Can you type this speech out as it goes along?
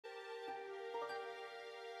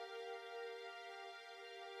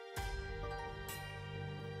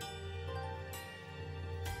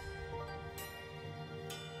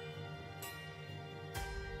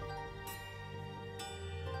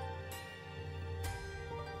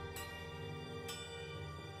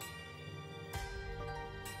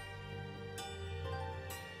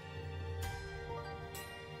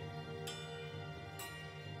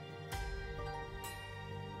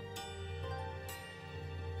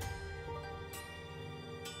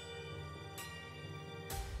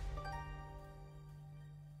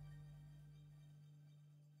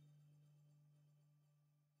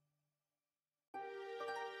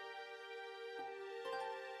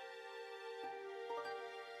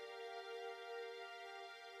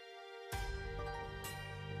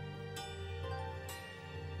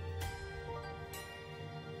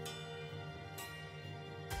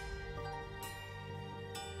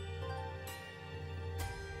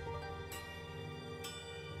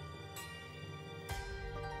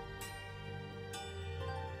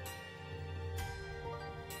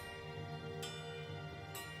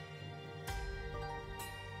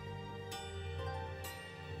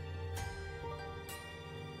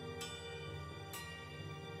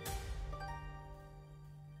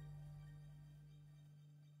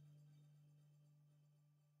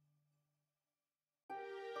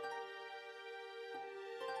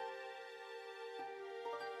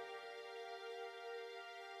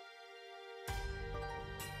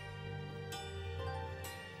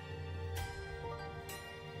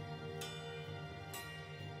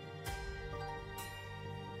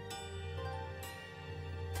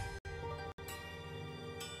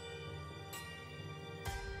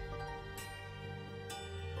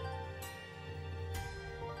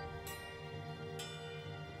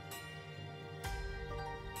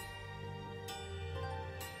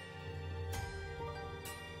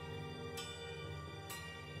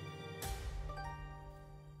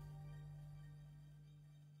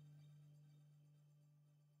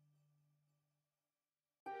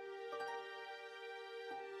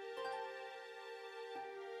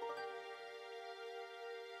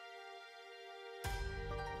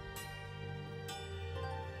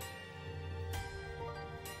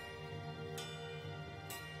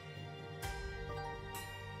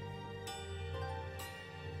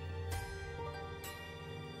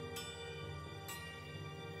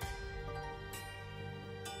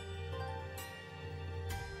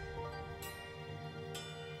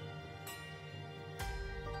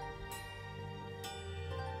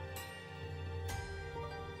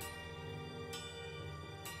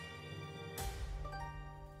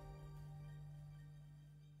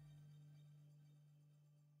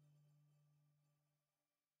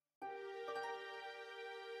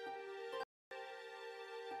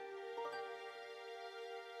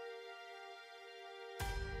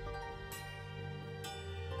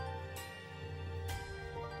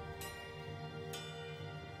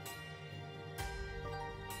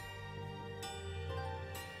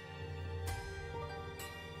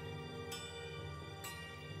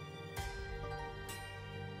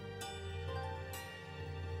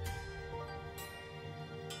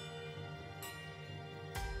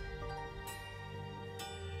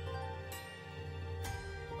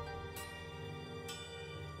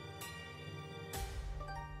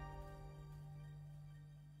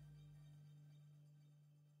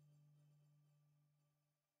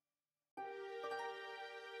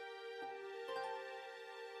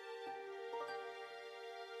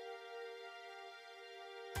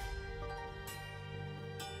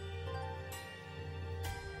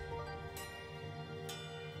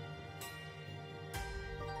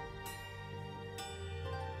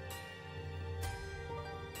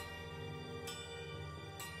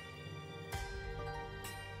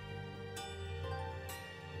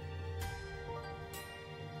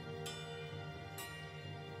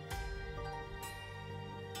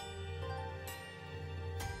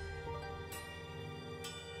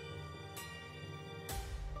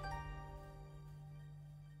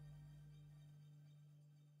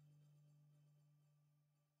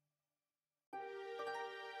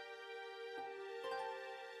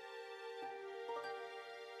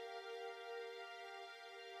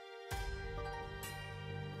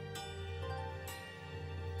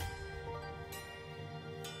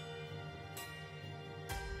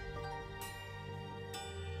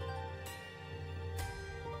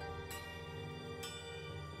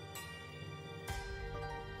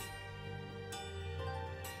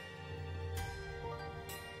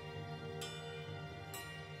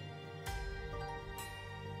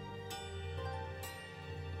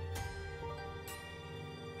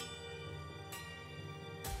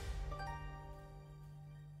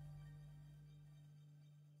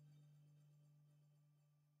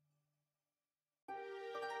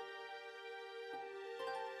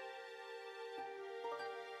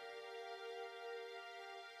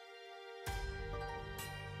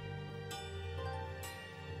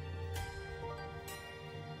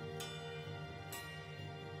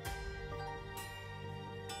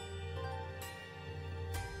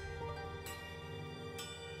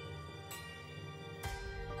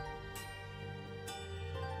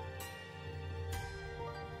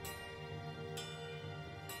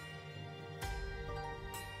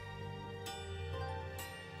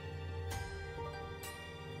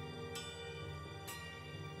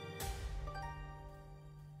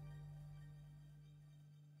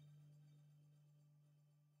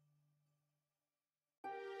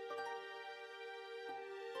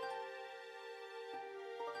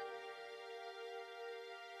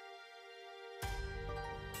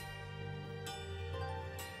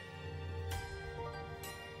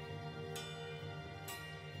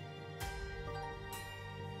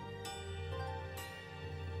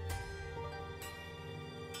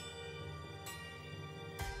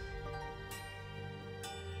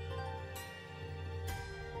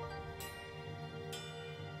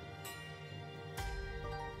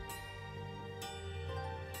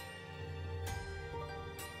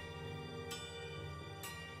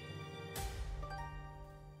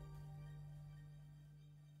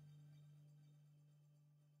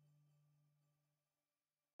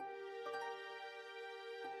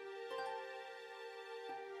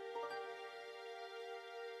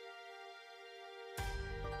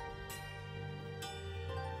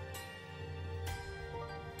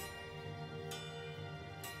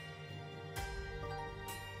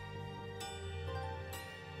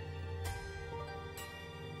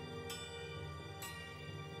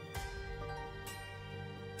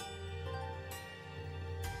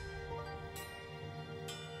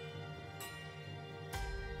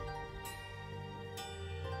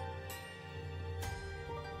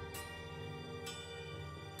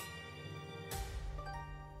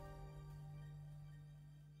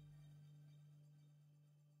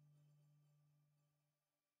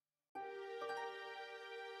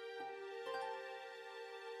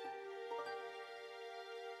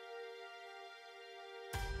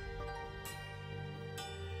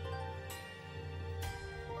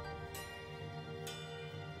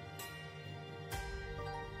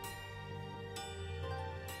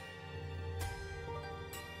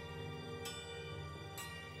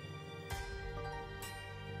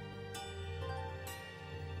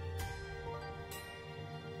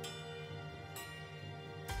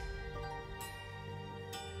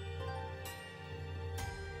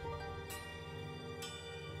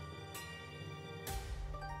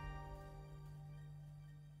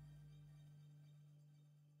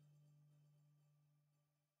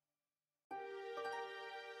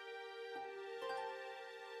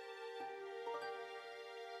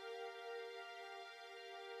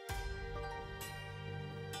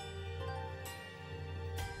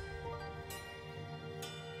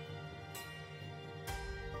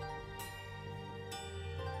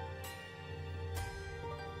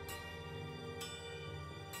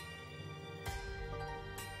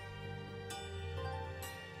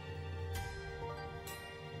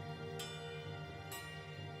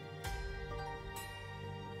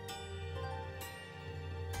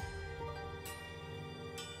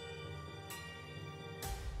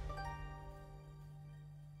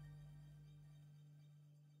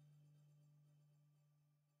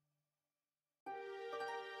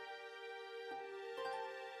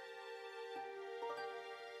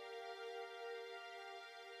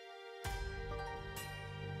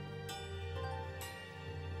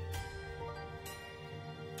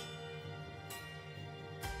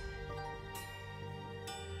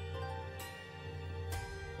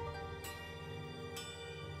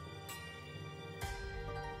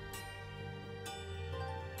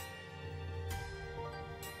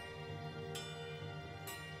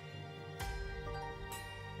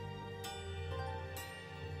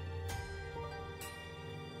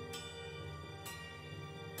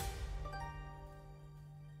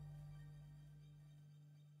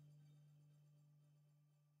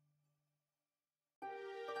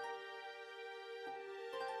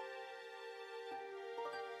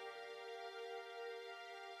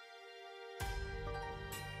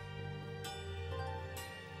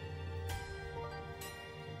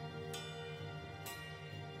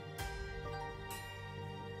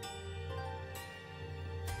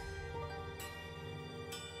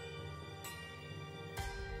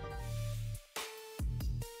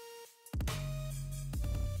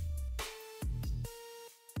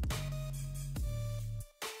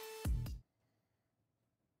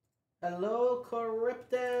Hello,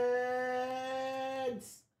 Cryptids!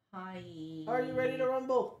 Hi. Are you ready to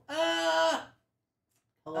rumble? Ah!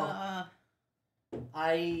 Hello.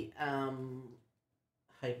 I am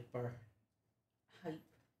hyper.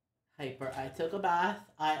 Hyper. I took a bath.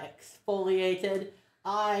 I exfoliated.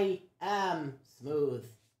 I am smooth.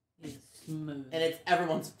 It's smooth. And it's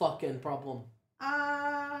everyone's fucking problem.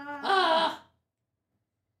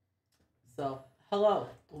 So, hello.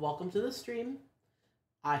 Welcome to the stream.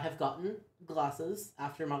 I have gotten glasses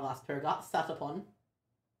after my last pair got sat upon.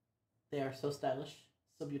 They are so stylish,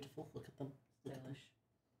 so beautiful. Look at them. Look at them.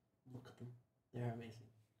 Look at them. They're amazing.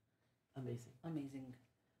 Amazing. Amazing.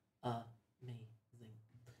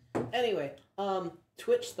 Amazing. Anyway,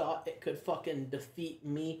 Twitch thought it could fucking defeat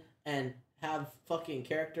me and have fucking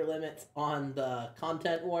character limits on the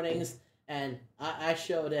content warnings, and I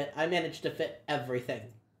showed it. I managed to fit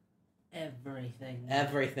everything. Everything.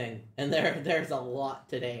 And there's a lot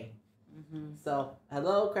today. Mm-hmm. So,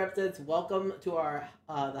 hello, Cryptids. Welcome to our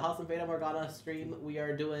the House of Fata Morgana stream. We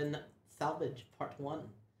are doing Salvage Part 1.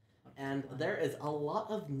 And there is a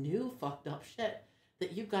lot of new fucked up shit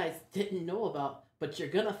that you guys didn't know about, but you're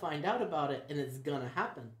gonna find out about it, and it's gonna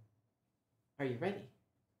happen. Are you ready?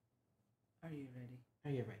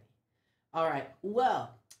 Alright,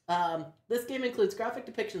 well, this game includes graphic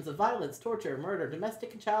depictions of violence, torture, murder,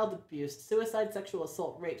 domestic and child abuse, suicide, sexual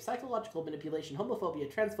assault, rape, psychological manipulation, homophobia,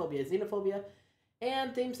 transphobia, xenophobia,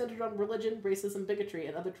 and themes centered on religion, racism, bigotry,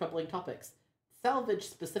 and other troubling topics. Salvage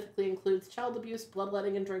specifically includes child abuse,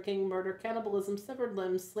 bloodletting and drinking, murder, cannibalism, severed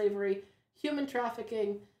limbs, slavery, human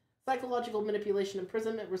trafficking, psychological manipulation,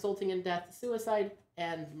 imprisonment resulting in death, suicide,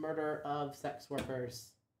 and murder of sex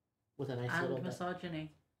workers. With a nice little misogyny.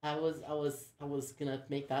 I was gonna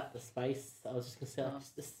make that the spice. I was just gonna say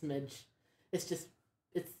just a smidge.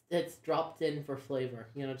 It's dropped in for flavor.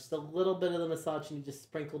 You know, just a little bit of the misogyny just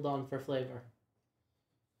sprinkled on for flavor.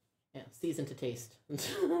 Yeah, seasoned to taste.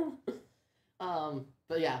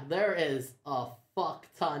 But yeah, there is a fuck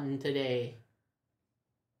ton today.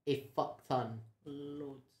 A fuck ton.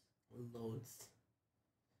 Loads.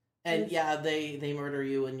 And yeah, they murder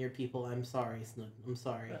you and your people. I'm sorry, Snud. I'm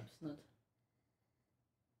sorry. Snud.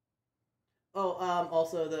 Oh,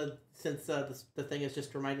 also the thing has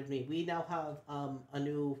just reminded me, we now have a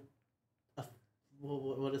new,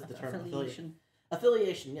 what is the term?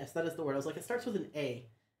 Affiliation. Yes, that is the word. I was like, it starts with an A,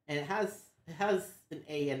 and it has an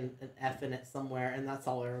A and an F in it somewhere, and that's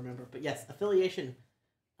all I remember. But yes, affiliation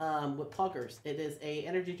with Poggers. It is a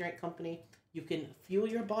energy drink company. You can fuel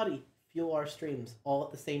your body, fuel our streams, all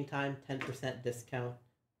at the same time. 10% discount.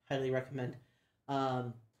 Highly recommend.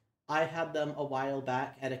 I had them a while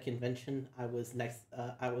back at a convention. I was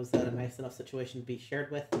at a nice enough situation to be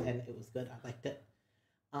shared with, and it was good. I liked it.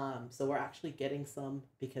 So we're actually getting some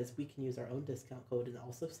because we can use our own discount code and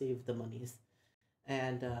also save the monies.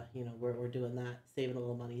 And we're doing that, saving a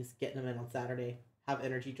little monies, getting them in on Saturday. Have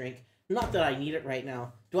energy drink. Not that I need it right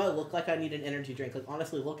now. Do I look like I need an energy drink? Like,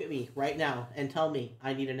 honestly, look at me right now and tell me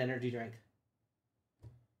I need an energy drink.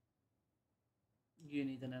 You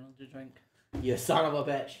need an energy drink. You son of a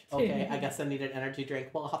bitch. Okay, I guess I need an energy drink.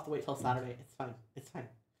 Well, I'll have to wait till Saturday. It's fine.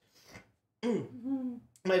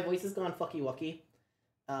 My voice has gone fucky wucky.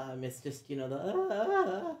 It's just,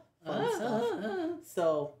 the fun stuff.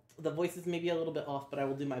 So, the voice is maybe a little bit off, but I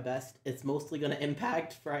will do my best. It's mostly going to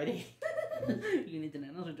impact Friday. You need an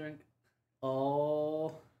energy drink.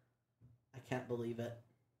 Oh, I can't believe it.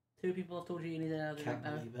 2 people have told you need an energy drink now.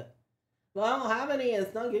 Can't believe it. Well, I don't have any.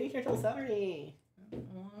 It's not getting here till Saturday.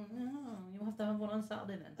 No, you'll have to have one on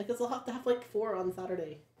Saturday then. I guess I'll have to have like 4 on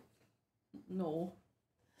Saturday. No.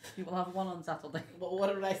 You will have one on Saturday. Well, what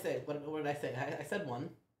did I say? What did I say? I said 1.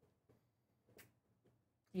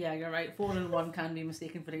 Yeah, you're right. 4 and 1 can be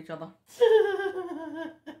mistaken for each other.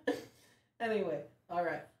 Anyway,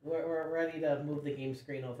 alright. We're ready to move the game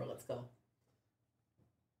screen over. Let's go.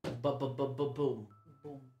 Boom.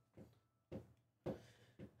 Boom.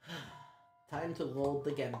 Time to load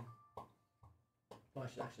the game. Oh, I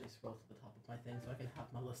should actually scroll to the top of my thing so I can have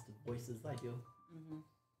my list of voices I do. Mm-hmm.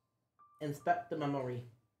 Inspect the memory.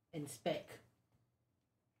 Inspect.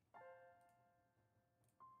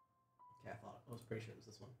 Okay, I was pretty sure it was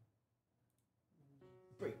this one.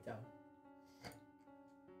 Breakdown.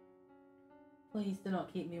 Please do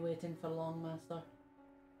not keep me waiting for long, Master.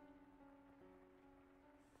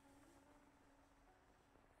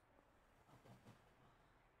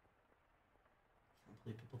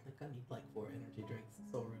 People think I need like 4 energy drinks.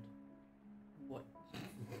 So rude. What?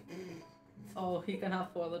 Oh, he can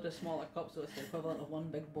have 4 of the smaller cups, so it's the equivalent of 1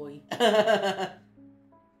 big boy.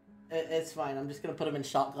 It's fine. I'm just gonna put them in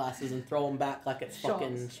shot glasses and throw them back like it's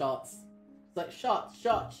fucking shots. It's like shots,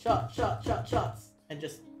 shots, shots, shots, shots, shots, and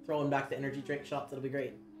just throwing back the energy drink shots. It'll be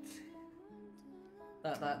great.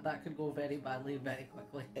 That could go very badly very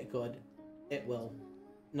quickly. It could. It will.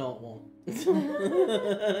 No, it won't.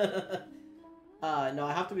 No,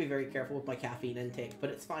 I have to be very careful with my caffeine intake, but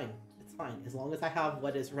it's fine. It's fine. As long as I have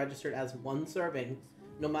what is registered as one serving,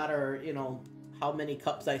 no matter, you know, how many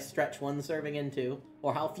cups I stretch one serving into,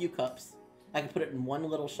 or how few cups, I can put it in one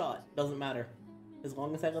little shot. Doesn't matter. As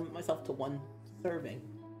long as I limit myself to one serving,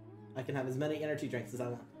 I can have as many energy drinks as I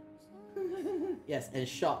want. Yes, and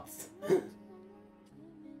shots.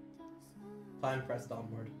 Time pressed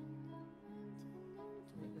onward.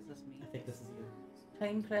 Is this me? I think this is you.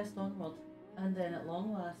 Time pressed onward, and then at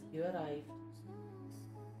long last you arrived.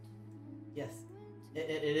 Yes,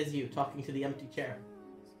 it is you talking to the empty chair.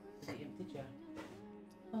 The empty chair.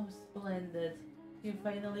 Oh, splendid. You've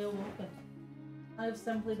finally awoken. I've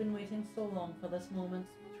simply been waiting so long for this moment.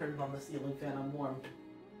 Turned on the ceiling fan, I'm warm.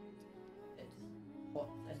 It's hot.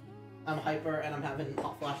 I'm hyper and I'm having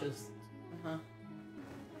hot flashes. Uh-huh.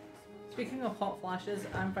 Speaking of hot flashes,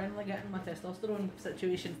 I'm finally getting my testosterone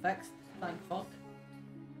situation fixed. Thank fuck.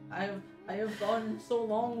 I have gone so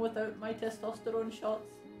long without my testosterone shots.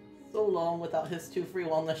 So long without his 2 free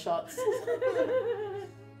wellness shots.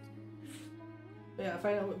 Yeah,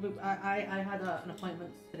 finally, I had an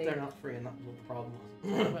appointment today. They're not free, and that's what the problem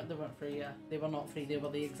was. They weren't free, yeah. They were not free. They were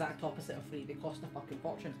the exact opposite of free. They cost a fucking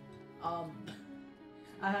fortune. I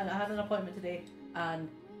had an appointment today, and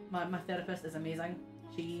my therapist is amazing.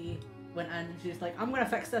 She went in and she's like, I'm gonna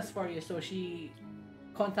fix this for you. So she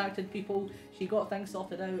contacted people. She got things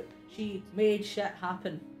sorted out. She made shit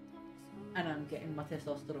happen, and I'm getting my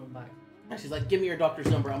testosterone back. And she's like, give me your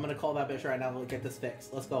doctor's number. I'm gonna call that bitch right now and get this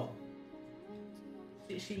fixed. Let's go.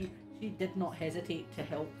 She did not hesitate to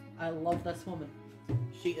help. I love this woman.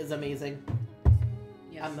 She is amazing.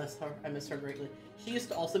 Yes. I miss her greatly. She used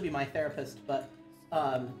to also be my therapist, but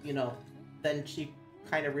you know, then she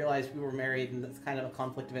kind of realized we were married, and that's kind of a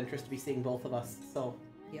conflict of interest to be seeing both of us. So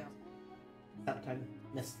yeah, that time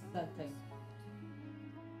miss that thing.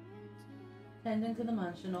 Tending to the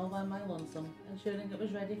mansion all by my lonesome, ensuring it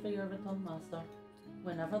was ready for your return, master,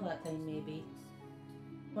 whenever that time may be.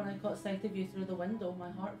 When I caught sight of you through the window, my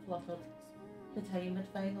heart fluttered. The time had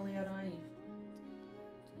finally arrived.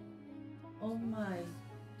 Oh my,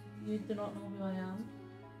 you do not know who I am?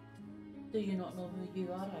 Do you not know who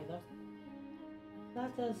you are either?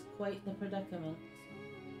 That is quite the predicament.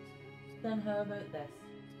 Then how about this?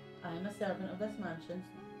 I am a servant of this mansion,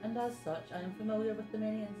 and as such I am familiar with the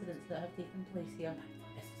many incidents that have taken place here.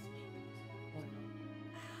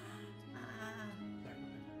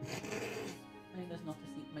 Mine is not a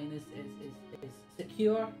seat. Mine is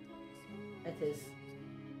secure. It is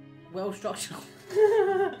well structured.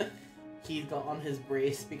 He's got on his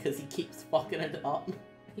brace because he keeps fucking it up.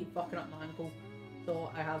 I keep fucking up my ankle, so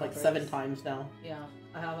I have like a brace. 7 times now. Yeah,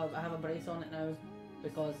 I have a brace on it now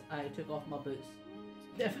because I took off my boots.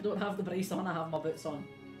 If I don't have the brace on, I have my boots on.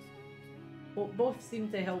 Both seem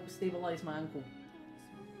to help stabilize my ankle.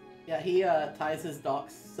 Yeah, he ties his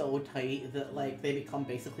docks so tight that like they become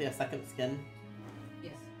basically a second skin.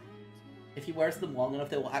 Yes. If he wears them long enough,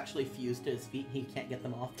 they will actually fuse to his feet and he can't get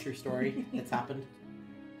them off. True story. It's happened.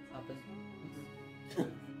 It's happened.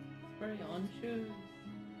 Spray on shoes.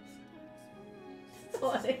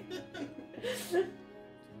 Sorry.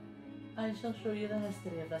 I shall show you the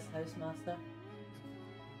history of this house, master.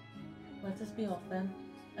 Let us be off then,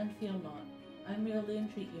 and fear not. I merely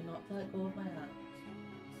entreat you not to let go of my hand.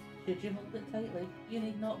 Should you hold it tightly, you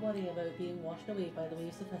need not worry about being washed away by the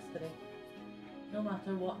waves of history. No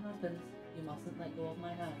matter what happens, you mustn't let go of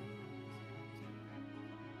my hand.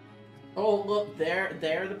 Oh, look, there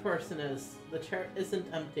the person is. The chair isn't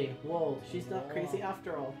empty. Whoa, she's not crazy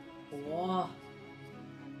after all. Whoa.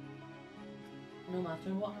 No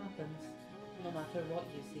matter what happens, no matter what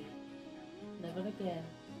you see, never again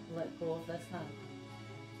let go of this hand.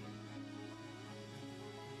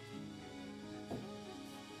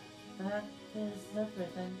 That is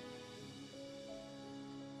everything.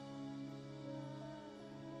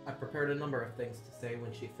 I prepared a number of things to say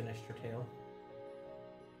when she finished her tale,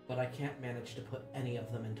 but I can't manage to put any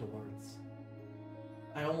of them into words.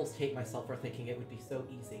 I almost hate myself for thinking it would be so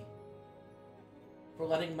easy. For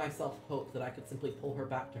letting myself hope that I could simply pull her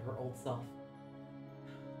back to her old self.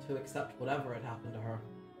 To accept whatever had happened to her.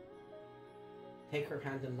 Take her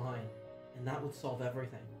hand in mine, and that would solve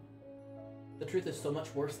everything. The truth is so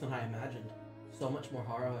much worse than I imagined, so much more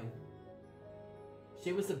harrowing.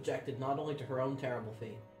 She was subjected not only to her own terrible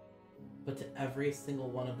fate, but to every single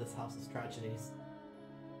one of this house's tragedies.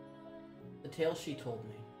 The tales she told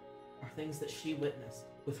me are things that she witnessed,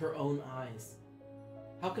 with her own eyes.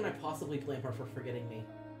 How can I possibly blame her for forgetting me?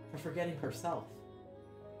 For forgetting herself?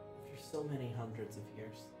 After so many hundreds of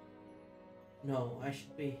years. No, I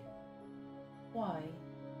should be... Why?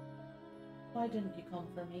 Why didn't you come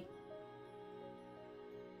for me?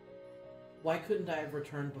 Why couldn't I have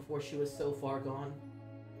returned before she was so far gone?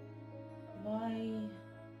 Why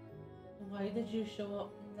did you show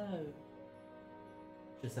up now?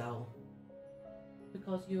 Giselle.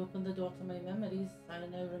 Because you opened the door to my memories, I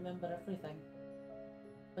now remember everything.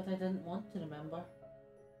 But I didn't want to remember.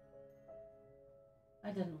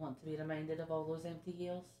 I didn't want to be reminded of all those empty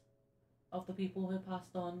years. Of the people who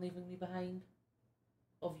passed on, leaving me behind.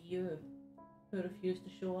 Of you, who refused to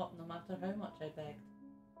show up no matter how much I begged.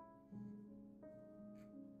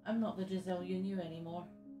 I'm not the Giselle you knew anymore.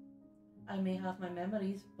 I may have my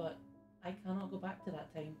memories, but I cannot go back to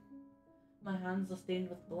that time. My hands are stained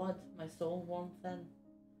with blood, my soul worn thin.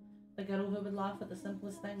 The girl who would laugh at the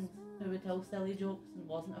simplest things, who would tell silly jokes and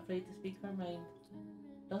wasn't afraid to speak her mind,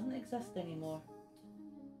 doesn't exist anymore.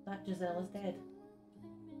 That Giselle is dead.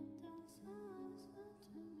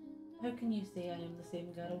 How can you say I am the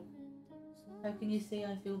same girl? How can you say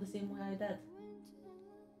I feel the same way I did?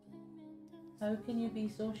 How can you be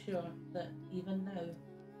so sure that even now,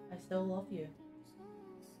 I still love you?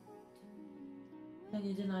 Can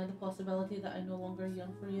you deny the possibility that I no longer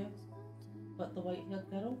yearn for you, but the white-haired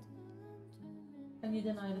girl? Can you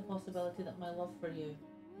deny the possibility that my love for you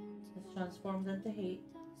is transformed into hate?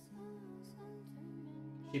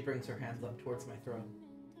 She brings her hands up towards my throat,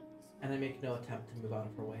 and I make no attempt to move out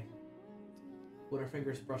of her way. When her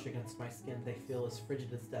fingers brush against my skin, they feel as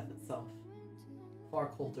frigid as death itself, far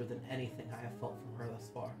colder than anything I have felt from her thus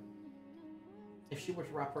far. If she were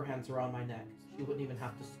to wrap her hands around my neck, she wouldn't even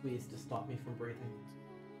have to squeeze to stop me from breathing.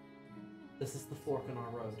 This is the fork in our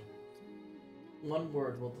road. One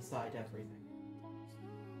word will decide everything.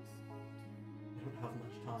 I don't have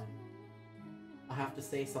much time. I have to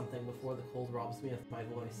say something before the cold robs me of my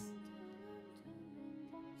voice.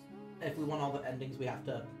 If we want all the endings, we have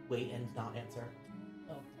to wait and not answer.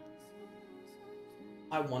 Oh.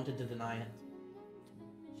 I wanted to deny it.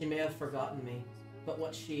 She may have forgotten me, but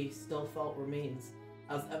what she still felt remains,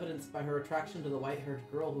 as evidenced by her attraction to the white-haired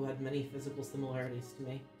girl who had many physical similarities to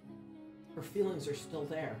me. Her feelings are still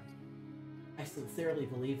there. I sincerely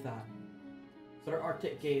believe that. But her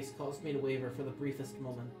arctic gaze caused me to waver for the briefest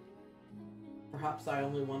moment. Perhaps I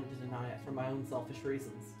only wanted to deny it for my own selfish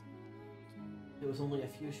reasons. It was only a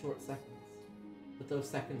few short seconds, but those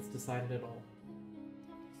seconds decided it all.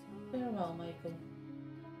 Farewell, Michael.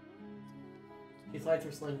 She slides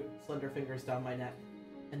her slender fingers down my neck,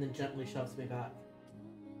 and then gently shoves me back.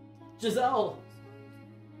 Giselle!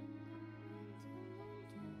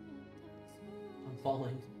 I'm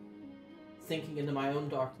falling, sinking into my own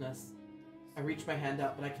darkness. I reach my hand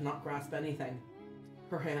out, but I cannot grasp anything.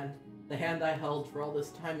 Her hand, the hand I held for all this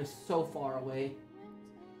time, is so far away.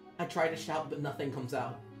 I try to shout, but nothing comes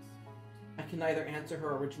out. I can neither answer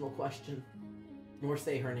her original question, nor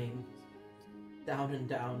say her name. Down and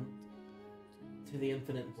down, to the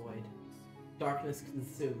infinite void. Darkness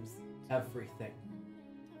consumes everything.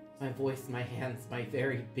 My voice, my hands, my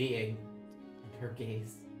very being, and her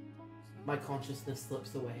gaze. My consciousness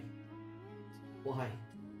slips away. Why?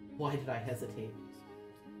 Why did I hesitate?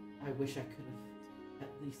 I wish I could have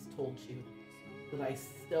at least told you that I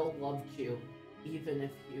still loved you, even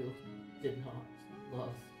if you did not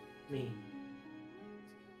love me.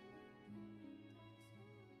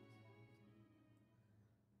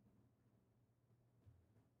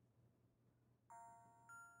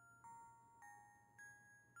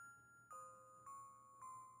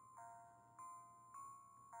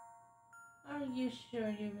 Are you sure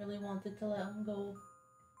you really wanted to let him go?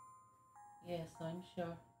 Yes, I'm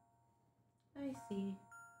sure. I see.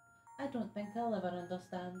 I don't think I'll ever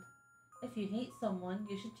understand. If you hate someone,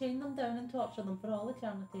 you should chain them down and torture them for all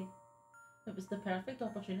eternity. It was the perfect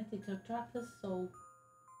opportunity to trap his soul.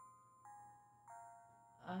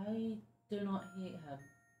 I do not hate him.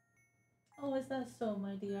 Oh, is that so,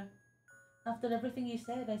 my dear? After everything you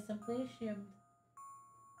said, I simply assumed.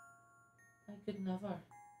 I could never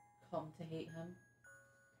come to hate him.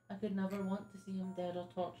 I could never want to see him dead or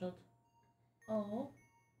tortured. Oh?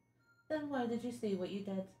 Then why did you say what you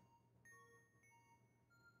did?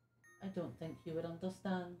 I don't think you would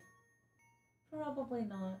understand. Probably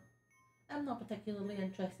not. I'm not particularly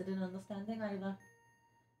interested in understanding either.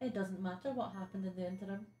 It doesn't matter what happened in the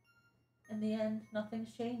interim. In the end,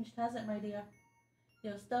 nothing's changed, has it, my dear?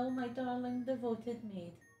 You're still my darling, devoted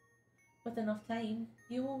maid. With enough time,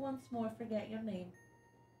 you will once more forget your name.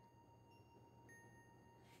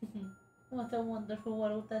 What a wonderful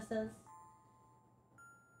world this is.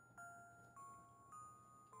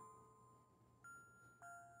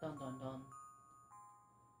 on.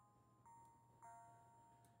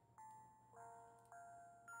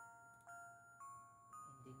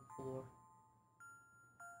 Ending 4.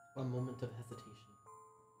 A moment of hesitation.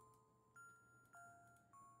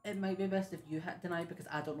 It might be best if you hit deny because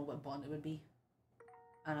I don't know what button it would be.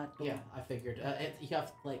 And I don't... Yeah, I figured. You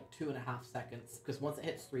have like 2.5 seconds because once it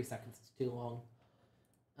hits 3 seconds, it's too long.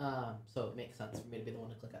 So it makes sense for me to be the one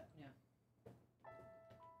to click it. Yeah.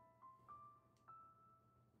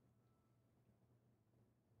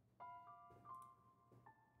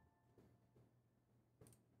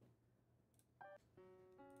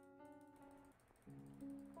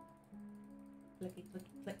 Clicky,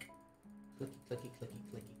 clicky, click. Clicky, clicky, clicky,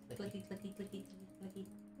 clicky, clicky. Clicky, clicky, clicky, clicky, clicky.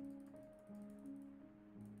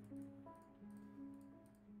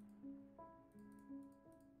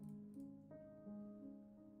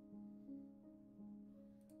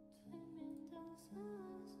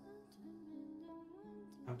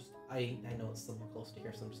 I know it's somewhere close to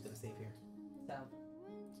here, so I'm just gonna save here.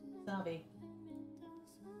 Savvy.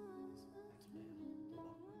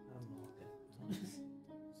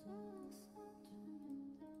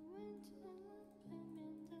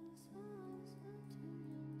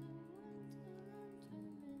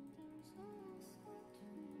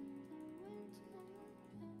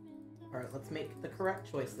 Alright, let's make the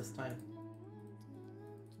correct choice this time.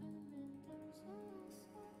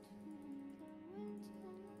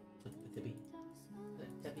 Click the tibby.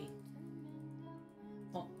 The tibby.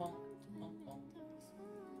 Bonk, bonk, bonk, bonk.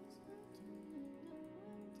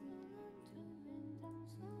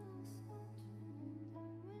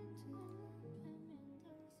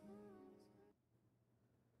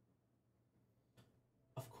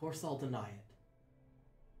 Of course I'll deny it.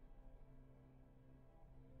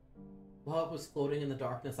 While I was floating in the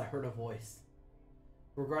darkness, I heard a voice.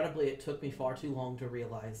 Regrettably, it took me far too long to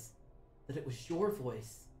realize that it was your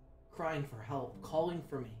voice, crying for help, calling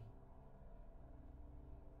for me.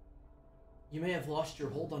 You may have lost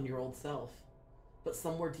your hold on your old self, but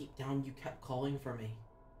somewhere deep down you kept calling for me,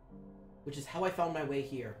 which is how I found my way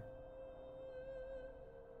here.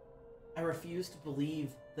 I refuse to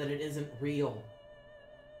believe that it isn't real.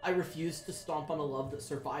 I refuse to stomp on a love that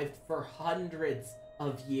survived for hundreds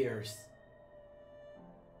of years.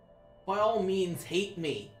 By all means, hate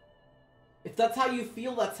me. If that's how you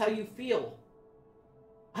feel, that's how you feel.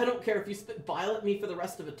 I don't care if you spit bile at me for the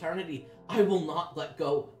rest of eternity. I will not let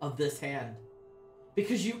go of this hand.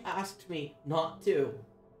 Because you asked me not to.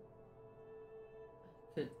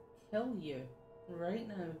 I could kill you right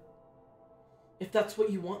now. If that's what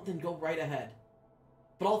you want, then go right ahead.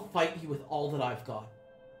 But I'll fight you with all that I've got.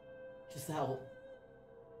 Giselle,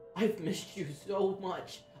 I've missed you so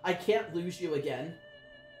much. I can't lose you again.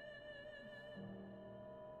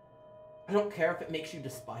 I don't care if it makes you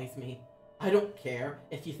despise me. I don't care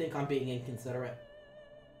if you think I'm being inconsiderate.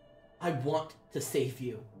 I want to save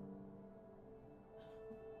you.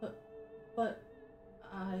 But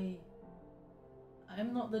I'm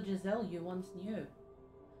not the Giselle you once knew.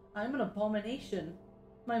 I'm an abomination.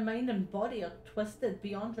 My mind and body are twisted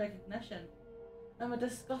beyond recognition. I'm a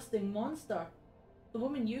disgusting monster. The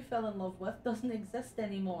woman you fell in love with doesn't exist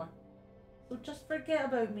anymore. So just forget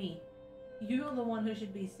about me. You're the one who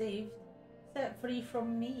should be saved. Set free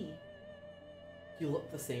from me. You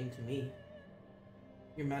look the same to me.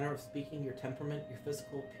 Your manner of speaking, your temperament, your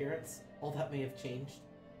physical appearance, all that may have changed.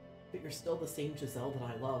 But you're still the same Giselle that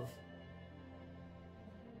I love.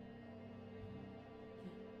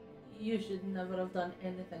 You should never have done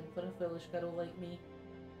anything for a foolish girl like me.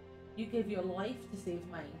 You gave your life to save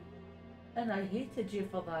mine. And I hated you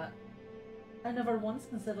for that. I never once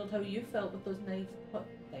considered how you felt with those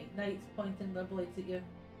knights pointing their blades at you.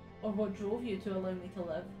 Or what drove you to allow me to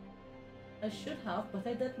live. I should have, but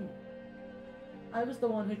I didn't. I was the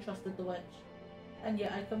one who trusted the witch. And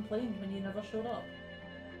yet I complained when you never showed up.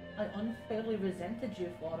 I unfairly resented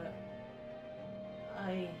you for it.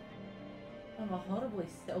 I'm a horribly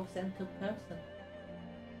self-centered person.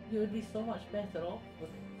 You would be so much better off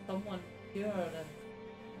with someone pure and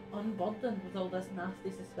unburdened with all this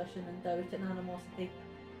nasty suspicion and doubt and animosity.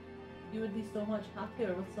 You would be so much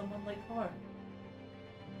happier with someone like her.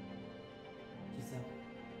 Giselle.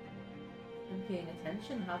 Been paying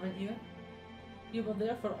attention, haven't you? You were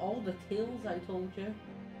there for all the tales I told you.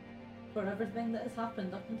 For everything that has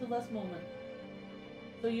happened up until this moment.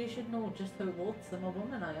 So you should know just how loathsome a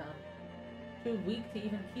woman I am. Too weak to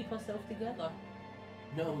even keep herself together.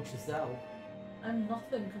 No, Giselle. I'm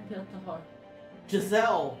nothing compared to her.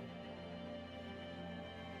 Giselle!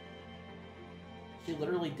 She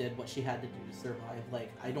literally did what she had to do to survive.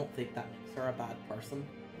 Like, I don't think that makes her a bad person.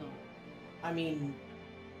 No. I mean,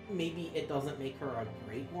 maybe it doesn't make her a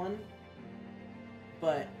great one,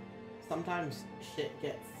 but sometimes shit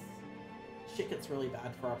gets really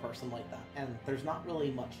bad for a person like that, and there's not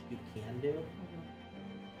really much you can do.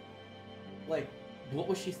 Like, what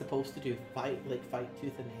was she supposed to do? Fight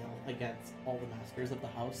tooth and nail against all the masters of the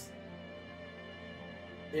house?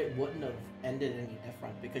 It wouldn't have ended any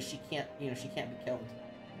different because she can't be killed.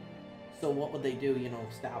 So what would they do?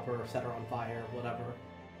 Stab her or set her on fire, whatever.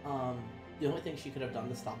 The only thing she could have done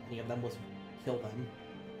to stop any of them was kill them.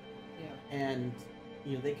 Yeah. And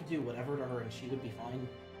they could do whatever to her and she would be fine.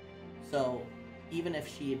 So even if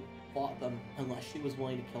she had fought them, unless she was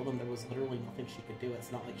willing to kill them, there was literally nothing she could do.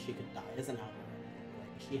 It's not like she could die as an outer or anything.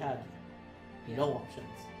 Like, she had no options.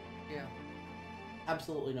 Yeah.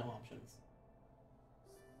 Absolutely no options.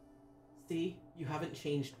 See, you haven't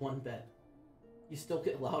changed one bit. You still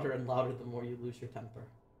get louder and louder the more you lose your temper.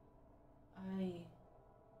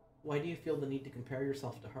 Why do you feel the need to compare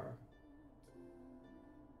yourself to her?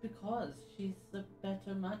 Because she's the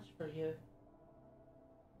better match for you.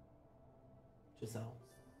 Giselle,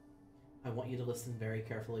 I want you to listen very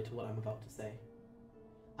carefully to what I'm about to say.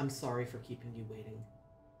 I'm sorry for keeping you waiting,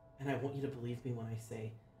 and I want you to believe me when I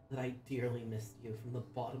say that I dearly missed you from the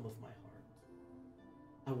bottom of my heart.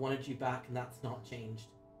 I wanted you back, and that's not changed.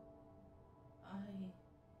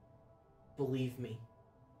 Believe me.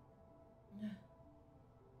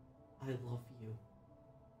 I love you.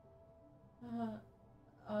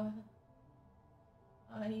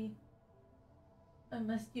 I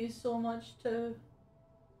missed you so much too.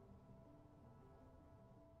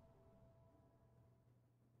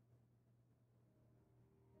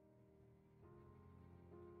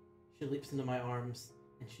 She leaps into my arms,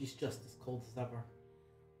 and she's just as cold as ever.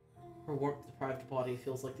 Her warmth-deprived body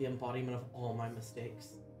feels like the embodiment of all my mistakes.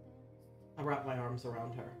 I wrap my arms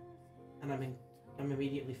around her, and I'm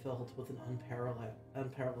immediately filled with an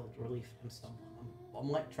unparalleled relief and someone. I'm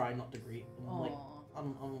like trying not to grieve.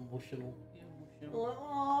 I'm emotional.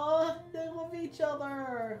 Aww, they love each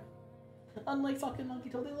other. Unlike fucking Monkey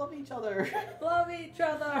Toe, they love each other. Love each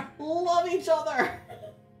other. Love each other.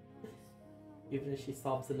 Even as she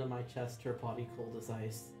sobs into my chest, her body cold as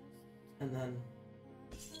ice, and then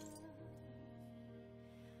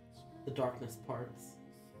the darkness parts.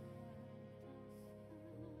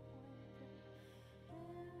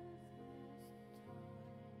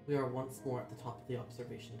 We are once more at the top of the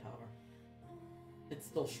observation tower. It's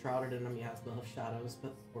still shrouded in a miasma of shadows,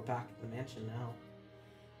 but we're back at the mansion now.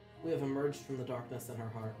 We have emerged from the darkness in her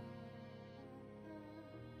heart.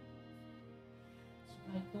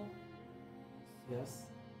 Michael? Yes?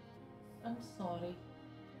 I'm sorry.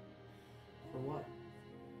 For what?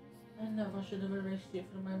 I never should have erased you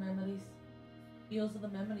from my memories. Those are the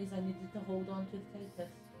memories I needed to hold on to the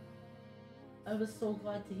tightest. I was so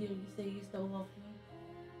glad to hear you say you still loved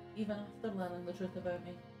me, even after learning the truth about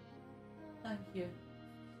me. Thank you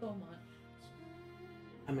so much.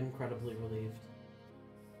 I'm incredibly relieved.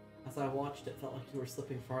 As I watched, it felt like you were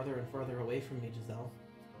slipping farther and farther away from me, Giselle.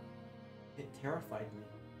 It terrified me.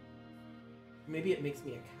 Maybe it makes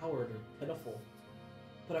me a coward or pitiful,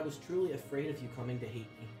 but I was truly afraid of you coming to hate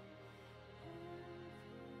me.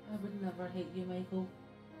 I would never hate you, Michael.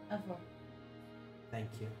 Ever. Thank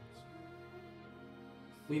you.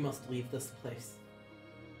 We must leave this place.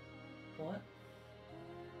 What?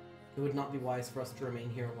 It would not be wise for us to remain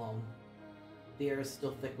here long. The air is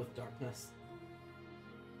still thick with darkness.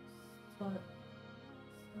 But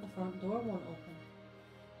the front door won't open.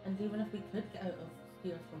 And even if we could get out of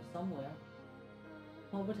here from somewhere,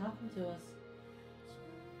 what would happen to us?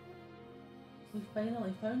 We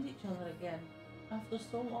finally found each other again, after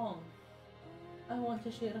so long. I want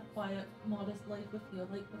to share a quiet, modest life with you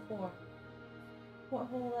like before. What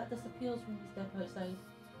if all that disappears when we step outside?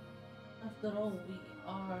 After all, we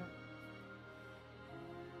are...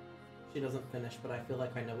 She doesn't finish, but I feel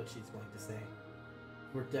like I know what she's going to say.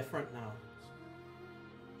 We're different now.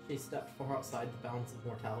 She stepped far outside the bounds of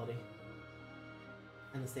mortality.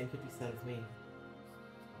 And the same could be said of me.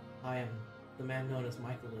 I am the man known as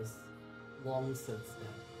Michael is long since dead.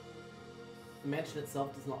 The mansion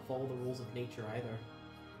itself does not follow the rules of nature either.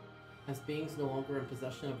 As beings no longer in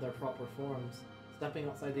possession of their proper forms, stepping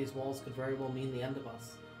outside these walls could very well mean the end of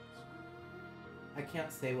us. I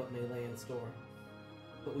can't say what may lay in store,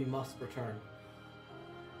 but we must return.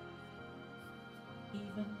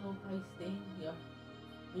 Even though by staying here,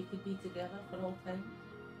 we could be together for all time?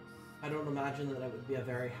 I don't imagine that it would be a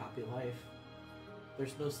very happy life.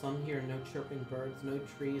 There's no sun here, no chirping birds, no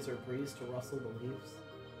trees or breeze to rustle the leaves.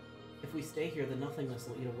 If we stay here, the nothingness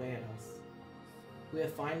will eat away at us. We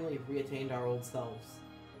have finally reattained our old selves.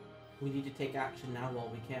 We need to take action now while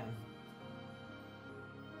we can.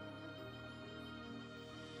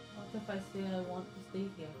 if I say I want to stay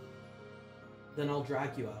here? Then I'll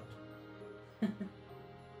drag you out.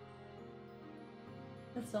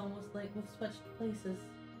 It's almost like we've switched places.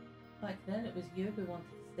 Back then it was you who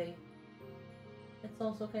wanted to stay. It's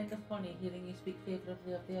also kind of funny hearing you speak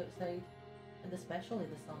favourably of the outside, and especially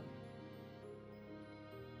the sun.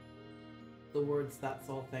 The words "that's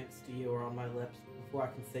all thanks to you" are on my lips. Before I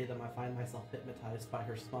can say them, I find myself hypnotized by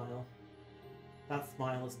her smile. That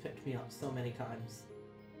smile has picked me up so many times.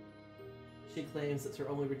 She claims it's her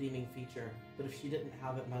only redeeming feature, but if she didn't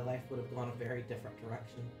have it, my life would have gone a very different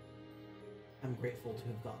direction. I'm grateful to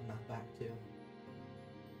have gotten that back too.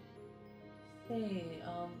 Say,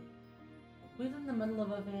 we're in the middle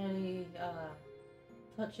of a very,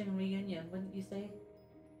 touching reunion, wouldn't you say?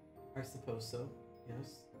 I suppose so,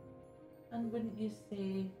 yes. And wouldn't you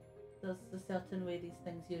say there's a certain way these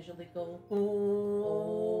things usually go? Oh.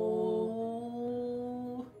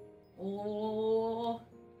 Oh.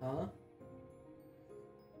 Huh?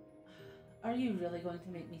 Are you really going to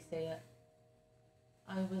make me say it?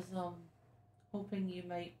 I was, hoping you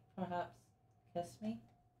might perhaps kiss me.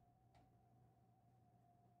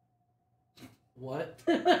 What?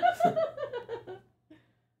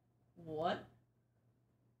 What?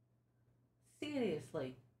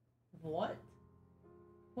 Seriously? What?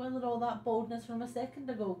 Where did all that boldness from a second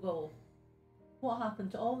ago go? What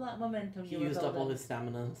happened to all that momentum He you were used building? up all his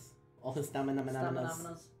staminas. All his stamina.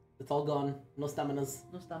 Staminas. It's all gone. No staminas.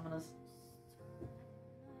 No staminas.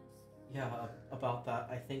 Yeah, about that,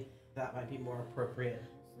 I think that might be more appropriate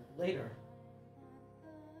later.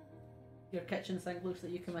 Your kitchen sink looks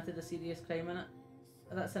like you committed a serious crime in it.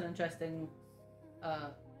 That's an interesting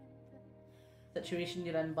situation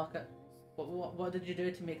you're in, Bucket. What did you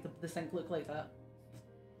do to make the sink look like that?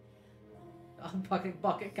 Oh,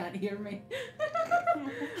 Bucket can't hear me.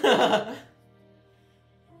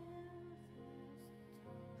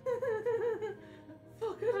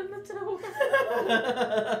 Fucker in the towel.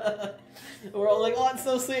 We're all like, oh, it's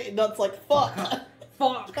so sweet. And Nut's like, fuck.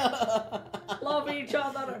 Fuck. Love each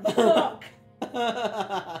other. Fuck.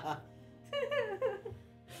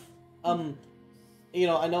 You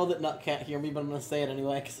know, I know that Nut can't hear me, but I'm gonna say it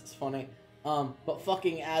anyway because it's funny. But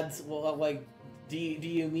fucking ads, well, like, do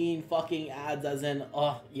you mean fucking ads as in,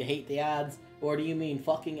 oh, you hate the ads? Or do you mean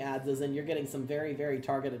fucking ads as in you're getting some very, very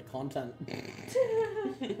targeted content?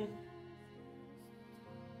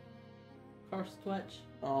 Curse Twitch.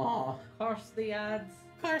 Aww. Curse the ads.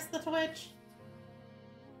 Curse the Twitch.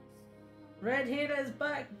 Red hair is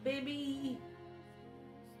back, baby.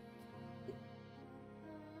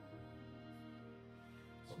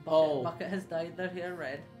 Bucket has dyed their hair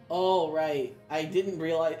red. Oh, right. I didn't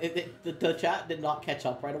realize... The chat did not catch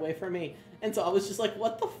up right away for me. And so I was just like,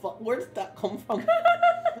 what the fuck? Where did that come from?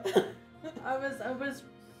 I was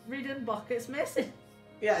reading Bucket's message.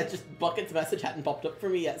 Yeah, it just... Bucket's message hadn't popped up for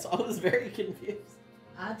me yet, so I was very confused.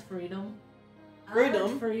 Ad freedom.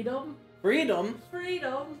 Freedom. Ad freedom. Freedom.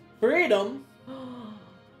 Freedom. Freedom.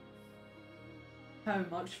 How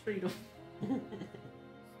much freedom?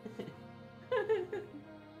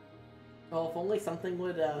 Oh, if only something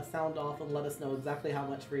would sound off and let us know exactly how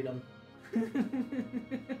much freedom.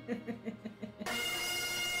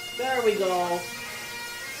 There we go.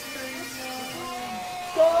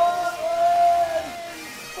 Forward!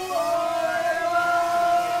 Forward!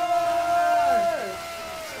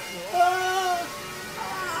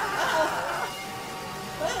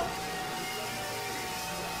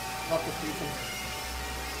 Lots of freedom.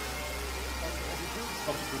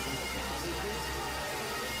 Lots of freedom.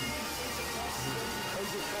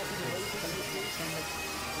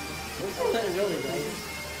 Really, right?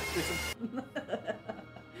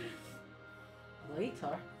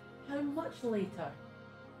 Later? How much later?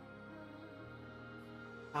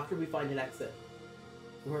 After we find an exit.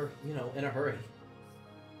 We're, you know, in a hurry.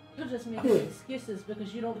 You're just making excuses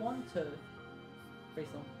because you don't want to.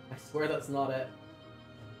 Rachel. I swear that's not it.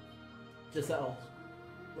 Giselle,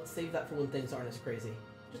 let's save that for when things aren't as crazy.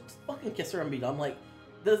 Just fucking kiss her and be done. Like,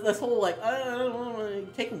 this whole, like,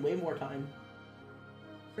 taking way more time.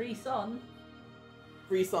 Free sun.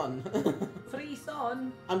 Free sun. Free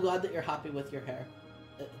sun. I'm glad that you're happy with your hair.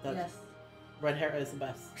 Yes. Red hair is the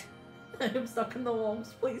best. I'm stuck in the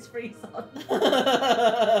walls. Please, free sun.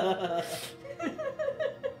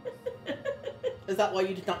 Is that why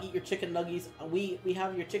you did not eat your chicken nuggies? We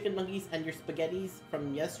have your chicken nuggies and your spaghettis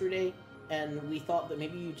from yesterday, and we thought that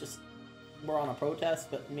maybe you just were on a protest,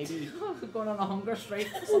 but maybe... Going on a hunger strike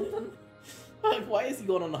or something. Like, why is he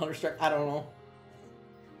going on a hunger strike? I don't know.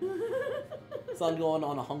 Son going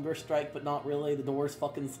on a hunger strike, but not really. The doors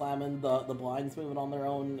fucking slamming, the blinds moving on their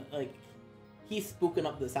own. Like, He's spooking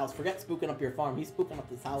up this house. Forget spooking up your farm. He's spooking up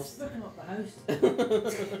this house. Spooking up the house.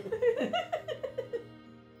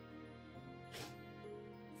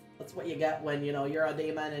 That's what you get when, you know, you're a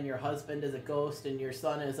demon and your husband is a ghost and your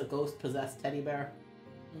son is a ghost-possessed teddy bear.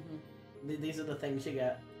 Mm-hmm. These are the things you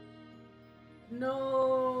get.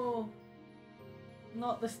 No!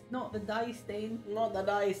 Not the dye stain. Not the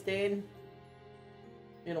dye stain.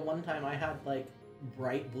 You know, one time I had, like,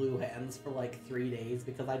 bright blue hands for, like, 3 days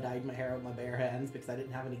because I dyed my hair with my bare hands because I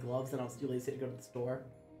didn't have any gloves and I was too lazy to go to the store.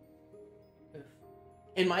 Oof.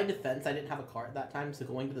 In my defense, I didn't have a car at that time, so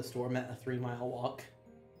going to the store meant a 3-mile walk.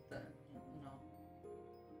 No.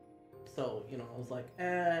 So, you know, I was like,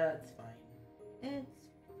 it's fine.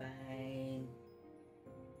 It's fine.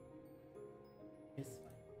 It's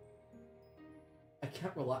fine. I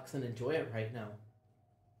can't relax and enjoy it right now.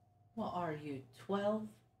 What are you, 12?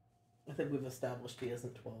 I think we've established he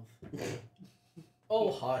isn't 12.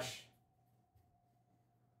 Oh, hush.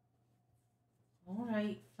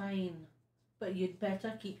 Alright, fine. But you'd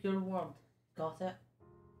better keep your word. Got it?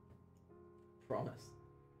 Promise.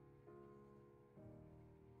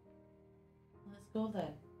 Let's go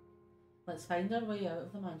then. Let's find our way out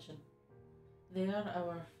of the mansion. There,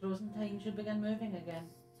 our frozen time should begin moving again.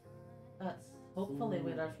 That's hopefully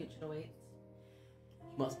where our future awaits.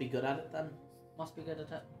 You must be good at it then? Must be good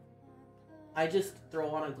at it. I just throw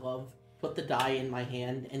on a glove, put the dye in my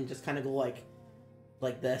hand, and just kind of go like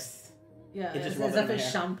this. Yeah, just as if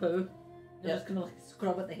it's shampoo. You're just gonna like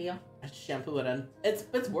scrub at the hair. I shampoo it in.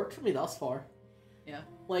 It's worked for me thus far. Yeah.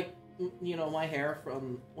 Like, you know, my hair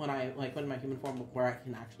from when when my human form, where I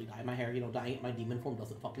can actually dye my hair, you know, dyeing it my demon form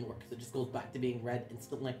doesn't fucking work because it just goes back to being red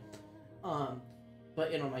instantly.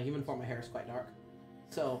 But you know, my human form, my hair is quite dark.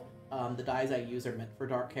 So, the dyes I use are meant for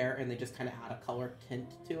dark hair, and they just kind of add a color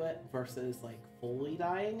tint to it versus like fully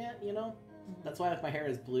dyeing it, you know? Mm-hmm. That's why if my hair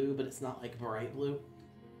is blue, but it's not like bright blue.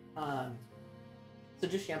 So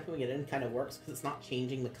just shampooing it in kind of works because it's not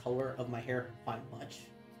changing the color of my hair by much.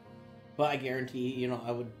 But I guarantee, you know,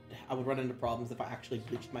 I would run into problems if I actually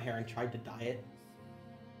bleached my hair and tried to dye it.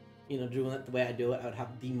 You know, doing it the way I do it, I would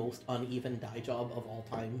have the most uneven dye job of all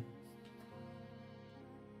time.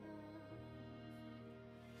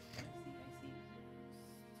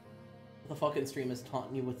 The fucking stream is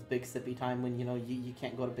taunting you with Big Sippy time when, you know, you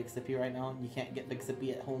can't go to Big Sippy right now. You can't get Big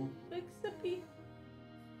Sippy at home. Big Sippy.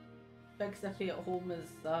 Big Sippy at home is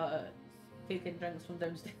taking drinks from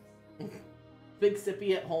downstairs. Big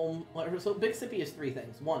Sippy at home. So Big Sippy is 3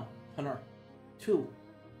 things. 1, Hunter. 2,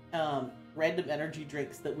 random energy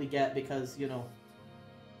drinks that we get because, you know,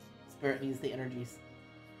 Spirit needs the energies.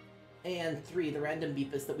 And 3, the random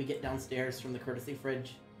beepus that we get downstairs from the courtesy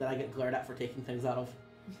fridge that I get glared at for taking things out of.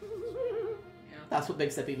 Yeah. That's what Big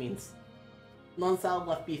Sippy means. Non-salad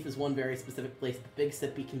left beef is one very specific place, but Big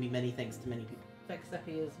Sippy can be many things to many people. Big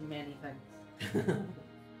Sippy is many things.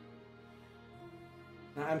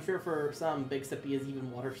 I'm sure for some, Big Sippy is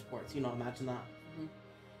even water sports. You know, imagine that.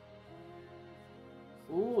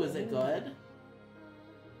 Mm-hmm. Ooh, is it good?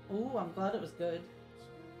 Ooh, I'm glad it was good.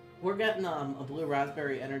 We're getting a blue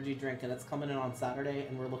raspberry energy drink, and it's coming in on Saturday,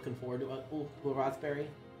 and we're looking forward to it. Ooh, blue raspberry.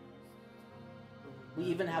 We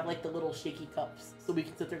even have like the little shaky cups, so we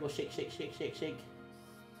can sit there and go shake, shake, shake, shake, shake.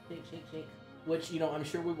 Shake, shake, shake. Which, you know, I'm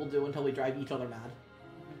sure we will do until we drive each other mad.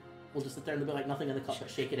 Mm-hmm. We'll just sit there and there'll be like nothing in the cup, but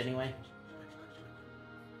shake it anyway.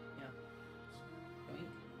 Yeah. Yoink.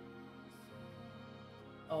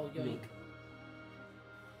 Oh, yoink.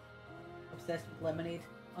 Obsessed with lemonade.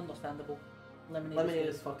 Understandable. Lemonade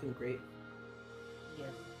is fucking great.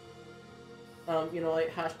 Yes. You know,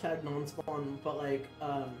 like, hashtag non-spawn, but like,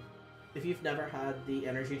 if you've never had the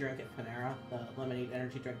energy drink at Panera, the lemonade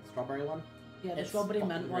energy drink, the strawberry one. Yeah, the strawberry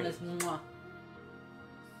mint one is mwah.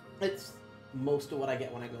 It's most of what I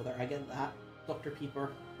get when I go there. I get that, Dr.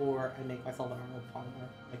 Pepper, or I make myself an Arnold Palmer.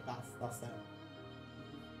 Like, that's it.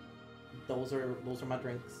 Those are my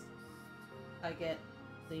drinks. I get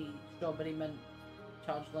the strawberry mint,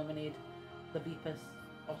 charged lemonade, the Beepus,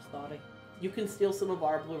 or Starry. You can steal some of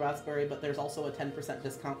our blue raspberry, but there's also a 10%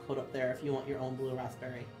 discount code up there if you want your own blue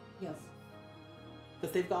raspberry. Yes.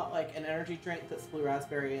 Because they've got like an energy drink that's blue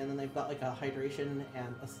raspberry, and then they've got like a hydration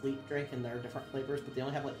and a sleep drink, and they're different flavors, but they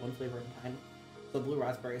only have like one flavor at a time. So blue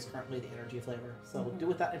raspberry is currently the energy flavor. So do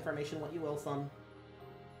with that information what you will, son.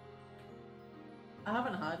 I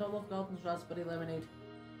haven't had Olive Garden's raspberry lemonade.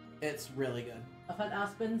 It's really good. I've had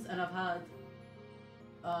Aspen's and I've had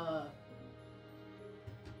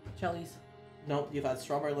Chili's. Nope, you've had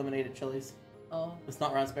strawberry lemonade at Chili's. Oh. It's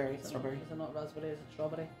not raspberry, it's strawberry. Is it not raspberry, is it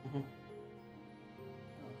strawberry? Mm-hmm.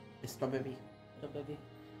 It's strawberry. Strawberry.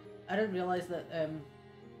 I didn't realise that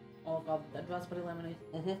Olive Garden did raspberry lemonade.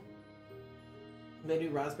 Mm-hmm. They do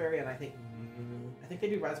raspberry, and I think they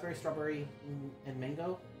do raspberry, strawberry, and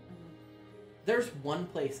mango. There's one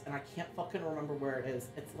place, and I can't fucking remember where it is.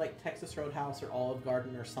 It's like Texas Roadhouse or Olive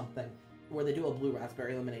Garden or something, where they do a blue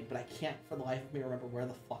raspberry lemonade, but I can't for the life of me remember where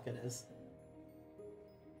the fuck it is.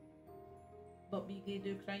 But we can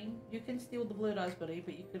do crime. You can steal the blue raspberry,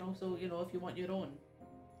 but you can also, you know, if you want your own.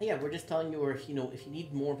 Yeah, we're just telling you, or if you know, if you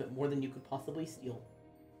need more of it, more than you could possibly steal.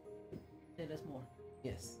 There is more.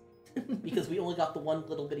 Yes. Because we only got the one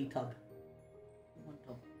little bitty tub. One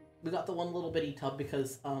tub. We got the one little bitty tub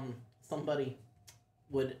because, somebody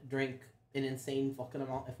would drink an insane fucking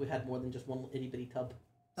amount if we had more than just one itty bitty tub.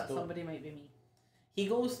 That so, somebody might be me. He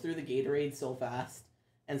goes through the Gatorade so fast,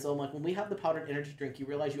 and so I'm like, when we have the powdered energy drink, you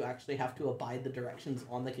realize you actually have to abide the directions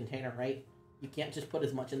on the container, right? You can't just put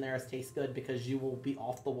as much in there as tastes good because you will be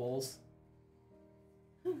off the walls.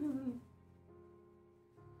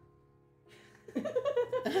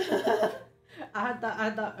 I had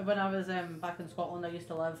that when I was back in Scotland. I used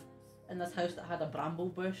to live in this house that had a bramble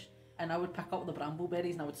bush, and I would pick up the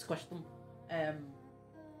brambleberries and I would squish them, and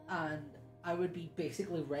I would be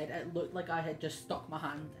basically red. It looked like I had just stuck my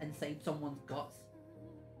hand inside someone's guts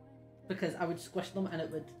because I would squish them and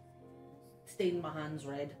it would stain my hands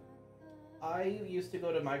red. I used to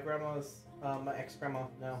go to my grandma's, my ex-grandma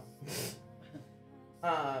now,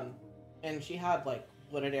 and she had like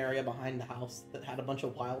wooded area behind the house that had a bunch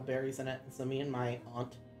of wild berries in it. And so me and my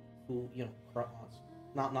aunt, who, you know, current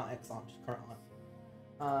aunt, not ex-aunt, just current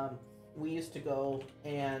aunt, we used to go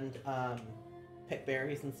and pick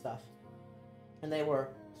berries and stuff, and they were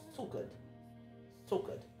so good, so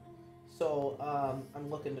good. So I'm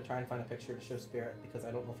looking to try and find a picture to show Spirit because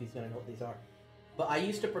I don't know if he's gonna know what these are. But I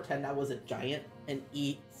used to pretend I was a giant and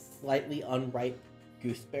eat slightly unripe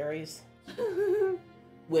gooseberries,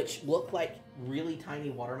 which look like really tiny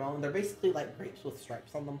watermelon. They're basically like grapes with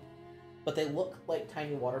stripes on them, but they look like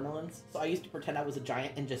tiny watermelons. So I used to pretend I was a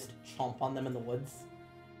giant and just chomp on them in the woods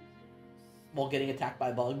while getting attacked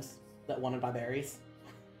by bugs that wanted my berries.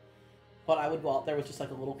 But I would go out there with just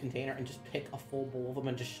like a little container and just pick a full bowl of them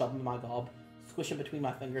and just shove them in my gob, squish them between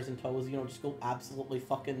my fingers and toes, you know, just go absolutely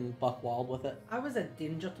fucking buck wild with it. I was a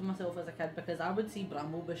danger to myself as a kid because I would see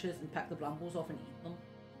bramble bushes and pick the brambles off and eat them.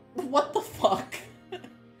 What the fuck?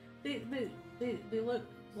 They look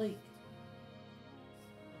like...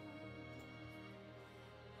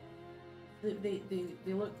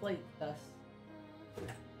 They look like this.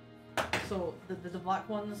 So the black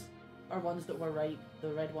ones are ones that were ripe. The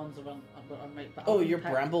red ones are unripe. Oh, your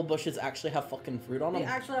bramble bushes actually have fucking fruit on them? They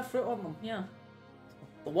actually have fruit on them, yeah.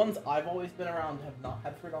 The ones I've always been around have not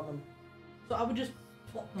had fruit on them. So I would just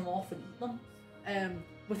plop them off and eat them,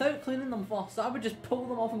 without cleaning them first. So I would just pull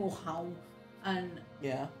them off and go how, and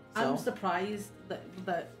yeah. So? I'm surprised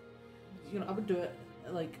that you know I would do it.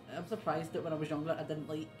 Like I'm surprised that when I was younger I didn't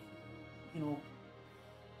like, you know,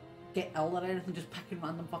 get ill or anything just picking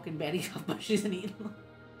random fucking berries off bushes and eating them.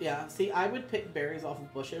 Yeah, see, I would pick berries off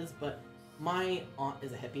of bushes, but my aunt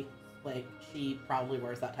is a hippie. Like, she probably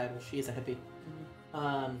wears that title. She is a hippie.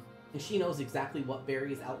 Mm-hmm. And she knows exactly what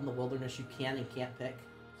berries out in the wilderness you can and can't pick.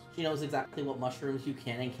 She knows exactly what mushrooms you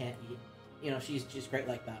can and can't eat. You know, she's just great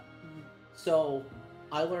like that. Mm-hmm. So,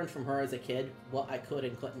 I learned from her as a kid what I could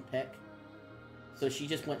and couldn't pick. So she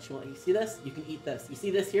went, you see this? You can eat this. You see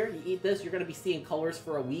this here? You eat this, you're going to be seeing colors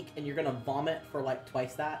for a week, and you're going to vomit for like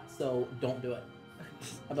twice that, so don't do it.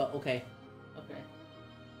 I thought, okay.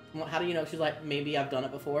 Well, how do you know? She's like, maybe I've done it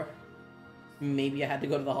before. Maybe I had to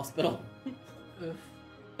go to the hospital. But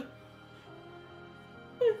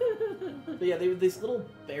yeah, they were these little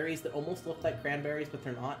berries that almost look like cranberries, but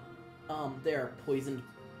they're not. They're poisoned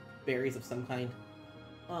berries of some kind.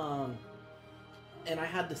 And I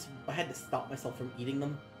had to stop myself from eating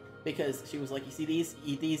them because she was like, you see these?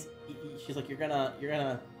 Eat these. She's like, you're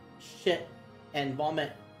gonna shit and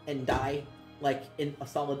vomit and die. Like, in a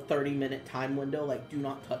solid 30-minute time window, like, do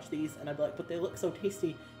not touch these. And I'd be like, but they look so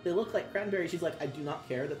tasty. They look like cranberries. She's like, I do not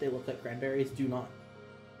care that they look like cranberries. Do not.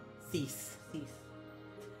 Cease.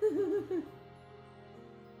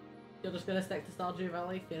 You're just gonna stick to Stardew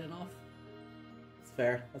Valley? Fair enough. That's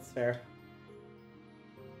fair. That's fair.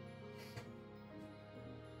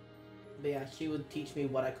 But yeah, she would teach me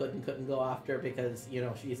what I could and couldn't go after because, you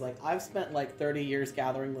know, she's like, I've spent like 30 years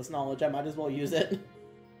gathering this knowledge. I might as well use it.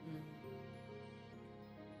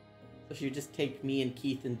 So she would just take me and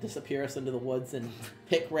Keith and disappear us into the woods and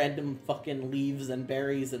pick random fucking leaves and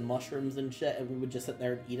berries and mushrooms and shit, and we would just sit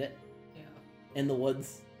there and eat it. Yeah. In the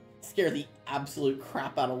woods. Scare the absolute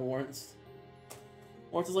crap out of Lawrence.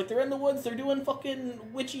 Lawrence is like, they're in the woods, they're doing fucking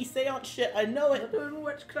witchy seance shit, I know it. They're doing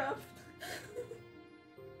witchcraft.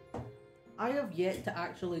 I have yet to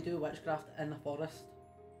actually do witchcraft in the forest.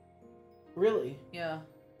 Really? Yeah.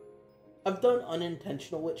 I've done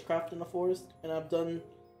unintentional witchcraft in the forest, and I've done,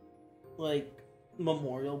 like,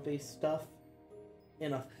 memorial-based stuff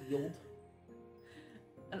in a field.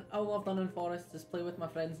 And all I've done in forests is play with my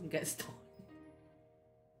friends and get stoned.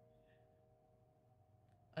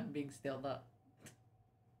 I'm being stared at.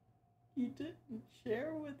 You didn't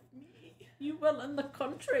share with me. You weren't in the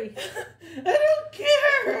country. I don't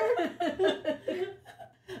care!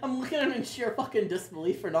 I'm looking at him in sheer fucking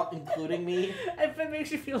disbelief for not including me. If it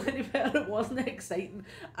makes you feel any better, it wasn't exciting.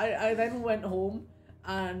 I then went home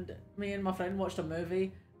and me and my friend watched a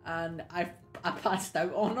movie and I passed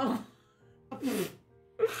out on him.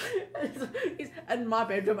 He's in my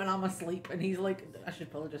bedroom and I'm asleep and he's like, I should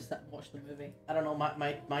probably just sit and watch the movie. I don't know,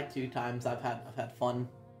 my 2 times I've had fun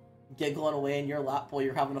giggling away in your lap while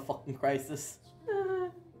you're having a fucking crisis.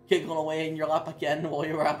 Giggling away in your lap again while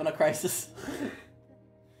you were having a crisis.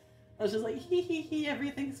 I was just like, hee,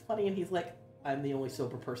 everything's funny, and he's like, I'm the only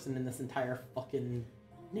sober person in this entire fucking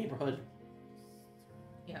neighborhood.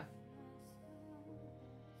 Yeah.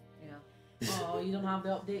 Yeah. Oh, you don't have the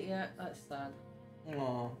update yet? That's sad.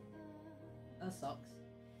 Aw. That sucks.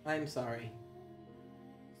 I'm sorry.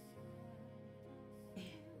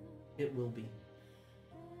 It will be.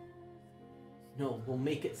 No, we'll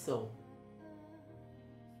make it so.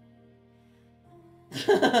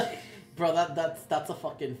 Bro, that's a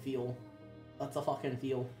fucking feel. That's a fucking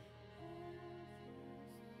feel.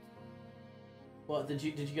 What, did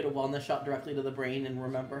you get a wellness shot directly to the brain and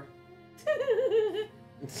remember?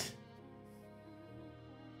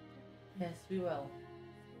 Yes, we will.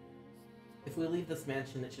 If we leave this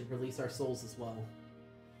mansion, it should release our souls as well.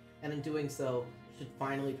 And in doing so, should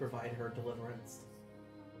finally provide her deliverance.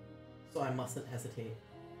 So I mustn't hesitate.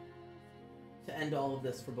 To end all of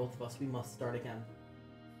this for both of us, we must start again.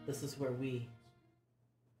 This is where we...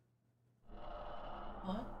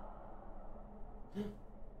 What?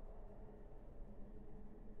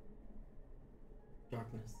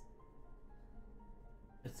 Darkness.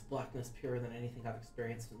 It's blackness purer than anything I've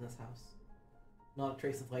experienced in this house. Not a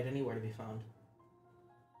trace of light anywhere to be found.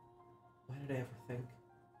 Why did I ever think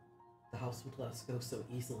the house would let us go so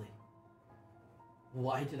easily?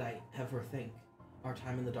 Why did I ever think our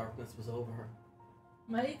time in the darkness was over?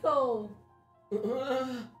 Michael!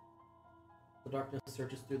 The darkness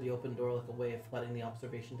surges through the open door like a wave flooding the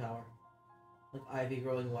observation tower. Like ivy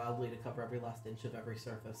growing wildly to cover every last inch of every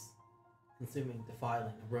surface. Consuming,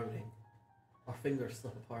 defiling, eroding. Our fingers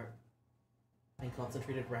slip apart. And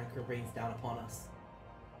concentrated rancor rains down upon us.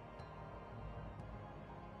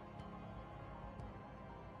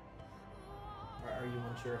 Are you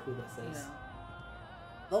unsure of who this is? No.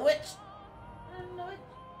 The witch! I'm not.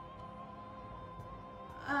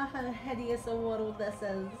 Ah, how hideous a world this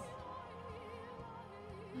is.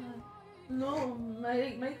 No,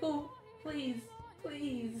 Michael, please,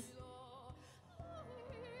 please.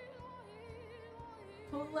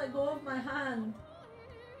 Don't let go of my hand.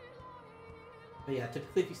 But yeah,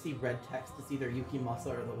 typically if you see red text, it's either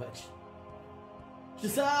Yukimasa or the witch.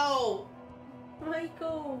 Giselle!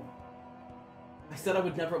 Michael! I said I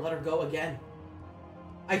would never let her go again.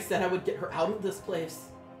 I said I would get her out of this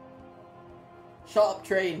place. Shut up,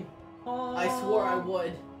 train. Oh. I swore I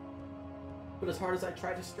would. But as hard as I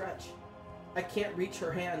try to stretch, I can't reach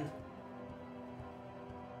her hand.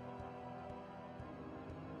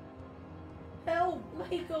 Help,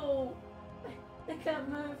 Michael! I can't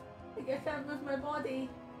move. I can't move my body.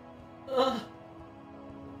 Ugh.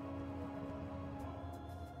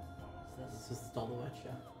 So this is still the witch,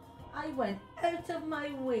 yeah. I went out of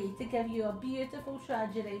my way to give you a beautiful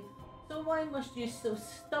tragedy, so why must you so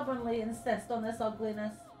stubbornly insist on this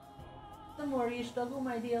ugliness? The more you struggle,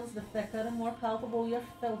 my dears, the thicker and more palpable your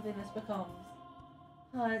filthiness becomes.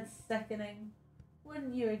 Oh, it's sickening.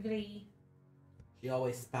 Wouldn't you agree? She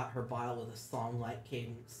always spat her bile with a song-like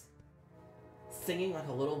cadence. Singing like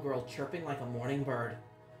a little girl, chirping like a morning bird,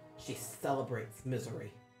 she celebrates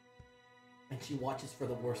misery. And she watches for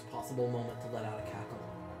the worst possible moment to let out a cackle.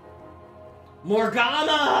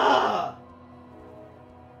 Morgana!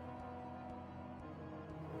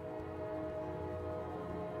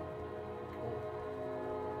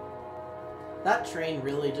 That train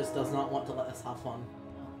really just does not want to let us have fun.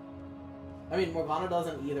 I mean, Morgana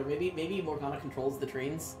doesn't either. Maybe Morgana controls the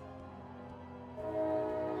trains.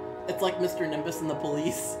 It's like Mr. Nimbus and the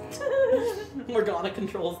police. Morgana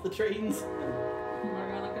controls the trains.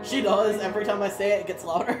 She does. Every time I say it, it gets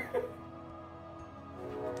louder.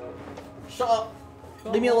 Shut up.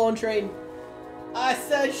 Leave me alone, train. I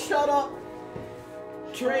said shut up.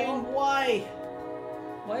 Train, why?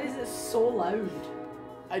 Why is it so loud?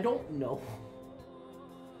 I don't know.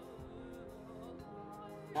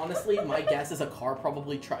 Honestly, my guess is a car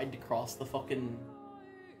probably tried to cross the fucking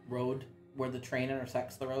road where the train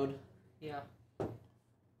intersects the road. Yeah.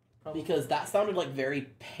 Probably. Because that sounded like very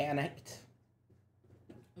panicked.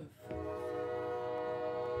 Oof.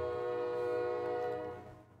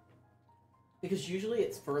 Because usually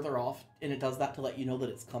it's further off and it does that to let you know that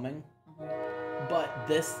it's coming. Mm-hmm. But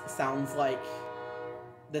this sounds like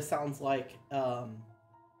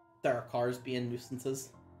there are cars being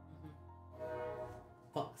nuisances.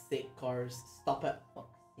 Fuck's sake, cars. Stop it.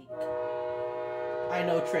 Fuck's sake. I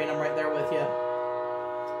know, train, I'm right there with you.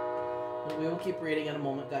 We will keep reading in a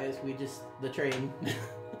moment, guys. The train.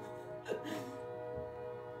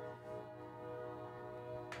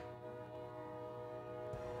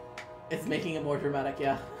 It's making it more dramatic,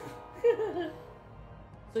 yeah.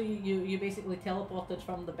 So you basically teleported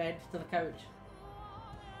from the bed to the couch.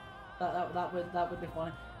 That would be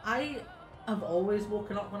funny. I have always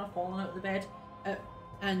woken up when I've fallen out of the bed.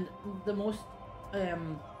 And the most I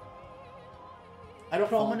don't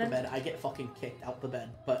fall out the bed, I get fucking kicked out the bed,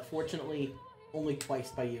 but fortunately only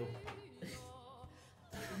twice by you.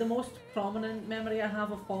 The most prominent memory I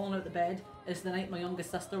have of falling out the bed is the night my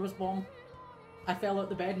youngest sister was born. I fell out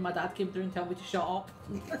the bed and my dad came through and told me to shut up.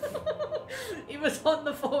 He was on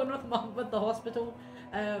the phone with mum at the hospital,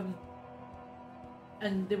 and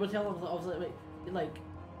they were telling us that I was like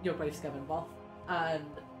your wife's giving birth, and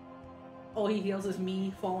all he hears is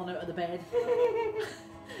me falling out of the bed.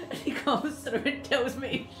 And he comes through and tells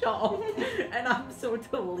me to shut up, and I'm so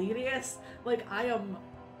delirious. Like I am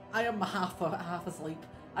half asleep.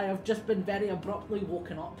 I have just been very abruptly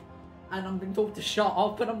woken up, and I'm being told to shut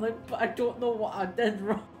up, and I'm like, but I don't know what I did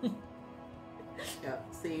wrong. Yeah,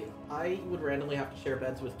 see, I would randomly have to share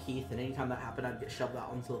beds with Keith, and anytime that happened, I'd get shoved out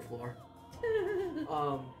onto the floor.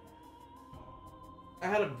 I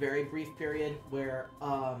had a very brief period where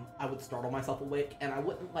I would startle myself awake, and I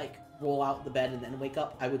wouldn't like roll out the bed and then wake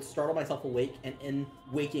up. I would startle myself awake, and in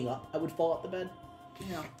waking up, I would fall out the bed.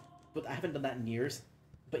 Yeah. But I haven't done that in years.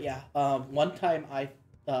 But yeah, one time I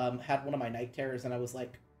had one of my night terrors, and I was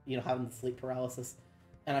like, having the sleep paralysis,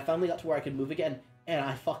 and I finally got to where I could move again, and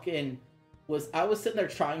I was sitting there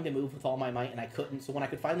trying to move with all my might, and I couldn't. So when I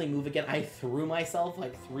could finally move again, I threw myself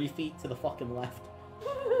like 3 feet to the fucking left.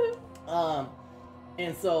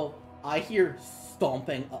 And so I hear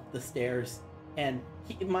stomping up the stairs, and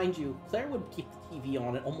mind you, Claire would keep the TV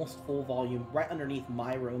on at almost full volume right underneath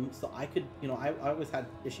my room, so I could, I always had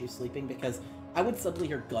issues sleeping because I would suddenly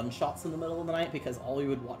hear gunshots in the middle of the night because all we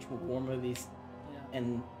would watch were war movies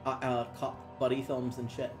and cop buddy films and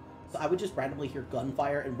shit. So I would just randomly hear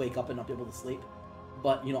gunfire and wake up and not be able to sleep.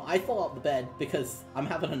 But, I fall out the bed because I'm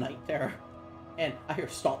having a night terror, and I hear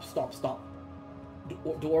stomp, stomp, stomp.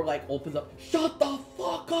 Door like opens up. Shut the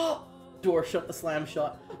fuck up! Door slam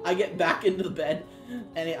shut. I get back into the bed,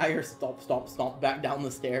 and I hear stomp, stomp, stomp back down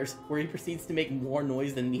the stairs, where he proceeds to make more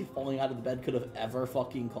noise than me falling out of the bed could have ever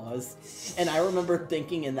fucking caused. And I remember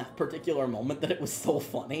thinking in that particular moment that it was so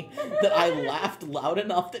funny that I laughed loud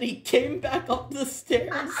enough that he came back up the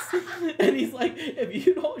stairs, and he's like, if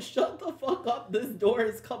you don't shut the fuck up, this door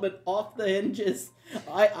is coming off the hinges.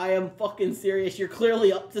 I am fucking serious. You're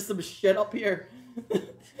clearly up to some shit up here.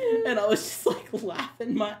 And I was just like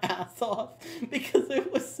laughing my ass off because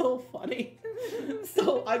it was so funny.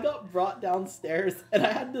 So I got brought downstairs, and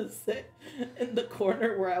I had to sit in the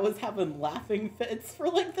corner where I was having laughing fits for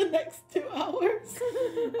like the next 2 hours.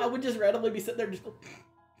 I would just randomly be sitting there and just go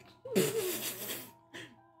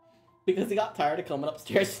because he got tired of coming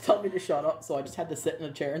upstairs to tell me to shut up, so I just had to sit in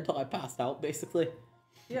a chair until I passed out, basically.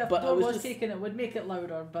 Yeah, but I was taking it would make it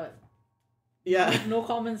louder, but yeah, no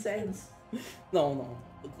common sense. No.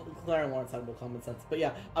 Claire and Lawrence had no common sense. But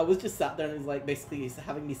yeah, I was just sat there, and he's like, basically he's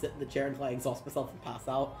having me sit in the chair until I exhaust myself and pass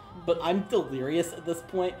out. But I'm delirious at this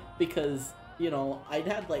point because, I'd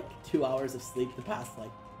had like 2 hours of sleep the past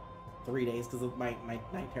like 3 days because of my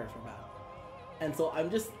night terrors were bad. And so I'm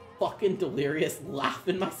just fucking delirious,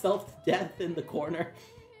 laughing myself to death in the corner.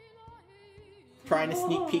 Trying to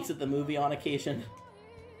sneak peeks at the movie on occasion.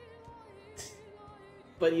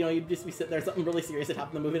 But, you'd just be sitting there, something really serious had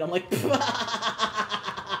happened in the movie, and I'm like,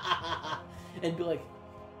 and be like,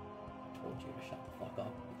 I told you to shut the fuck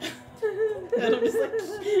up. And I'm just like, I'm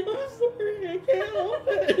sorry, I can't help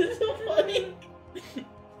it. It's so funny.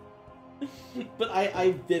 But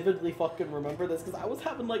I vividly fucking remember this, because I was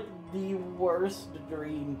having, like, the worst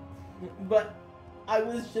dream. But I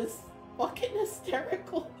was just fucking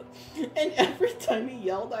hysterical. And every time he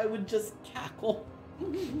yelled, I would just cackle.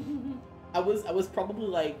 I was probably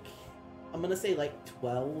like, I'm gonna say like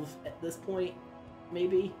 12 at this point,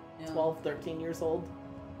 maybe. Yeah. 12, 13 years old.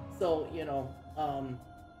 So, you know, I'm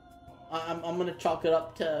gonna chalk it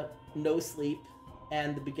up to no sleep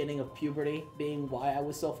and the beginning of puberty being why I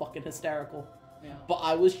was so fucking hysterical. Yeah. But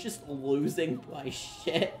I was just losing my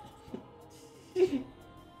shit.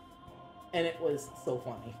 And it was so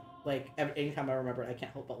funny. Like, anytime I remember it, I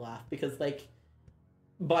can't help but laugh. Because, like,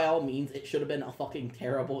 by all means, it should have been a fucking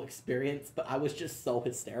terrible experience. But I was just so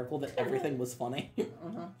hysterical that everything was funny.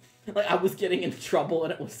 Like, I was getting in trouble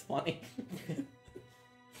and it was funny.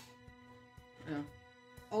 Yeah.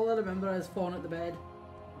 All I remember is falling at the bed,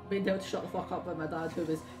 being able to shut the fuck up by my dad, who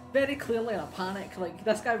was very clearly in a panic. Like,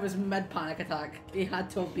 this guy was mid-panic attack. He had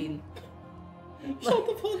to have been. Shut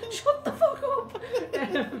the fuck up! Shut the fuck up!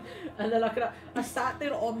 And then I sat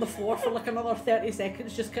there on the floor for like another 30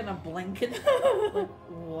 seconds, just kind of blinking. Like,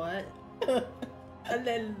 what? And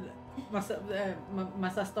then my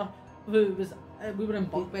sister, who was, we were in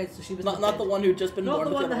bunk beds, so she was not the one who'd just been born. Not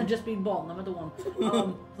the one that had just been born, the middle one.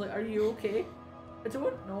 Was like, are you okay? I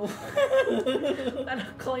don't know. And I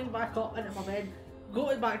climbed back up into my bed,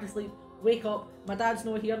 go back to sleep, wake up, my dad's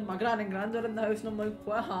not here, my gran and grand are in the house, and I'm like,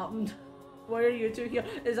 what happened? Why are you two here?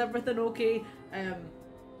 Is everything okay?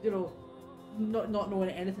 You know, not knowing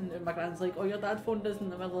anything, and my gran's like, oh, your dad phoned us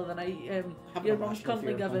in the middle of the night, your mum's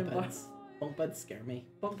currently giving birth. Bunk beds scare me.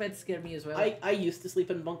 Bunk beds scare me as well. I used to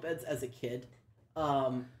sleep in bunk beds as a kid,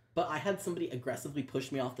 but I had somebody aggressively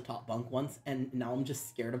push me off the top bunk once, and now I'm just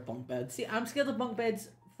scared of bunk beds. See, I'm scared of bunk beds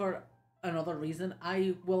for another reason.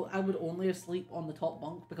 I would only sleep on the top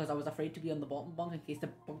bunk because I was afraid to be on the bottom bunk in case the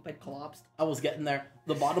bunk bed collapsed. I was getting there.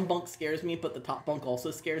 The bottom bunk scares me, but the top bunk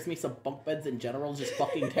also scares me, so bunk beds in general just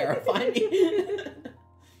fucking terrify me.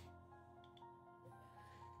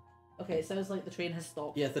 Okay, it sounds like the train has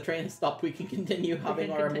stopped. Yes, the train has stopped. We can continue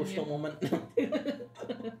having our emotional moment.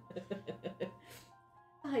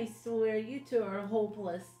 I swear you two are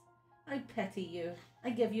hopeless. I pity you.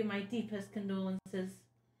 I give you my deepest condolences.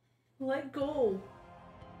 Let go.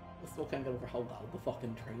 I still can't get over how loud the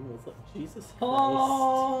fucking train was. Like, Jesus Christ.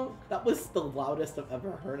 Oh. That was the loudest I've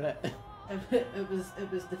ever heard it. It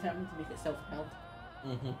was determined to make itself heard.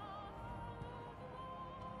 Mm-hmm.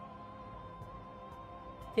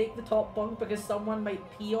 Take the top bunk because someone might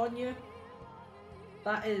pee on you.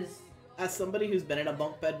 That is... As somebody who's been in a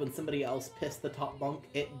bunk bed when somebody else pissed the top bunk,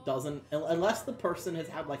 it doesn't... Unless the person has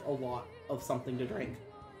had, like, a lot of something to drink.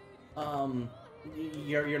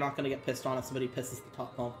 You're not going to get pissed on if somebody pisses the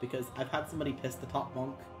top bunk, because I've had somebody piss the top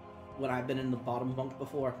bunk when I've been in the bottom bunk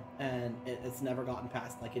before, and it's never gotten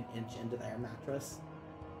past, like, an inch into their mattress.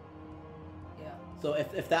 Yeah. So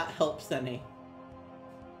if that helps any...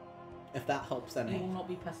 If that helps any. You will not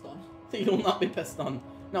be pissed on. You will not be pissed on.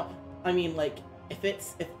 No, I mean, like,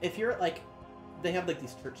 if you're at, like, they have, like,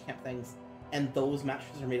 these church camp things, and those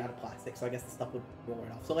mattresses are made out of plastic, so I guess the stuff would roll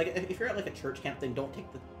right off. So, like, if you're at, like, a church camp thing, don't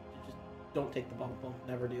take the bunk.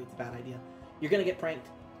 Never do. It's a bad idea. You're gonna get pranked.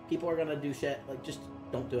 People are gonna do shit. Like, just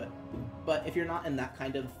don't do it. But if you're not in that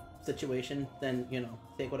kind of situation, then, you know,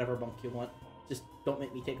 take whatever bunk you want. Just don't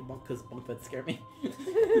make me take a bunk, because bunk beds scare me.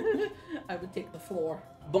 I would take the floor.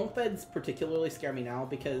 Bunk beds particularly scare me now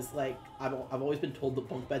because, like, I've always been told that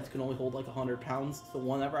bunk beds can only hold, like, 100 pounds. So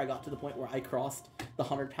whenever I got to the point where I crossed the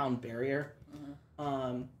 100-pound barrier,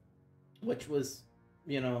 which was,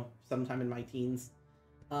 you know, sometime in my teens,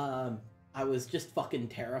 I was just fucking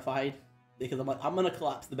terrified because I'm like, I'm gonna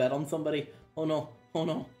collapse the bed on somebody. Oh no, oh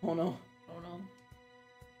no, oh no. Oh no.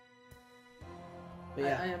 But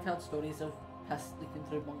yeah. I have heard stories of piss leaking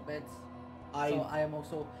through bunk beds. So I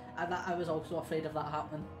was also afraid of that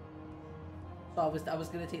happening. So I was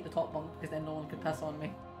gonna take the top bunk because then no one could piss on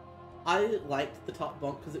me. I liked the top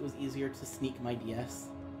bunk because it was easier to sneak my DS.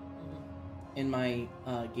 In my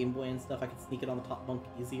Game Boy and stuff, I could sneak it on the top bunk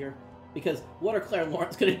easier. Because what are Claire and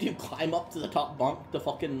Lawrence gonna do? Climb up to the top bunk to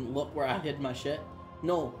fucking look where I hid my shit?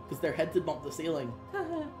 No, because their heads had bumped the ceiling.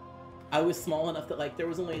 I was small enough that, like, there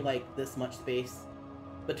was only, like, this much space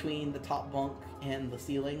between the top bunk and the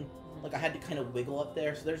ceiling. Like, I had to kind of wiggle up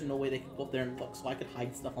there, so there's no way they could go up there and look, so I could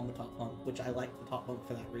hide stuff on the top bunk, which I liked the top bunk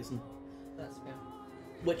for that reason. That's fair.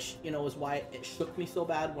 Which, you know, is why it shook me so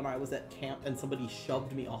bad when I was at camp and somebody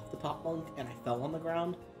shoved me off the top bunk and I fell on the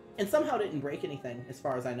ground. And somehow didn't break anything, as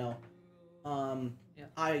far as I know. Yeah.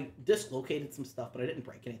 I dislocated some stuff, but I didn't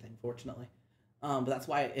break anything, fortunately. But that's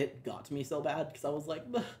why it got to me so bad, because I was like,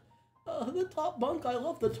 the top bunk, I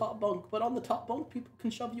love the top bunk, but on the top bunk, people can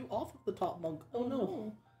shove you off of the top bunk. Oh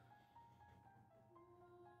no.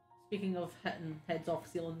 Speaking of hitting heads off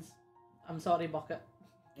ceilings, I'm sorry, Bucket.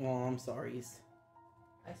 Oh, I'm sorry.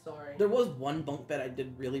 I'm sorry. There was one bunk bed I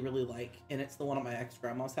did really, really like, and it's the one at my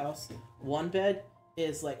ex-grandma's house. One bed,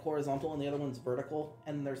 is like horizontal and the other one's vertical,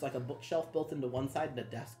 and there's like a bookshelf built into one side and a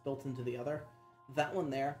desk built into the other. That one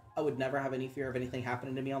there, I would never have any fear of anything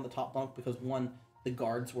happening to me on the top bunk because one, the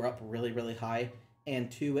guards were up really, really high,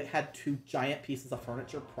 and two, it had two giant pieces of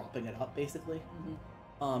furniture propping it up, basically.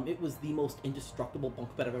 Mm-hmm. It was the most indestructible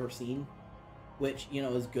bunk bed I've ever seen, which, you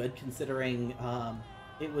know, is good considering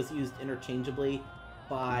it was used interchangeably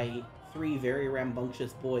by 3 very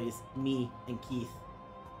rambunctious boys, me and Keith.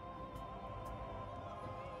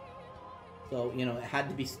 So, you know, it had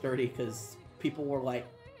to be sturdy because people were like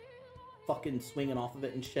fucking swinging off of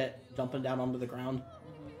it and shit, jumping down onto the ground.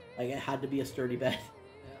 Mm-hmm. Like, it had to be a sturdy bed.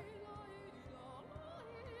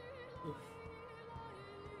 Yeah.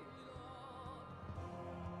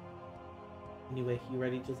 Anyway, you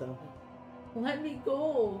ready, Giselle? Let me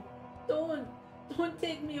go. Don't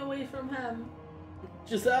take me away from him.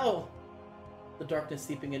 Giselle! The darkness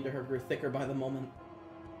seeping into her grew thicker by the moment,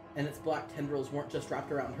 and its black tendrils weren't just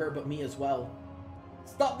wrapped around her, but me as well.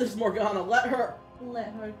 Stop this, Morgana! Let her!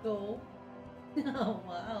 Let her go? Oh,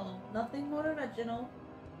 wow. Nothing more original.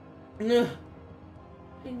 Ugh.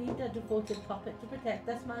 I need a devoted puppet to protect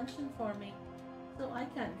this mansion for me, so I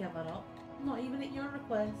can't give her up, not even at your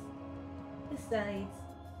request. Besides,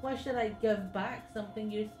 why should I give back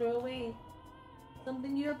something you threw away?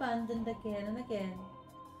 Something you abandoned again and again.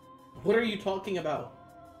 What are you talking about?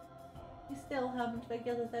 You still haven't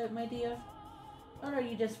figured it out, my dear? Or are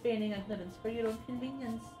you just feigning ignorance for your own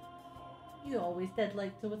convenience? You always did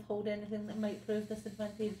like to withhold anything that might prove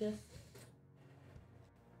disadvantageous.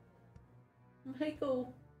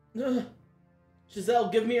 Michael! Ugh. Giselle,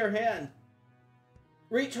 give me your hand!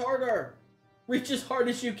 Reach harder! Reach as hard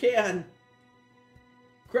as you can!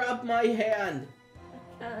 Grab my hand!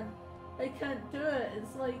 I can't do it.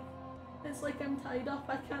 It's like I'm tied up.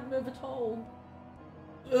 I can't move at all.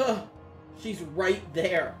 Ugh! She's right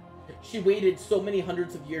there. She waited so many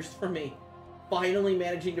hundreds of years for me, finally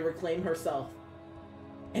managing to reclaim herself.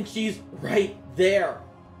 And she's right there.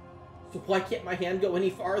 So why can't my hand go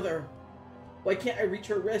any farther? Why can't I reach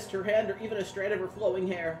her wrist, her hand, or even a strand of her flowing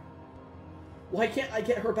hair? Why can't I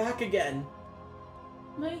get her back again?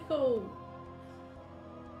 Michael!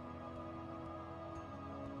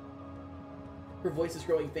 Her voice is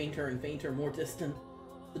growing fainter and fainter, more distant.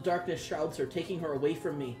 The darkness shrouds her, taking her away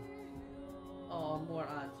from me. Oh, more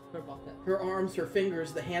ads per bucket. Her arms, her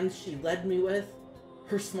fingers, the hands she led me with,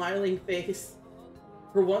 her smiling face,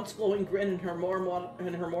 her once glowing grin, and her more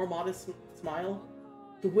modest smile.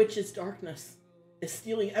 The witch's darkness is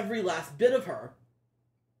stealing every last bit of her.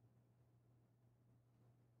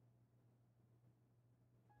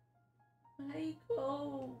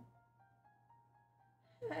 Michael!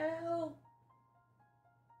 Help!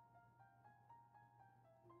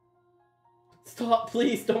 Stop,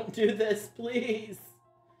 please, don't do this, please.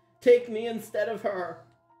 Take me instead of her.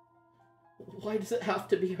 Why does it have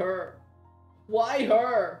to be her? Why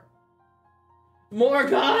her?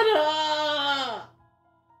 Morgana!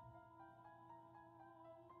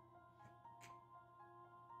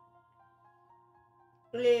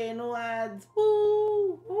 No ads.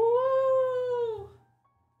 Woo! Woo!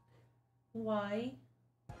 Why?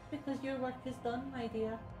 Because your work is done, my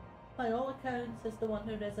dear. By all accounts, as the one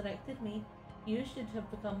who resurrected me, you should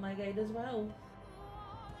have become my guide as well.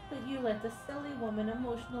 But you let a silly woman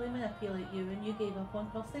emotionally manipulate you and you gave up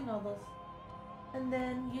on crossing others. And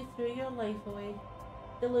then you threw your life away,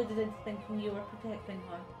 deluded into thinking you were protecting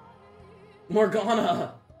her.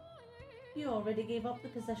 Morgana! You already gave up the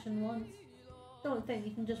position once. Don't think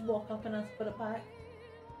you can just walk up and ask for it back.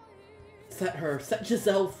 Set her. Set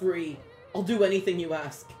Giselle free. I'll do anything you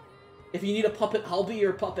ask. If you need a puppet, I'll be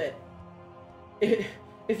your puppet.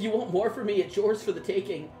 If you want more from me, it's yours for the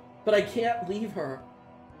taking. But I can't leave her.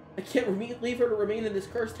 I can't leave her to remain in this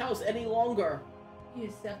cursed house any longer.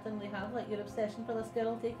 You certainly have let your obsession for this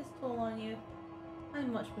girl take its toll on you. I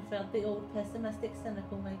much preferred the old pessimistic,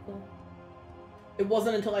 cynical Michael. It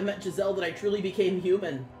wasn't until I met Giselle that I truly became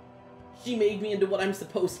human. She made me into what I'm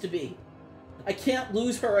supposed to be. I can't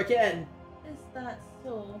lose her again. Is that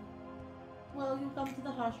so? Well, you'll come to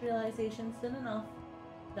the harsh realization soon enough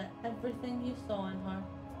that everything you saw in her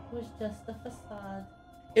was just a facade.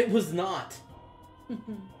 It was not.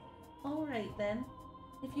 Alright then.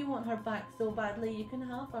 If you want her back so badly, you can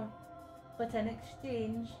have her. But in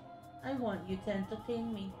exchange, I want you to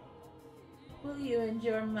entertain me. Will you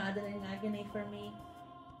endure maddening agony for me?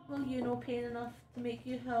 Will you know pain enough to make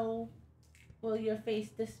you howl? Will your face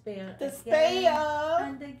despair again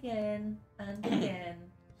and again and again?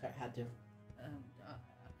 Sorry, I had to.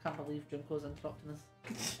 I can't believe Junko's interrupting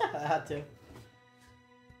us. I had to.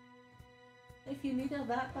 If you need her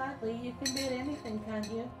that badly, you can bear anything, can't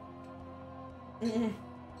you?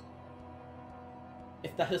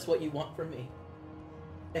 If that is what you want from me.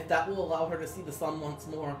 If that will allow her to see the sun once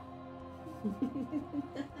more.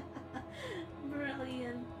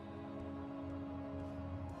 Brilliant.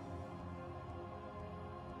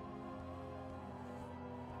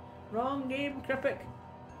 Wrong game, Kryptic.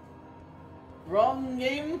 Wrong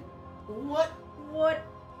game? What? What?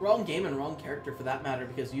 Wrong game and wrong character for that matter,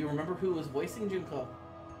 because you remember who was voicing Junko?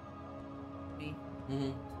 Me.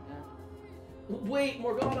 Mm-hmm. Yeah. Wait,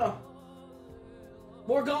 Morgana!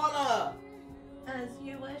 Morgana! As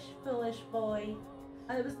you wish, foolish boy.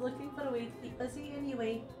 I was looking for a way to keep busy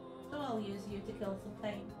anyway, so I'll use you to kill some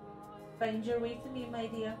time. Find your way to me, my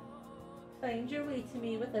dear. Find your way to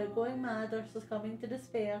me without going mad or succumbing to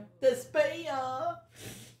despair. Despair!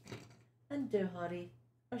 And do hurry,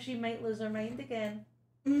 or she might lose her mind again.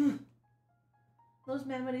 Those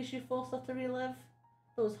memories you forced her to relive,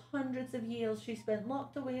 those hundreds of years she spent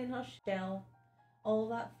locked away in her shell, all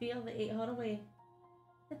that fear that ate her away.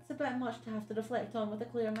 It's a bit much to have to reflect on with a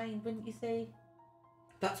clear mind, wouldn't you say?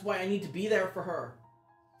 That's why I need to be there for her.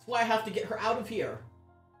 That's why I have to get her out of here.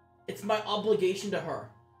 It's my obligation to her.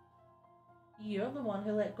 You're the one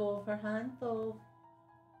who let go of her hand, though.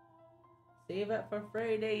 Save it for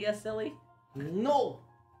Friday, you silly. No!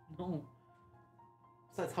 No.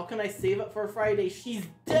 Besides, how can I save it for Friday? She's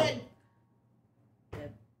dead!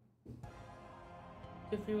 Dead.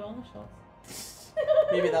 2 free wellness shots.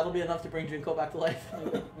 Maybe that'll be enough to bring Junko back to life.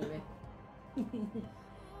 Maybe.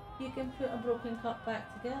 You can put a broken cup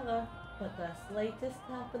back together, but the slightest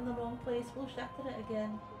tap in the wrong place will shatter it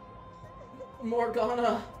again.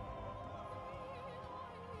 Morgana!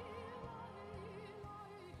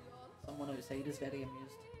 Someone outside is very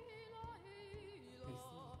amused.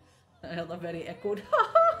 I heard that very echoed.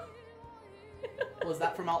 Was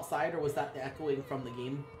that from outside or was that the echoing from the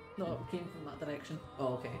game? No, it came from that direction.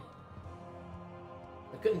 Oh, okay.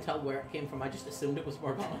 I couldn't tell where it came from, I just assumed it was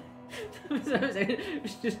Morgana. It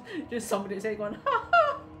was just somebody outside going,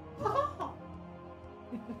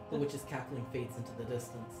 The witch's cackling fades into the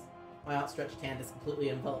distance. My outstretched hand is completely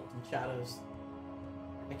enveloped in shadows.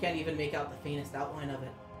 I can't even make out the faintest outline of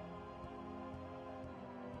it.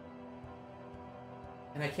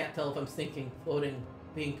 And I can't tell if I'm sinking, floating,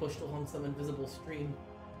 being pushed along some invisible stream,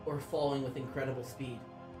 or falling with incredible speed.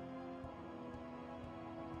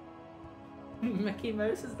 Mickey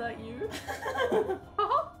Mouse, is that you?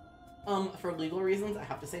 For legal reasons, I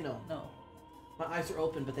have to say no. No. My eyes are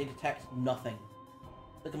open, but they detect nothing.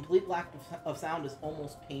 The complete lack of sound is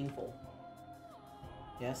almost painful.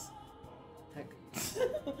 Yes? Tick.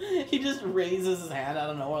 He just raises his hand out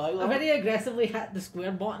of nowhere like that. I very aggressively hit the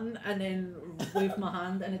square button and then waved my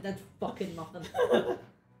hand and it did fucking nothing.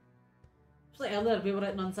 Just like earlier, we were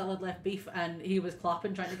at Non-Salad Left Beef and he was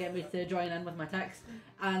clapping trying to get me to join in with my text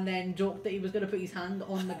and then joked that he was going to put his hand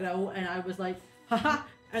on the grill and I was like, haha,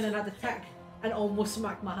 and then had to tick and almost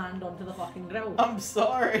smacked my hand onto the fucking grill. I'm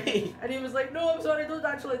sorry. And he was like, no, I'm sorry, don't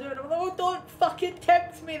actually do it. I'm like, oh, don't fucking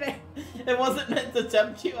tempt me then. It wasn't meant to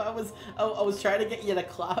tempt you. I was trying to get you to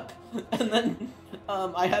clap, and then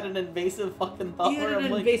I had an invasive fucking thought. You had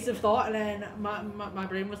an invasive thought, and then my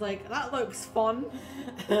brain was like, that looks fun.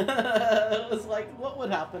 It was like, what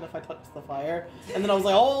would happen if I touched the fire? And then I was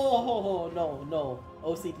like, oh no,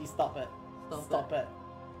 OCD, stop it, stop it.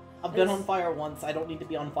 I've been on fire once. I don't need to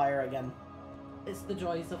be on fire again. It's the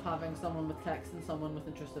joys of having someone with text and someone with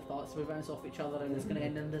intrusive thoughts. We bounce off each other and it's going to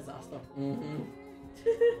end in disaster.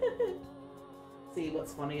 See,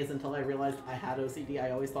 what's funny is until I realized I had OCD, I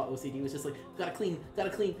always thought OCD was just like, gotta clean,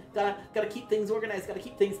 gotta keep things organized, gotta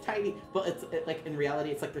keep things tidy. But like, in reality,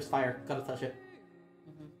 it's like there's fire, gotta touch it.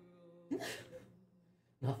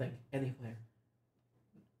 Nothing, anywhere.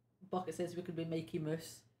 Bucket says we could be Mikey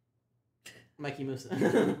Mouse. Mikey Moose.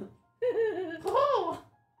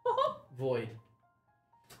 Void.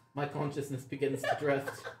 My consciousness begins to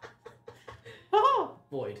drift.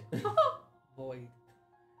 Void. Void.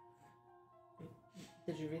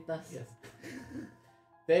 Did you read this? Yes.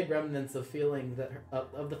 Vague remnants of feeling that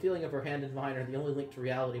of the feeling of her hand in mine are the only link to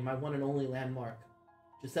reality, my one and only landmark.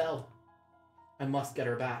 Giselle. I must get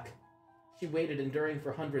her back. She waited enduring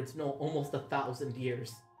for hundreds, no, almost 1,000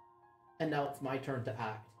 years. And now it's my turn to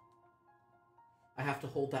act. I have to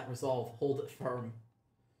hold that resolve, hold it firm,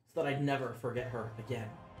 so that I never forget her again.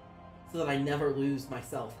 So that I never lose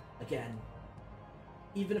myself again.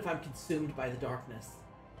 Even if I'm consumed by the darkness.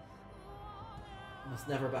 You must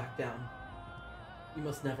never back down. You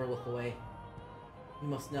must never look away. You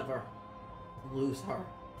must never lose her.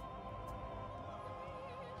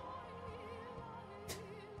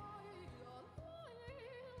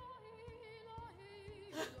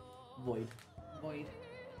 Void. Void.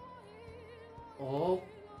 Oh.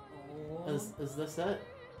 Oh. Is this it?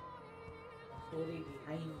 The story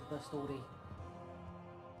behind the story.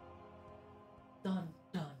 Dun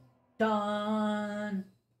dun dun.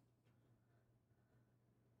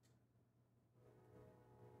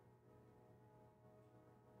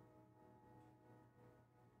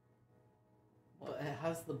 But it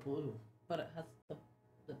has the blue. But it has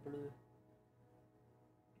the blue.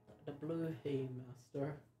 The blue. Hey,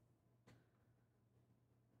 master.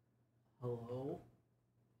 Hello?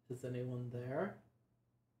 Is anyone there?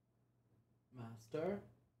 Master?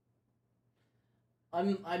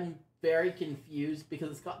 I'm very confused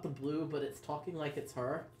because it's got the blue, but it's talking like it's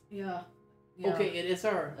her. Yeah. Okay, it is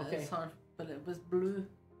her. Okay. It's her, but it was blue.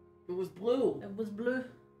 It was blue. It was blue.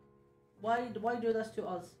 Why do this to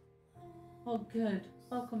us? Oh, good.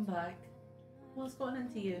 Welcome back. What's gotten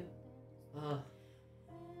into you?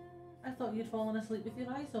 I thought you'd fallen asleep with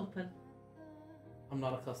your eyes open. I'm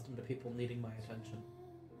not accustomed to people needing my attention.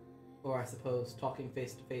 Or I suppose talking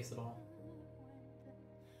face to face at all.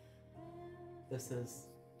 This is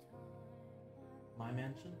my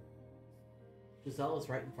mansion. Giselle is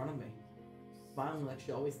right in front of me, smiling like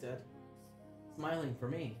she always did. Smiling for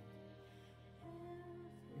me.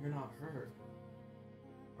 You're not her.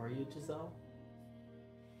 Are you, Giselle?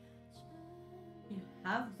 You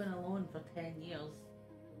have been alone for 10 years.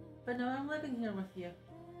 But now I'm living here with you.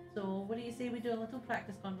 So what do you say we do a little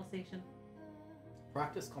practice conversation?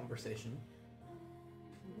 Practice conversation?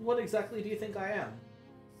 What exactly do you think I am?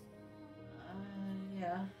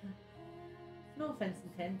 Yeah. No offense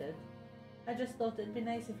intended. I just thought it'd be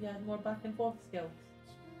nice if you had more back and forth skills.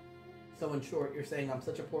 So in short, you're saying I'm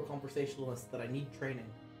such a poor conversationalist that I need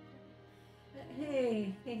training.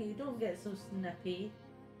 Hey, don't get so snippy.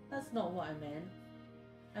 That's not what I meant.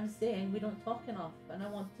 I'm saying we don't talk enough, and I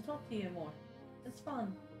want to talk to you more. It's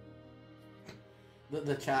fun.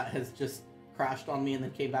 The chat has just crashed on me and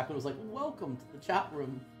then came back and was like, welcome to the chat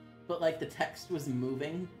room. But like the text was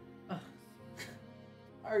moving.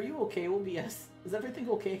 Are you okay, OBS? Is everything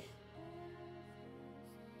okay?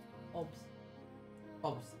 Obs.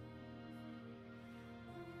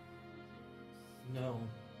 No.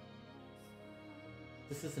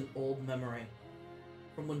 This is an old memory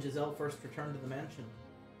from when Giselle first returned to the mansion.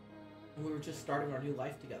 And we were just starting our new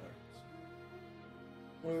life together.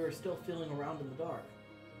 When we were still feeling around in the dark.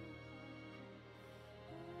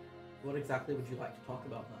 What exactly would you like to talk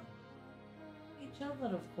about then? Each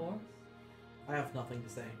other, of course. I have nothing to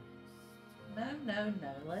say. No,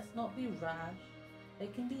 let's not be rash.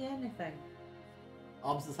 It can be anything.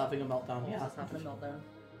 Obs is having a meltdown, yeah. Obs is having a meltdown.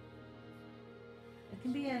 It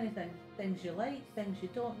can be anything. Things you like, things you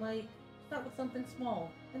don't like. Start with something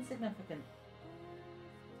small, insignificant.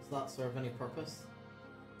 Does that serve any purpose?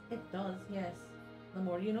 It does, yes. The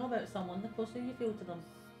more you know about someone, the closer you feel to them,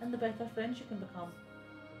 and the better friends you can become.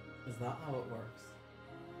 Is that how it works?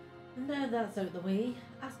 Now that's out the way,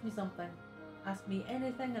 ask me something. Ask me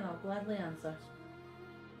anything and I'll gladly answer.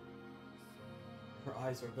 Her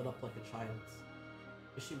eyes are lit up like a child's.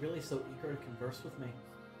 Is she really so eager to converse with me?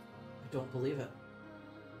 I don't believe it.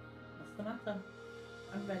 What's the matter?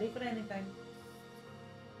 I'm ready for anything.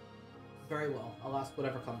 Very well. I'll ask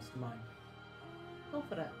whatever comes to mind. Go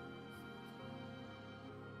for it.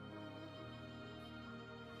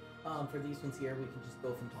 For these ones here, we can just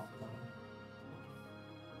go from top to bottom.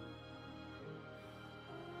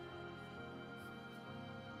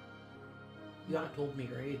 You haven't told me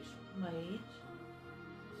your age. My age?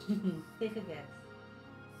 Take a guess.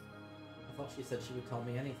 I thought she said she would tell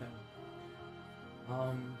me anything.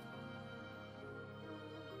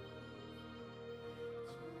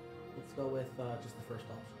 Let's go with just the first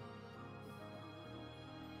option.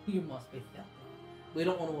 You must be filthy. We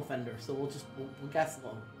don't want to offend her, so we'll guess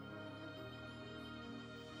low.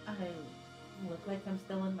 I look like I'm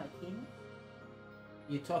still in my teens?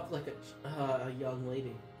 You talk like a young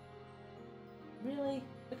lady. Really?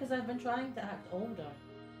 Because I've been trying to act older.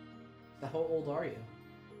 So how old are you?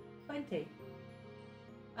 20.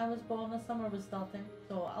 I was born as summer was starting,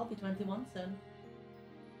 so I'll be 21 soon.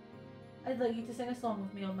 I'd like you to sing a song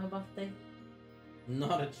with me on my birthday.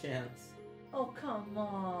 Not a chance. Oh, come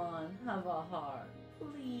on. Have a heart.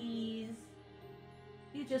 Please.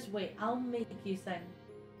 You just wait. I'll make you sing.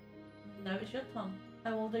 Now it's your turn.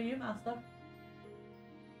 How old are you, Master?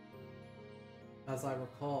 As I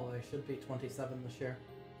recall, I should be 27 this year.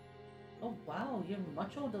 Oh, wow. You're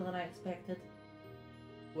much older than I expected.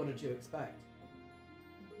 What did you expect?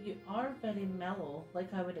 You are very mellow,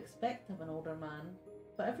 like I would expect of an older man.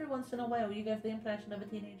 But every once in a while, you give the impression of a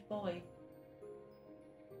teenage boy.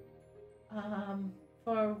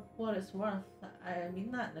 For what it's worth, I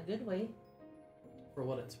mean that in a good way. For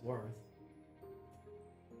what it's worth.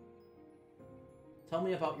 Tell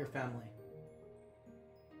me about your family.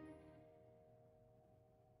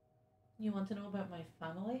 You want to know about my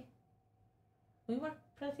family? We were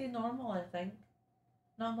pretty normal, I think.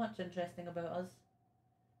 Not much interesting about us.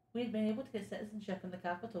 We'd been able to get citizenship in the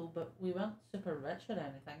capital, but we weren't super rich or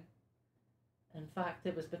anything. In fact,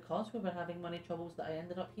 it was because we were having money troubles that I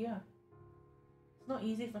ended up here. It's not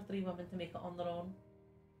easy for 3 women to make it on their own.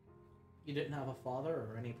 You didn't have a father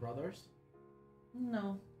or any brothers?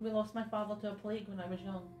 No, we lost my father to a plague when I was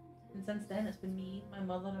young, and since then it's been me, my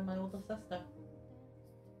mother, and my older sister.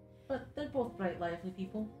 But they're both bright, lively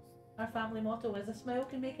people. Our family motto is, a smile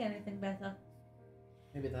can make anything better.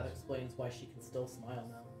 Maybe that explains why she can still smile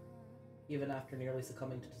now, even after nearly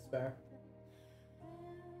succumbing to despair.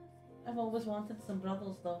 I've always wanted some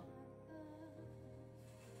brothers, though.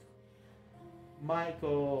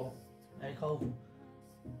 Michael.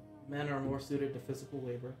 Men are more suited to physical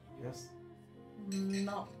labor, yes?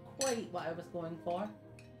 Not quite what I was going for.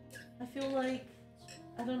 I feel like,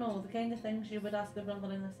 I don't know, the kind of things you would ask a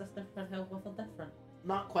brother and a sister for help with are different.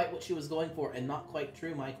 Not quite what she was going for, and not quite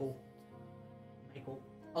true, Michael.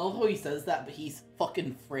 I love how he says that, but he's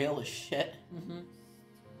fucking frail as shit. Mm-hmm.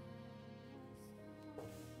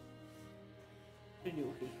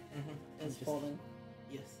 It's falling.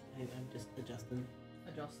 Yes, I'm just adjusting.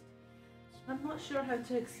 Adjust. I'm not sure how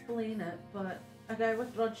to explain it, but a guy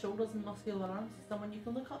with broad shoulders and muscular arms is someone you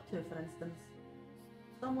can look up to, for instance.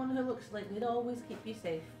 Someone who looks like they'd always keep you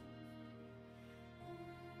safe.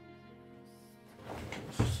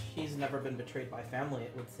 She's never been betrayed by family,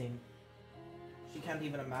 it would seem. She can't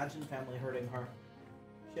even imagine family hurting her.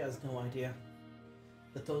 She has no idea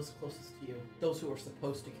that those closest to you, those who are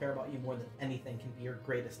supposed to care about you more than anything, can be your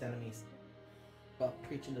greatest enemies. Well,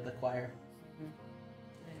 preaching to the choir.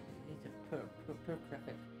 Poor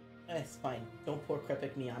Kryptic. It's fine. Don't poor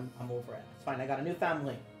Kryptic me. I'm over it. It's fine. I got a new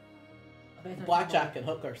family. Blackjack and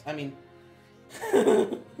hookers. I mean...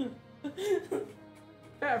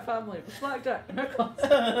 Better family with blackjack and hookers.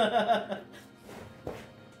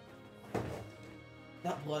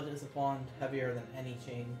 That blood is a bond heavier than any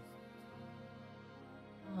chain.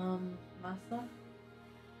 Master?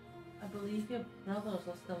 I believe your brothers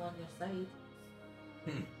are still on your side.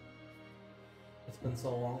 It's been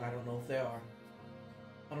so long, I don't know if they are.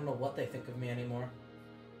 I don't know what they think of me anymore.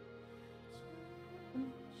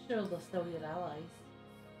 I'm sure they're still your allies.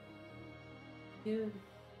 You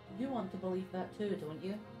want to believe that too, don't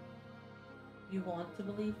you? You want to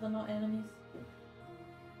believe they're not enemies?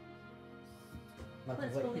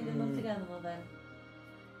 Let's believe in them together then.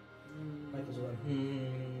 Michael's like,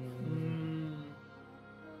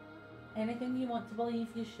 Anything you want to believe,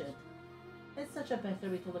 you should. It's such a better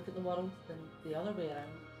way to look at the world than the other way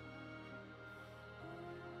around.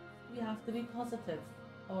 You have to be positive,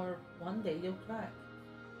 or one day you'll crack.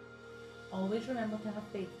 Always remember to have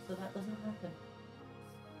faith so that doesn't happen.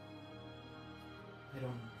 I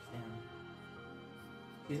don't understand.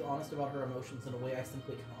 She's honest about her emotions in a way I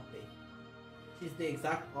simply cannot be. She's the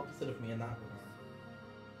exact opposite of me in that regard.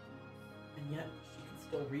 And yet, she can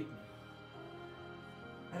still read me.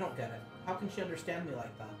 I don't get it. How can she understand me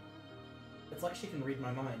like that? It's like she can read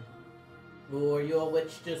my mind. Oh, are you a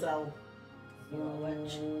witch, Giselle? You're a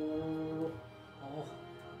witch. Oh.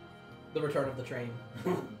 The return of the train.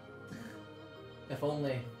 If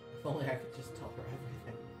only I could just tell her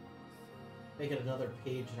everything. Make it another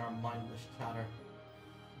page in our mindless chatter.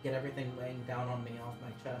 Get everything laying down on me off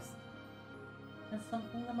my chest. Is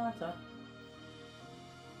something the matter?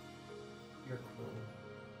 You're cruel.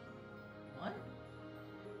 What?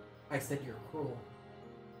 I said you're cruel.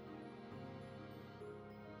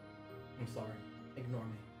 I'm sorry. Ignore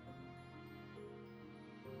me.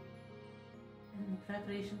 In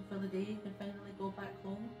preparation for the day you can finally go back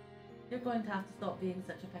home, you're going to have to stop being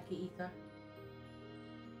such a picky eater.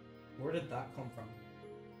 Where did that come from?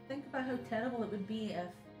 Think about how terrible it would be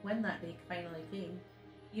if, when that day finally came,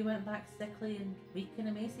 you went back sickly and weak and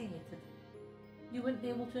emaciated. You wouldn't be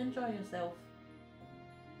able to enjoy yourself.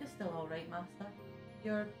 You're still alright, Master.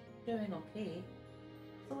 You're doing okay.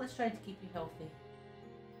 So let's try to keep you healthy.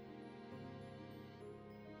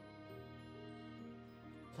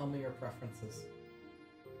 Tell me your preferences.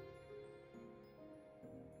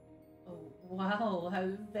 Oh, wow, how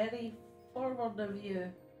very forward of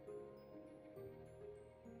you.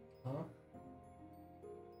 Huh?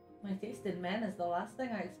 My taste in men is the last thing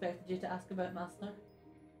I expected you to ask about, Master.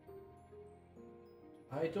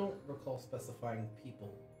 I don't recall specifying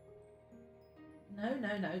people. No,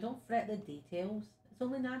 don't fret the details. It's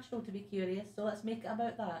only natural to be curious, so let's make it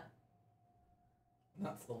about that.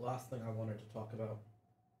 That's the last thing I wanted to talk about.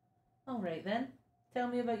 Alright then. Tell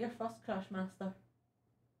me about your first crush, Master.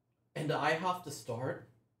 And I have to start?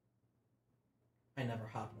 I never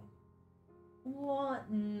had one. What?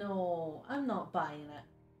 No, I'm not buying it.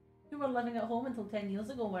 You were living at home until 10 years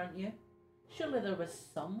ago, weren't you? Surely there was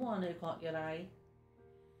someone who caught your eye.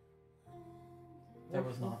 There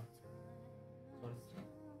was not.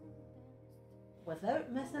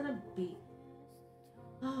 Without missing a beat.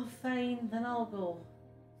 Oh, fine, then I'll go.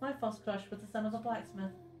 My first crush was the son of a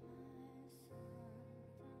blacksmith.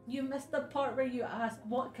 You missed the part where you asked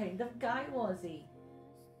what kind of guy was he?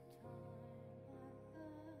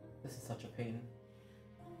 This is such a pain.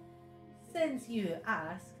 Since you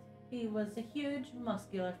asked, he was a huge,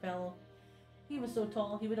 muscular fellow. He was so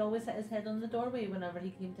tall he would always hit his head on the doorway whenever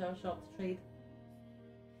he came to our shop to trade.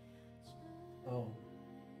 Oh.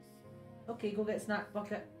 Okay, go get snack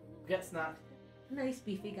bucket. Get snack. Nice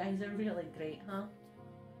beefy guys are really great, huh?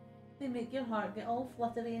 They make your heart get all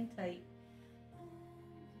fluttery and tight.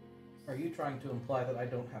 Are you trying to imply that I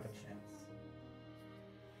don't have a chance?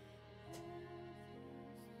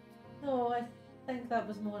 Oh, I think that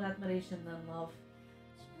was more admiration than love.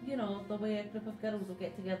 You know, the way a group of girls will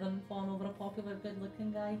get together and fawn over a popular,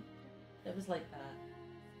 good-looking guy. It was like that.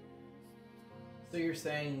 So you're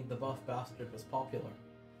saying the buff bastard was popular?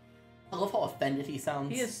 I love how offended he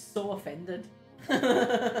sounds. He is so offended.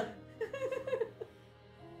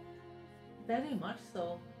 Very much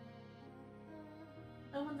so.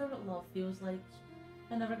 I wonder what love feels like.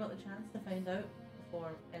 I never got the chance to find out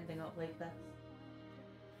before ending up like this.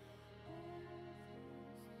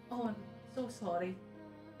 Oh, I'm so sorry.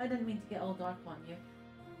 I didn't mean to get all dark on you.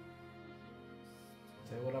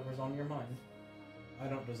 Say whatever's on your mind. I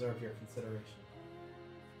don't deserve your consideration.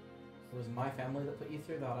 It was my family that put you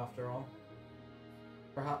through that after all.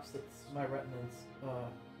 Perhaps it's my reticence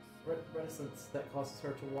that causes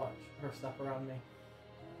her to watch her step around me.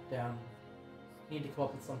 Damn. Need to come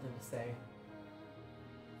up with something to say.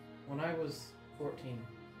 When I was 14...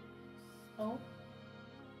 Oh?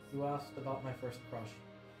 You asked about my first crush.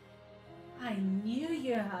 I knew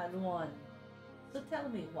you had one. So tell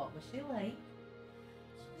me, what was she like?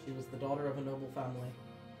 She was the daughter of a noble family.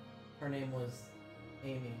 Her name was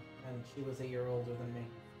Amy, and she was a year older than me.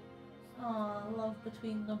 Aw, love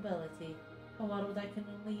between nobility. A world I can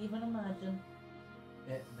only even imagine.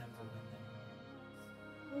 It never went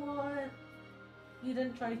anywhere. What? You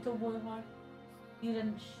didn't try to woo her? You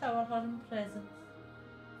didn't shower her in presents?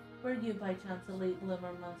 Were you by chance a late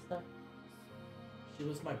bloomer, master? She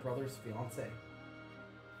was my brother's fiancée.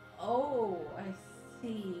 Oh, I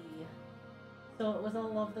see. So it was a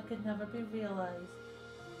love that could never be realized.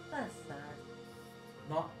 That's sad.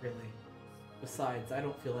 Not really. Besides, I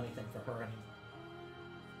don't feel anything for her anymore.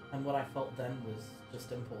 And what I felt then was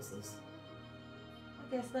just impulses.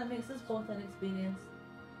 I guess that makes us both inexperienced.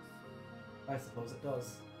 I suppose it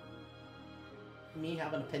does. Me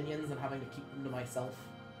having opinions and having to keep them to myself.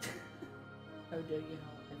 How dare you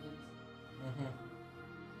have opinions?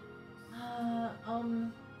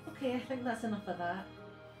 Okay, I think that's enough of that.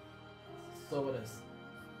 So it is.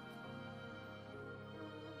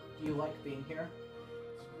 Do you like being here?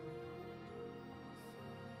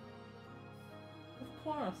 Of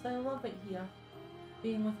course, I love it here.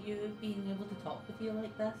 Being with you, being able to talk with you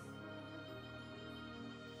like this.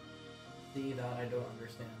 See, that I don't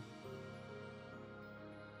understand.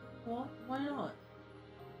 What? Why not?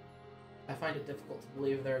 I find it difficult to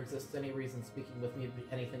believe there exists any reason speaking with me would be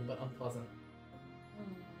anything but unpleasant.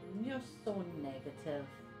 You're so negative.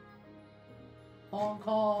 Honk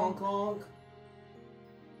honk. Honk honk.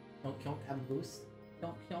 Honk honk and goose.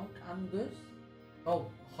 Honk honk and goose. Oh,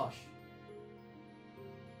 hush.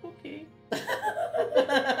 Okay.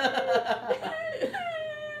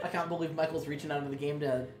 I can't believe Michael's reaching out of the game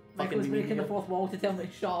to Michael's breaking the fourth wall to tell me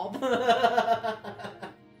shop.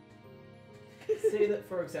 Say that,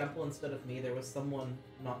 for example, instead of me, there was someone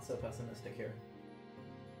not so pessimistic here.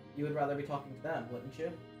 You would rather be talking to them, wouldn't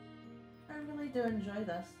you? I really do enjoy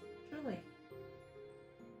this, truly.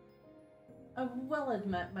 I will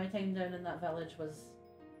admit my time down in that village was,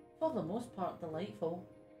 for the most part, delightful.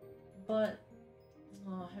 But,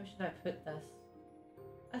 oh, how should I put this?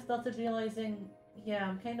 I started realising, yeah,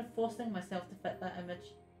 I'm kind of forcing myself to fit that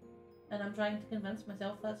image. And I'm trying to convince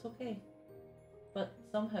myself that's okay. But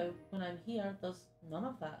somehow, when I'm here, there's none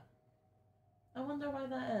of that. I wonder why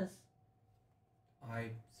that is.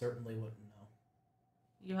 I certainly wouldn't know.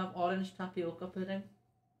 You have orange tapioca pudding?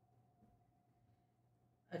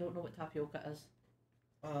 I don't know what tapioca is.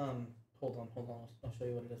 Hold on. I'll show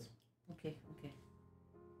you what it is. Okay.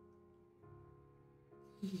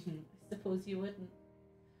 I suppose you wouldn't.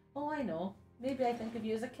 Oh, I know. Maybe I think of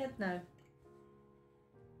you as a kid now.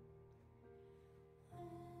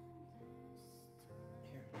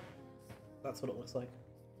 Here. That's what it looks like.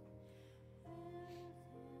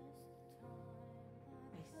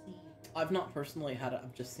 I see. I've not personally had it,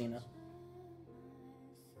 I've just seen it.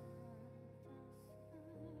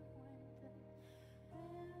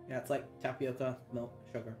 Yeah, it's like tapioca, milk,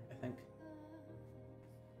 sugar, I think.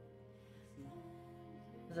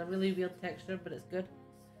 It's a really weird texture, but it's good.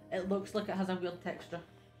 It looks like it has a weird texture.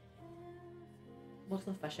 Looks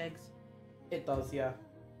like fish eggs. It does, yeah.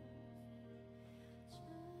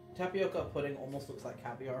 Tapioca pudding almost looks like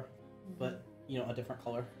caviar, but, you know, a different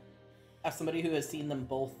color. As somebody who has seen them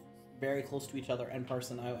both very close to each other in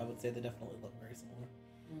person, I would say they definitely look very similar.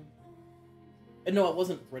 And no, I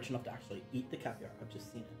wasn't rich enough to actually eat the caviar. I've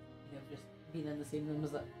just seen it. You've just been in the same room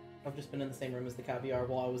as it. I've just been in the same room as the caviar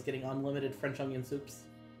while I was getting unlimited French onion soups.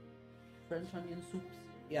 French onion soups?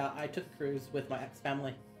 Yeah, I took a cruise with my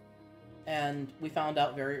ex-family. And we found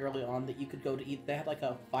out very early on that you could go to eat. They had like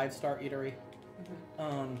a 5-star eatery.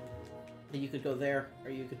 You could go there, or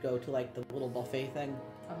you could go to like the little buffet thing.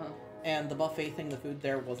 And the buffet thing, the food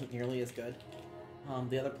there wasn't nearly as good.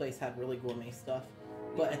 The other place had really gourmet stuff.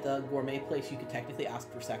 But at the gourmet place, you could technically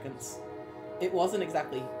ask for seconds. It wasn't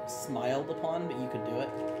exactly smiled upon, but you could do it.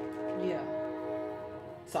 Yeah.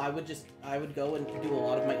 So I would go and do a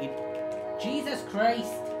lot of my eat. Jesus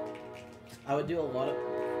Christ! I would do a lot of...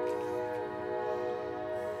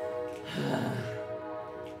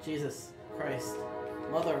 Jesus Christ.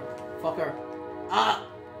 Motherfucker. Ah!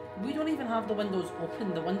 We don't even have the windows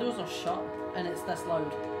open. The windows are shut, and it's this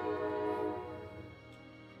loud.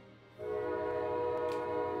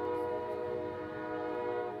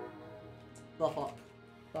 The fuck.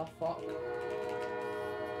 The fuck.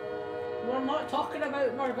 We're not talking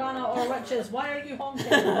about Morgana or witches. Why are you honking?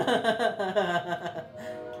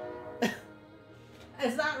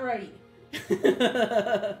 Is that right? Come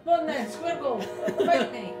on then, Squirgle,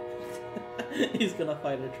 fight me. He's gonna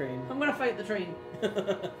fight a train. I'm gonna fight the train.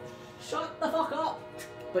 Shut the fuck up.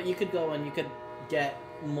 But you could go and you could get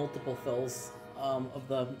multiple fills of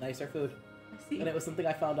the nicer food. I see. And it was something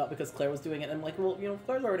I found out because Claire was doing it, and I'm like, well, you know,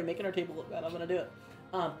 Claire's already making our table look bad, I'm gonna do it.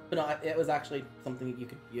 But no, it was actually something that you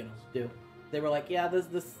could, you know, do. They were like, yeah,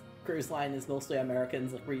 this cruise line is mostly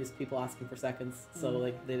Americans, like we're used to people asking for seconds, so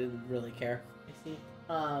like they didn't really care. I see.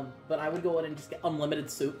 But I would go in and just get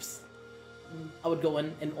unlimited soups. I would go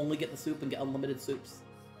in and only get the soup and get unlimited soups.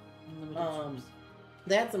 Soups.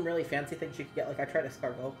 They had some really fancy things you could get. Like I tried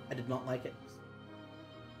escargot. I did not like it.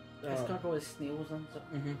 Escargot is snails and stuff.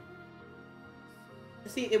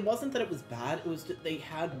 See, it wasn't that it was bad. It was that they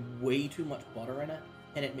had way too much butter in it,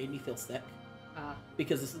 and it made me feel sick.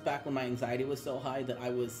 Because this is back when my anxiety was so high that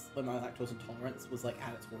when my lactose intolerance was like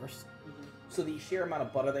at its worst. So the sheer amount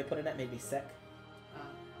of butter they put in it made me sick.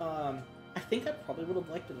 I think I probably would have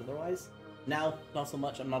liked it otherwise. Now, not so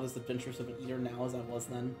much. I'm not as adventurous of an eater now as I was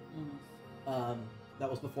then. That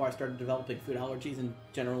was before I started developing food allergies and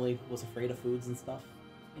generally was afraid of foods and stuff.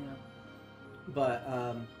 Yeah. But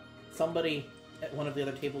somebody at one of the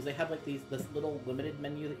other tables, they had like this little limited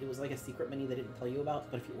menu. It was like a secret menu they didn't tell you about,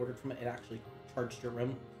 but if you ordered from it, it actually charged your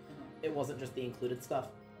room. It wasn't just the included stuff.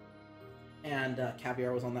 And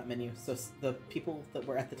caviar was on that menu. So the people that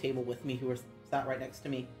were at the table with me, who were sat right next to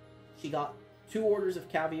me, she got 2 orders of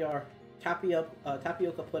caviar,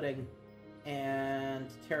 tapioca pudding, and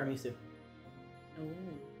tiramisu. Ooh.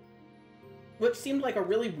 Which seemed like a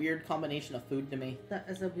really weird combination of food to me. That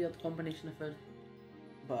is a weird combination of food.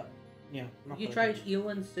 But, yeah. You tried eel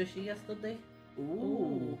and sushi yesterday?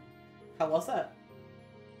 Ooh. How was that?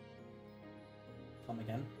 Come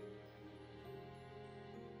again.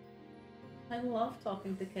 I love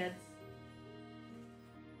talking to kids.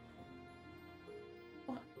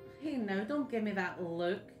 What? Hey now, don't give me that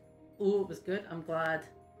look. Oh, it was good. I'm glad.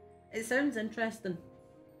 It sounds interesting.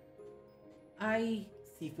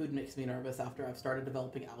 Seafood makes me nervous after I've started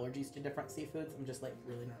developing allergies to different seafoods. I'm just like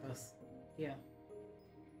really nervous. Yeah.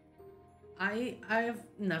 I've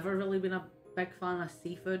never really been a big fan of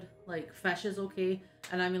seafood. Like fish is okay,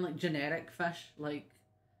 and I mean like generic fish. Like,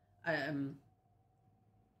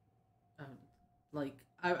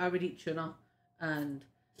 I would eat tuna, and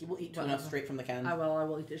he will eat tuna straight from the can. I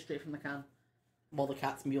will eat it straight from the can. While the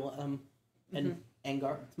cats mewl at him in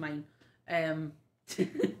anger. It's mine.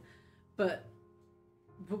 But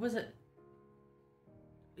what was it?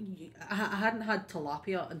 I hadn't had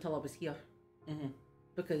tilapia until I was here.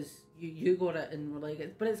 Because you got it and were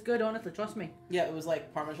like, but it's good, honestly, trust me. Yeah, it was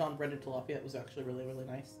like Parmesan breaded tilapia. It was actually really, really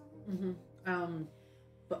nice.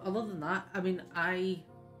 But other than that, I mean,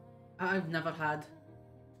 I've never had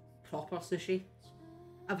proper sushi.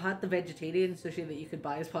 I've had the vegetarian sushi that you could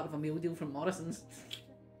buy as part of a meal deal from Morrison's.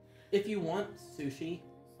 If you want sushi,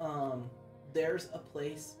 there's a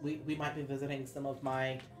place we might be visiting some of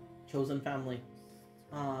my chosen family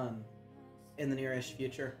in the nearish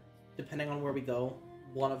future. Depending on where we go,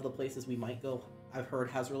 one of the places we might go, I've heard,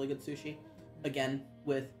 has really good sushi. Again,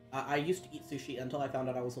 with I used to eat sushi until I found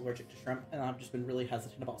out I was allergic to shrimp, and I've just been really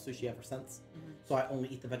hesitant about sushi ever since. So I only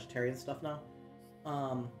eat the vegetarian stuff now.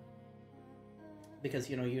 Because,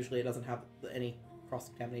 you know, usually it doesn't have any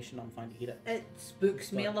cross-contamination. I'm fine to eat it. It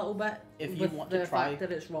spooks me a little bit if you with want the to try, fact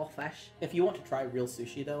that it's raw fish. If you want to try real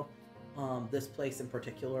sushi, though, this place in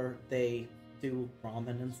particular, they do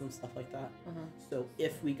ramen and some stuff like that. So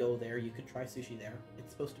if we go there, you could try sushi there.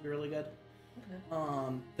 It's supposed to be really good.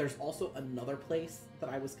 Okay. There's also another place that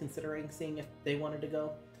I was considering seeing if they wanted to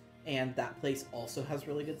go, and that place also has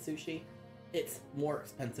really good sushi. It's more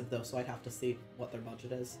expensive though, so I'd have to see what their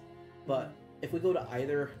budget is. But if we go to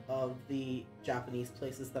either of the Japanese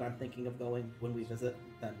places that I'm thinking of going when we visit,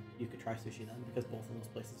 then you could try sushi then, because both of those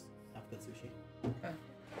places have good sushi.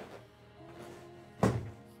 Okay.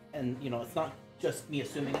 And, you know, it's not just me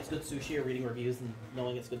assuming it's good sushi or reading reviews and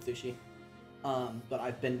knowing it's good sushi. But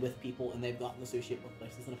I've been with people and they've gotten the sushi at both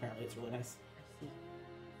places, and apparently it's really nice. I see.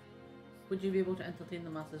 Would you be able to entertain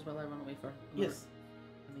the masses while I run away for? Yes.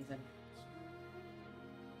 Amazing.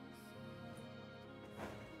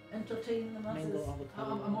 Entertain the masses.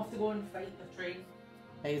 I'm off to go and fight the train.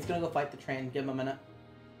 Hey, he's gonna go fight the train. Give him a minute.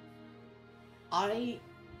 I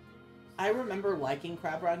remember liking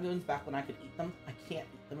crab rangoons back when I could eat them. I can't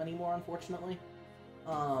eat them anymore, unfortunately.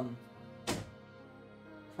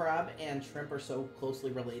 Crab and shrimp are so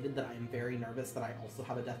closely related that I am very nervous that I also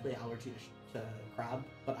have a deathly allergy to crab.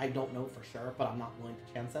 But I don't know for sure, but I'm not willing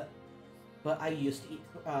to chance it. But I used to eat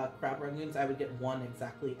crab rangoons. I would get one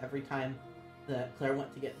exactly every time that Claire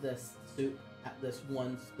went to get this soup at this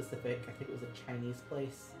one specific, I think it was a Chinese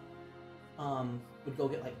place. Would go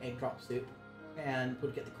get like egg drop soup and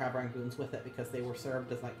would get the crab rangoons with it because they were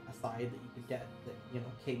served as like a side that you could get that, you know,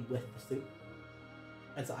 came with the soup.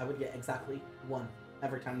 And so I would get exactly one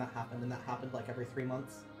every time that happened, and that happened like every 3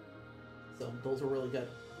 months. So those were really good.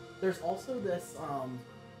 There's also this,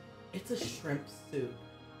 it's a shrimp soup.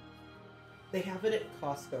 They have it at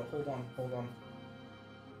Costco. Hold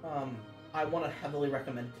on. I want to heavily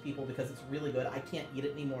recommend it to people because it's really good. I can't eat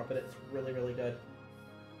it anymore, but it's really, really good.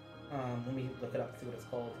 Let me look it up and see what it's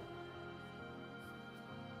called.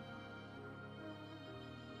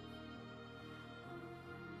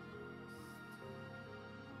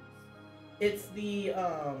 It's the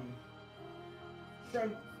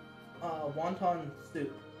shrimp wonton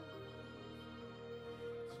soup.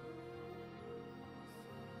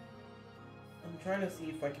 I'm trying to see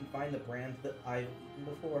if I can find the brand that I've eaten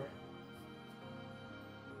before.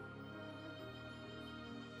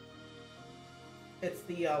 It's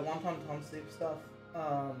the wonton tom soup stuff.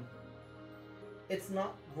 It's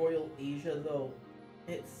not Royal Asia though.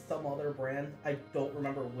 It's some other brand. I don't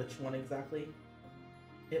remember which one exactly.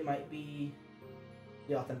 It might be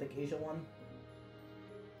the Authentic Asia one.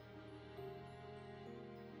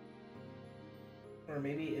 Or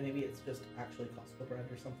maybe it's just actually Costco brand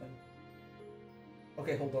or something.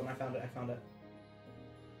 Okay, hold on, I found it.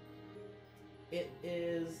 It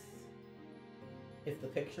is, if the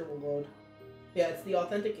picture will load. Yeah, it's the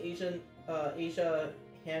Authentic Asia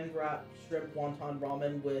hand-wrapped shrimp wonton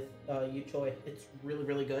ramen with yu choy. It's really,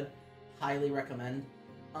 really good. Highly recommend.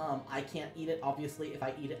 I can't eat it, obviously. If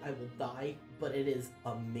I eat it, I will die, but it is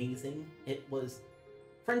amazing. It was...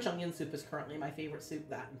 French onion soup is currently my favorite soup,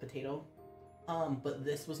 that and potato. But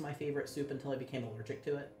this was my favorite soup until I became allergic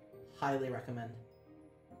to it. Highly recommend.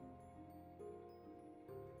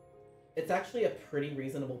 It's actually a pretty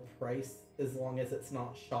reasonable price as long as it's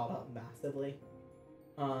not shot up massively.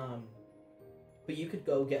 But you could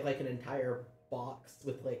go get like an entire box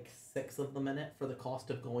with like 6 of them in it for the cost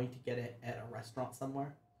of going to get it at a restaurant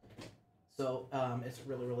somewhere. So it's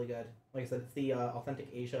really, really good. Like I said, it's the Authentic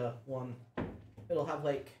Asia one. It'll have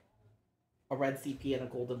like a red CP and a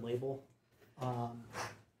golden label.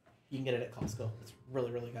 You can get it at Costco. It's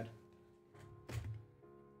really, really good.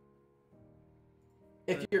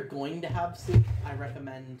 If you're going to have soup, I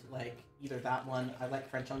recommend like either that one. I like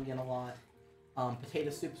French onion a lot. Potato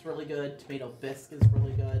soup's really good. Tomato bisque is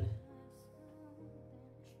really good.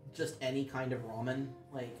 Just any kind of ramen.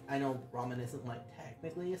 Like, I know ramen isn't like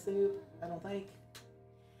technically a soup, I don't think,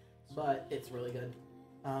 but it's really good.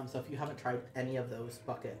 So if you haven't tried any of those,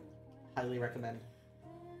 bucket, highly recommend.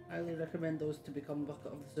 Highly recommend those to become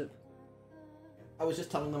bucket of the soup. I was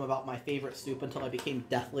just telling them about my favorite soup until I became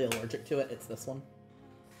deathly allergic to it. It's this one.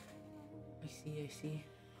 I see.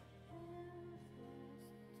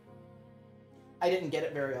 I didn't get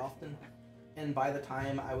it very often, and by the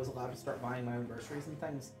time I was allowed to start buying my own groceries and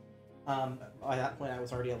things, By that point, I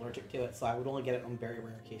was already allergic to it, so I would only get it on very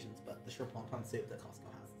rare occasions. But the shrimp wonton soup that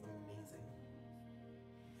Costco has is amazing.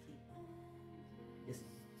 Yes.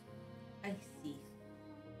 I see.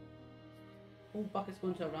 Oh, Bucket's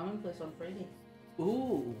going to a ramen place on Friday.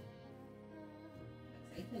 Ooh.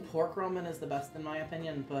 Exciting. Pork ramen is the best in my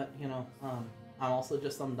opinion, but you know, I'm also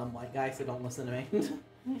just some dumb white guy, so don't listen to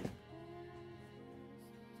me.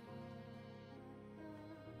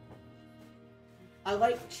 I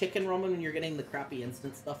like chicken ramen when you're getting the crappy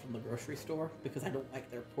instant stuff from the grocery store because I don't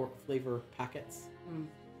like their pork flavor packets. Mm.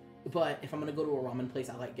 But if I'm gonna go to a ramen place,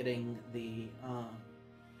 I like getting the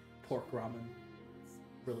pork ramen. It's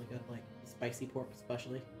really good, like spicy pork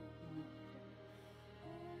especially. Mm.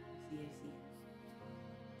 I see.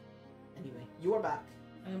 Anyway, you are back.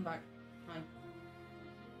 I am back. Hi.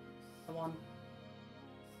 I won.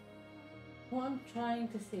 What I'm trying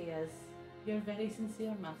to say is, you're very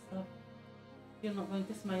sincere, Master. You're not going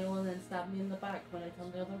to smile and then stab me in the back when I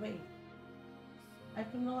turn the other way. I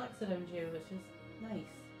can relax around you, which is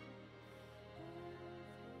nice.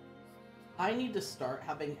 I need to start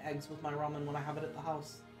having eggs with my ramen when I have it at the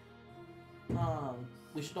house.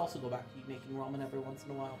 We should also go back to making ramen every once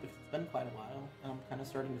in a while because it's been quite a while and I'm kind of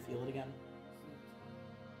starting to feel it again.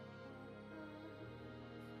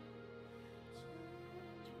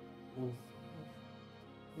 Ooh.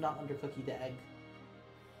 Not undercooking the egg.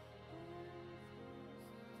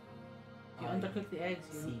 If you undercook the eggs,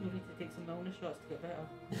 you need to take some wellness shots to get better.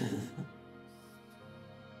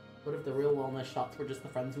 What if the real wellness shots were just the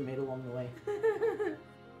friends we made along the way?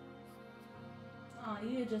 Aw,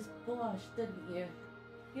 you just blushed, didn't you?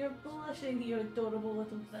 You're blushing, you adorable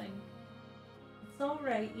little thing. It's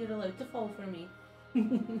alright, you're allowed to fall for me.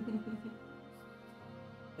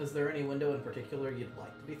 Is there any window in particular you'd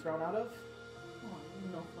like to be thrown out of? Oh,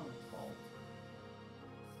 no fun at all.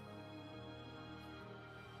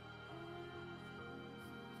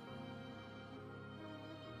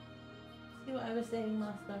 See what I was saying,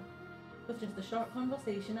 Master? With just a short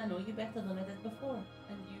conversation, I know you better than I did before,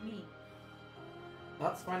 and you me.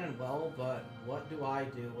 That's fine and well, but what do I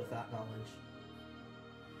do with that knowledge?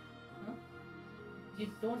 Huh? You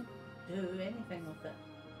don't do anything with it.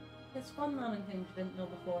 It's fun learning things you didn't know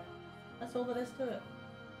before. That's all there is to it.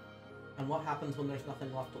 And what happens when there's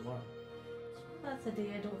nothing left to learn? That's a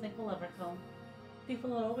day I don't think will ever come.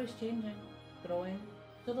 People are always changing, growing,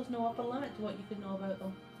 so there's no upper limit to what you can know about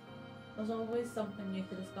them. There's always something new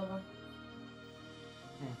to discover.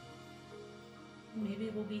 Maybe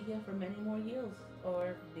we'll be here for many more years,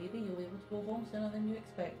 or maybe you'll be able to go home sooner than you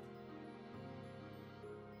expect.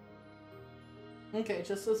 Okay,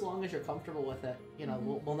 just as long as you're comfortable with it. You know,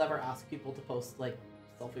 we'll never ask people to post, like,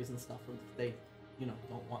 selfies and stuff if they, you know,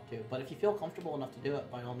 don't want to. But if you feel comfortable enough to do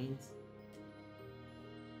it, by all means.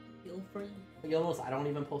 Feel free. But you'll notice I don't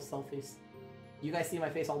even post selfies. You guys see my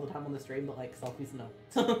face all the time on the stream, but, like, selfies, no.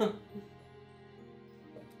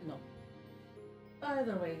 No.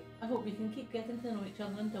 Either way, I hope we can keep getting to know each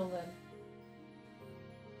other until then.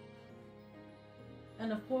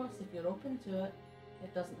 And of course, if you're open to it,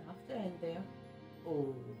 it doesn't have to end there.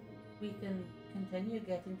 Oh. We can continue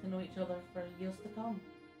getting to know each other for years to come.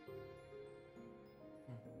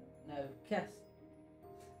 Now, kiss.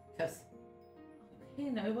 Kiss. Okay,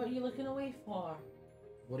 now what are you looking away for?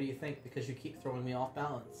 What do you think? Because you keep throwing me off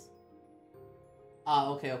balance. Ah,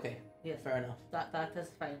 okay. Yes. Fair enough. That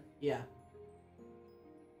is fine. Yeah.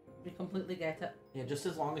 We completely get it. Yeah, just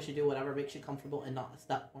as long as you do whatever makes you comfortable and not a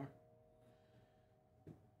step more.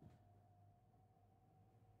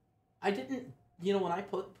 I didn't, you know, when I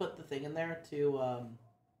put the thing in there to,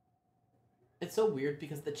 it's so weird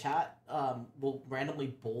because the chat will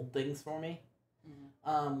randomly bold things for me.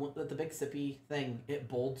 With the big sippy thing, it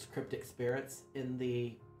bolds KrypticSpirits in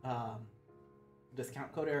the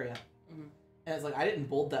discount code area. And it's like, I didn't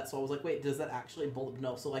bold that, so I was like, wait, does that actually bold?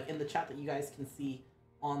 No, so like in the chat that you guys can see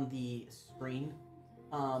on the screen,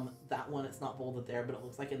 that one, it's not bolded there, but it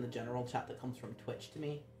looks like in the general chat that comes from Twitch to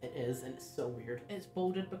me, it is, and it's so weird. It's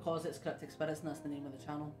bolded because it's KrypticSpirits and that's the name of the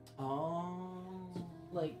channel. Oh.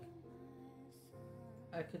 Like,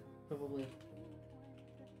 I could probably...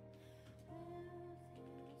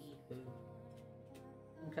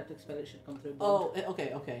 And KrypticSpirits should come through bold. Oh,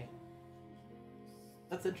 okay.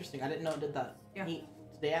 That's interesting. I didn't know it did that. Yeah. Neat.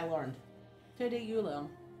 Today I learned. Today you learn.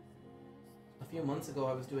 A few months ago,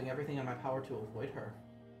 I was doing everything in my power to avoid her.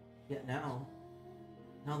 Yet now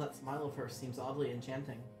that smile of hers seems oddly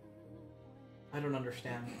enchanting. I don't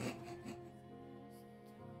understand.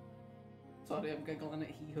 Sorry, I'm giggling at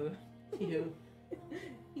hee-hoo. Hee-hoo.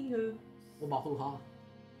 Hee-hoo. Wabahoo-ha.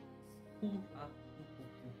 Hoo-ha.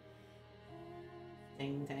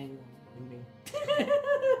 Ting, tang, bing, bing.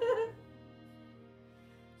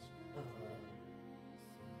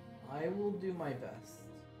 I will do my best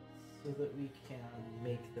so that we can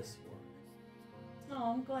make this work.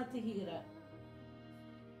 Oh, I'm glad to hear it.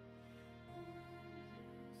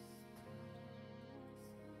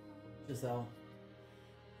 Giselle,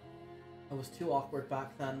 I was too awkward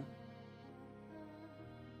back then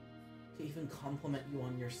to even compliment you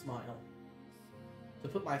on your smile, to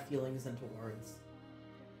put my feelings into words.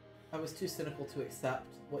 I was too cynical to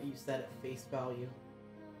accept what you said at face value,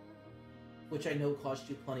 which I know caused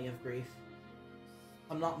you plenty of grief.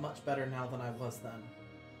 I'm not much better now than I was then,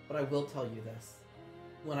 but I will tell you this.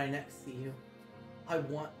 When I next see you, I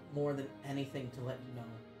want more than anything to let you know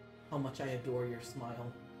how much I adore your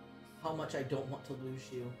smile, how much I don't want to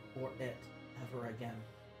lose you or it ever again.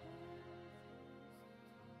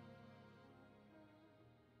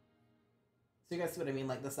 So you guys see what I mean?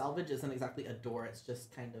 Like, the salvage isn't exactly adore, it's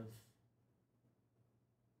just kind of...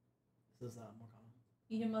 This is Morgana.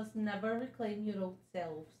 You must never reclaim your old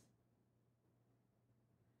selves.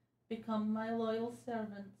 Become my loyal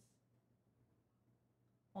servants,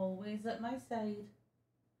 always at my side,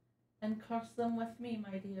 and curse them with me,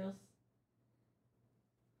 my dears.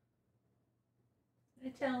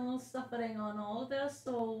 Eternal suffering on all their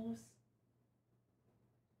souls.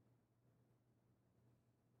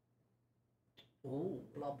 Ooh,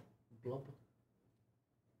 blub, blub.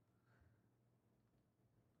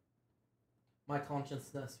 My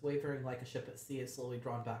consciousness, wavering like a ship at sea, is slowly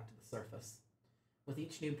drawn back to the surface. With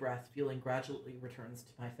each new breath, feeling gradually returns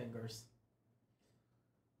to my fingers.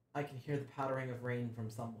 I can hear the pattering of rain from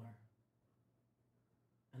somewhere,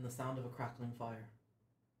 and the sound of a crackling fire.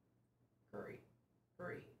 Hurry,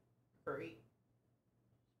 hurry, hurry.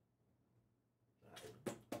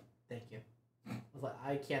 Thank you. I was like,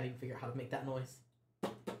 I can't even figure out how to make that noise.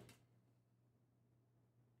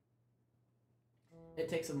 It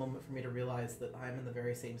takes a moment for me to realize that I'm in the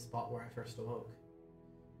very same spot where I first awoke.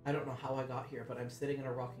 I don't know how I got here, but I'm sitting in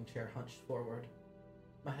a rocking chair hunched forward.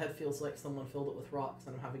 My head feels like someone filled it with rocks,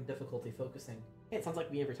 and I'm having difficulty focusing. Hey, it sounds like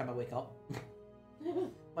me every time I wake up.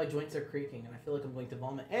 My joints are creaking, and I feel like I'm going to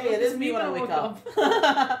vomit. Hey, it is me when I wake up!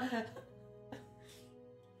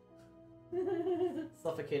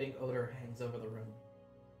 Suffocating odor hangs over the room.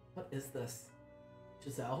 What is this?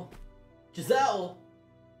 Giselle? Giselle!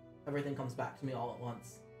 Everything comes back to me all at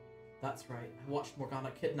once. That's right, I watched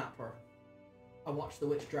Morgana kidnap her. I watched the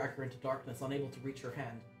witch drag her into darkness, unable to reach her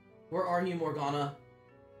hand. Where are you, Morgana?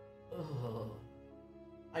 Ugh.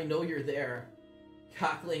 I know you're there,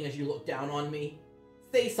 cackling as you look down on me.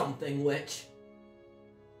 Say something, witch.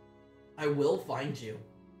 I will find you,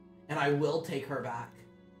 and I will take her back.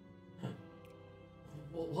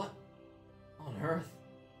 What on earth?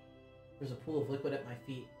 There's a pool of liquid at my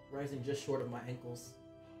feet, rising just short of my ankles.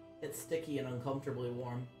 It's sticky and uncomfortably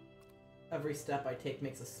warm. Every step I take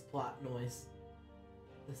makes a splat noise.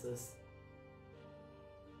 This is...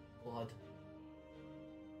 blood.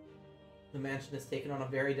 The mansion has taken on a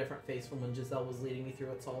very different face from when Giselle was leading me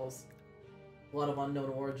through its halls. Blood of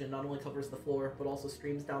unknown origin not only covers the floor, but also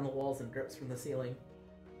streams down the walls and drips from the ceiling.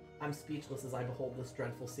 I'm speechless as I behold this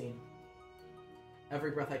dreadful scene.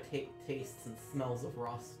 Every breath I take tastes and smells of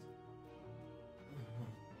rust.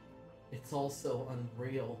 It's all so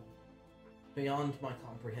unreal, beyond my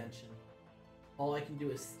comprehension. All I can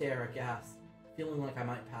do is stare aghast, feeling like I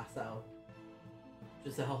might pass out.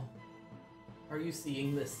 Giselle, are you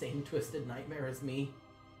seeing this same twisted nightmare as me?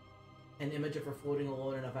 An image of her floating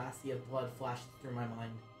alone in a vast sea of blood flashed through my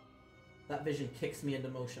mind. That vision kicks me into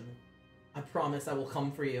motion. I promise I will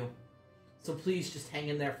come for you. So please just hang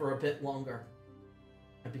in there for a bit longer.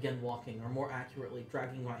 I begin walking, or more accurately,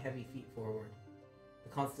 dragging my heavy feet forward. The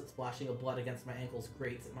constant splashing of blood against my ankles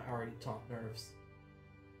grates at my already taut nerves.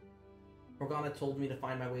 Morgana told me to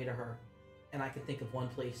find my way to her, and I could think of one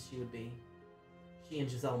place she would be. She and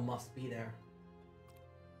Giselle must be there.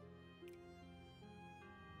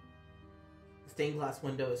 The stained glass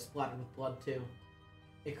window is splattered with blood too.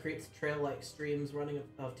 It creates a trail like streams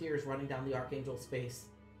of tears running down the Archangel's face.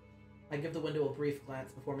 I give the window a brief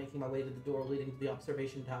glance before making my way to the door leading to the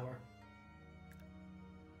observation tower.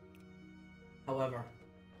 However,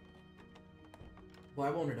 why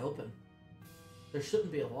won't it open? There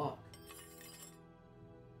shouldn't be a lock.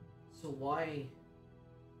 So why...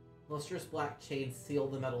 Lustrous black chains seal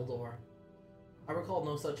the metal door. I recall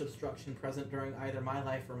no such obstruction present during either my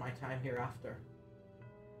life or my time hereafter.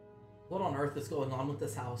 What on earth is going on with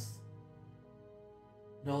this house?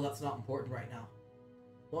 No, that's not important right now.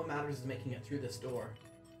 What matters is making it through this door.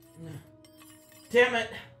 Damn it!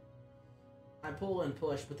 I pull and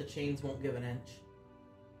push, but the chains won't give an inch.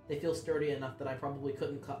 They feel sturdy enough that I probably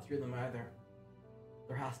couldn't cut through them either.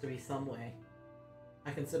 There has to be some way.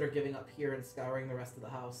 I consider giving up here and scouring the rest of the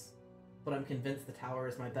house. but I'm convinced the tower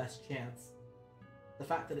is my best chance. The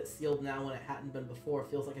fact that it's sealed now when it hadn't been before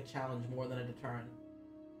feels like a challenge more than a deterrent.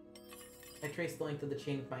 I trace the length of the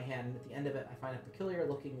chain with my hand, and at the end of it I find a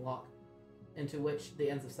peculiar-looking lock into which the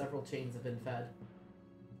ends of several chains have been fed.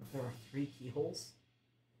 There are 3 keyholes?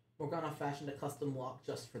 Morgana fashioned a custom lock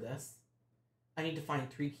just for this. I need to find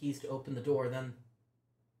 3 keys to open the door, then...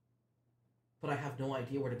 But I have no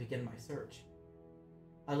idea where to begin my search.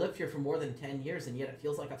 I lived here for more than 10 years, and yet it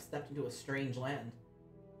feels like I've stepped into a strange land.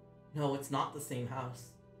 No, it's not the same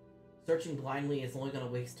house. Searching blindly is only going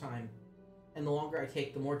to waste time, and the longer I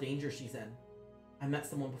take, the more danger she's in. I met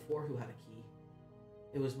someone before who had a key.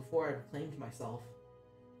 It was before I reclaimed myself,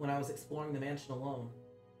 when I was exploring the mansion alone.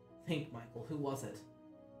 Think, Michael, who was it?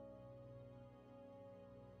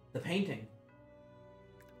 The painting.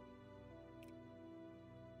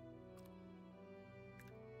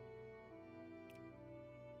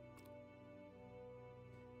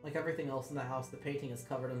 Like everything else in the house, the painting is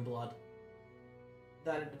covered in blood.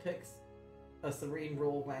 That it depicts a serene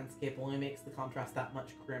rural landscape only makes the contrast that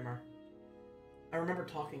much grimmer. I remember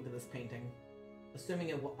talking to this painting,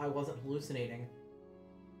 assuming I wasn't hallucinating.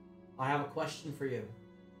 I have a question for you.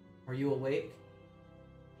 Are you awake?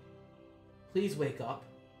 Please wake up.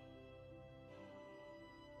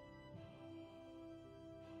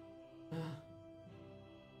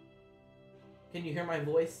 Can you hear my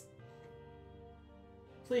voice?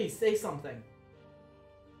 Please, say something.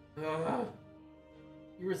 You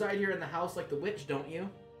reside here in the house like the witch, don't you?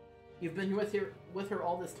 You've been with her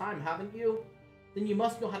all this time, haven't you? Then you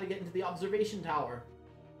must know how to get into the observation tower.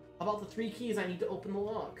 About the 3 keys I need to open the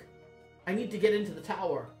lock. I need to get into the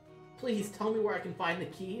tower. Please, tell me where I can find the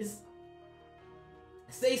keys.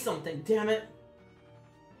 Say something, damn it.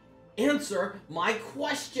 Answer my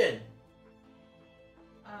question!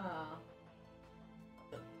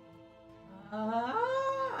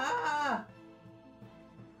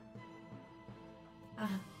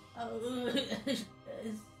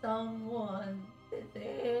 Is someone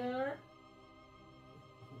there?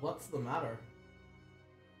 What's the matter?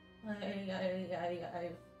 I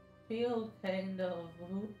feel kind of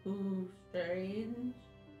strange.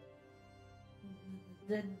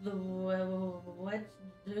 Did the witch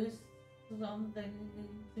do something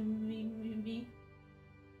to me?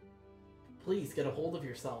 Please get a hold of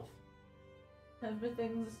yourself.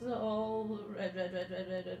 Everything's all red.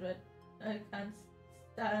 I can't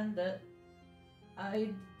stand it. I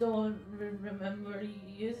don't remember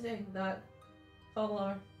using that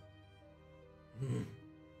color.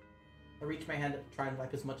 I reach my hand up to try and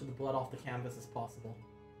wipe as much of the blood off the canvas as possible.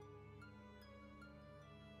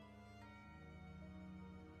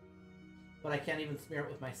 But I can't even smear it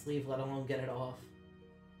with my sleeve, let alone get it off.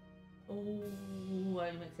 Oh,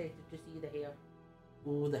 I'm excited to see the hair.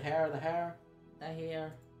 Ooh, the hair. The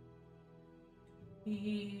hair.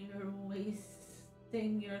 You're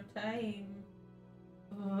wasting your time.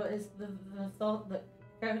 It's the thought that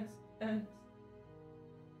counts.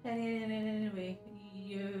 Anyway,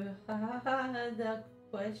 you had a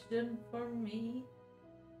question for me?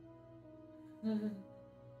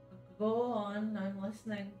 Go on, I'm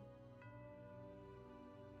listening.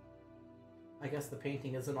 I guess the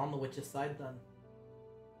painting isn't on the witch's side then.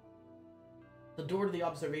 The door to the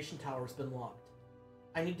observation tower has been locked.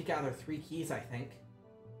 I need to gather 3 keys, I think.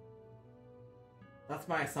 That's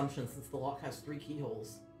my assumption since the lock has 3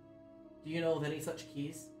 keyholes. Do you know of any such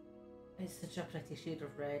keys? It's such a pretty shade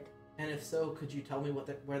of red. And if so, could you tell me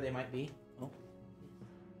where they might be?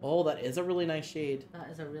 Oh, that is a really nice shade. That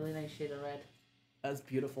is a really nice shade of red. That's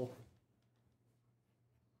beautiful.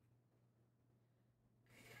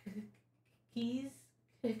 Keys.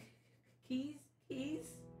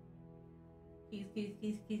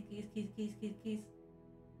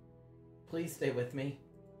 Please stay with me.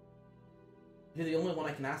 You're the only one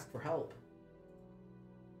I can ask for help.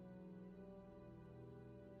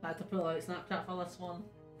 I had to pull out Snapchat for this one.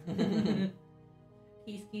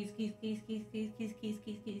 Keys.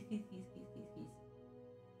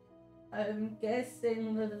 I'm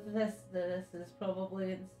guessing that this is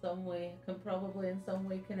probably in some way,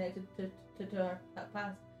 connected to her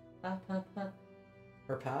past.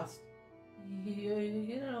 Her past?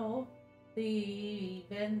 You know, the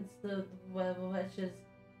events the witch is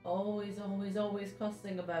always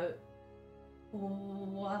cussing about.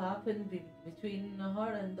 What happened between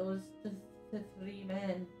her and those the 3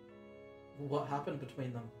 men? What happened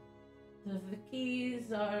between them? The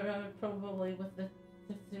keys are probably with the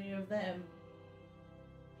 3 of them.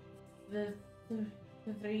 The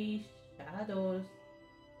 3 shadows.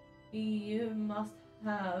 You must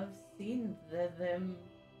have seen them.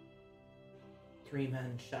 3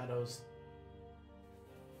 men, shadows.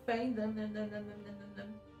 find them,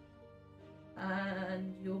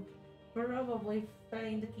 and you'll probably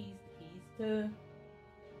find the keys to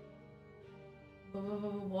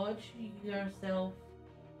watch yourself.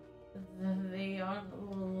 They aren't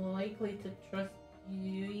likely to trust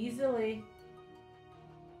you easily.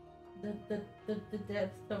 The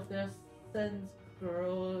depth of their sins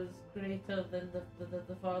grows greater than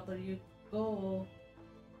the farther you go.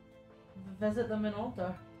 Visit them in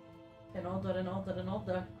order. The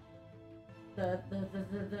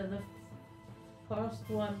first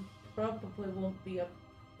one probably won't be a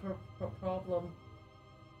problem.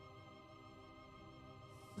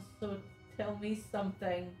 So tell me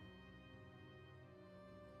something.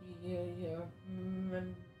 You're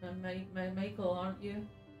Michael, aren't you?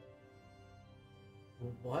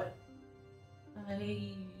 What?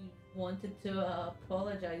 I wanted to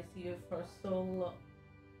apologize to you for so long.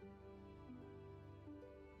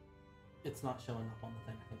 It's not showing up on the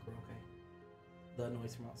thing. I think we're okay. The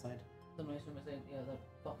noise from outside. The noise from outside, yeah, the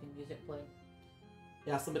fucking music playing.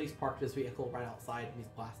 Yeah, somebody's parked his vehicle right outside and he's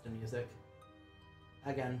blasting music.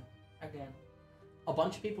 Again. A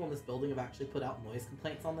bunch of people in this building have actually put out noise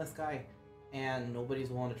complaints on this guy, and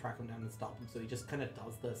nobody's willing to track him down and stop him, so he just kind of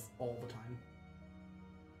does this all the time.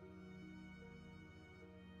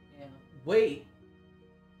 Yeah. Wait!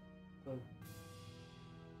 Oh.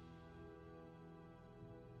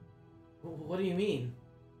 What do you mean?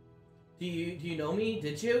 Do you know me?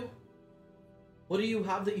 Did you? What do you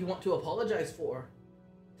have that you want to apologize for?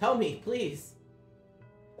 Tell me, please.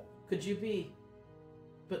 Could you be...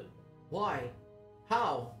 But why?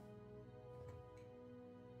 How?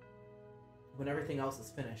 When everything else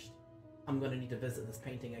is finished, I'm going to need to visit this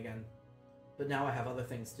painting again. But now I have other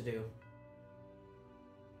things to do.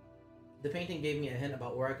 The painting gave me a hint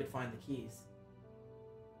about where I could find the keys.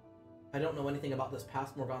 I don't know anything about this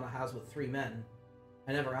past Morgana has with 3 men.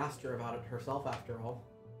 I never asked her about it herself after all.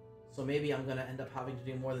 So maybe I'm going to end up having to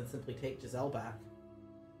do more than simply take Giselle back.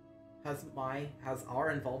 Has our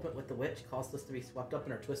involvement with the witch caused us to be swept up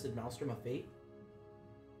in her twisted maelstrom of fate?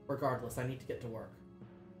 Regardless, I need to get to work.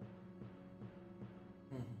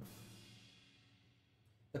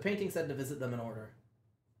 The painting said to visit them in order.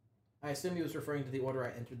 I assume he was referring to the order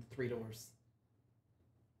I entered the 3 doors.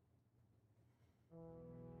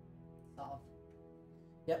 Solved.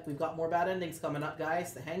 Yep, we've got more bad endings coming up,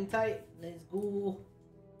 guys, so hang tight. Let's go.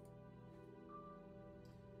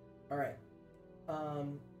 Alright.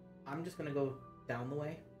 I'm just gonna go down the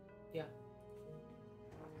way. Yeah.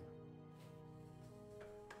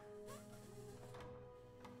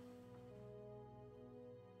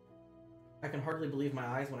 I can hardly believe my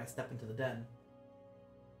eyes when I step into the den.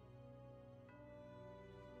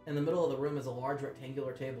 In the middle of the room is a large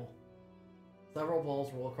rectangular table. Several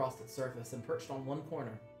balls roll across its surface, and perched on one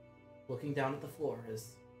corner, looking down at the floor,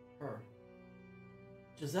 is her.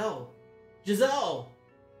 Giselle! Giselle!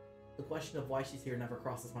 The question of why she's here never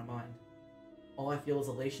crosses my mind. All I feel is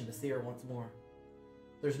elation to see her once more.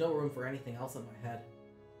 There's no room for anything else in my head.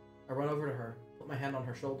 I run over to her, put my hand on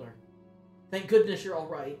her shoulder. Thank goodness you're all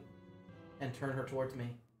right! And turn her towards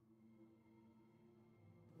me.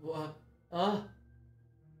 What?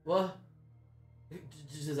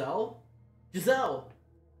 Giselle? Giselle!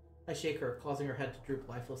 I shake her, causing her head to droop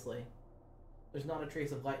lifelessly. There's not a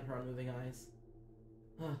trace of light in her unmoving eyes.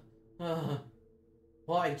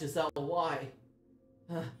 Why, Giselle, why?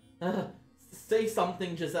 Say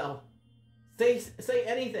something, Giselle. Say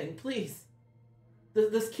anything, please.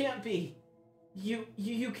 This can't be. You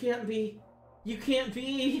can't be. You can't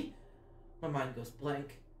be. My mind goes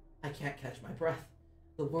blank. I can't catch my breath.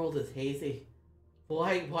 The world is hazy.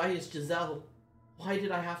 Why is Giselle? Why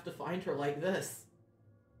did I have to find her like this?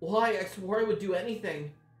 Why? I swore I would do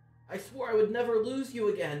anything. I swore I would never lose you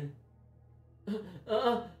again.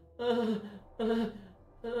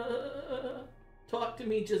 Talk to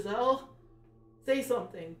me, Giselle. Say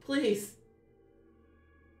something, please.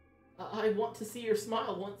 I want to see your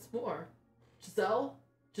smile once more. Giselle?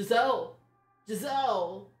 Giselle!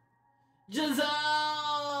 Giselle! Giselle!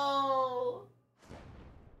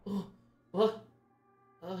 What?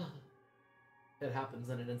 It happens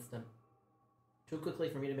in an instant. Too quickly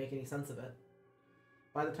for me to make any sense of it.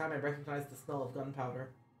 By the time I recognize the smell of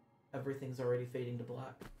gunpowder, everything's already fading to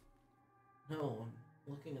black. No, I'm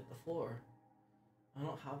looking at the floor. I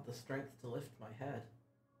don't have the strength to lift my head.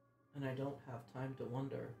 And I don't have time to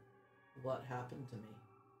wonder what happened to me,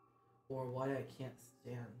 or why I can't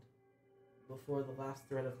stand, before the last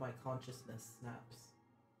thread of my consciousness snaps.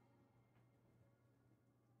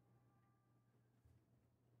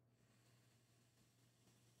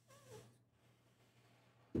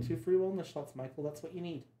 Two free wellness shots, Michael. That's what you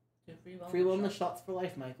need. Free wellness shots for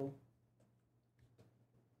life, Michael.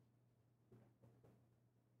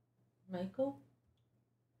 Michael?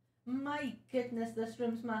 My goodness, this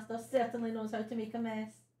room's master certainly knows how to make a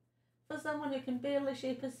mess. For someone who can barely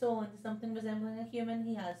shape his soul into something resembling a human,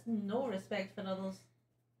 he has no respect for others.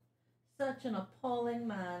 Such an appalling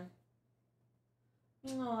man.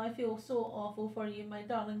 Oh, I feel so awful for you, my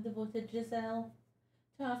darling devoted Giselle.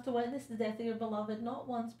 To have to witness the death of your beloved not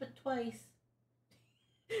once but twice.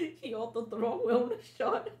 He ordered the wrong wellness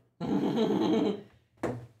shot.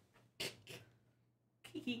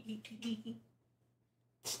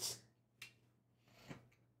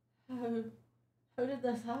 How did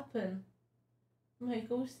this happen?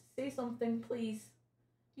 Michael, say something, please.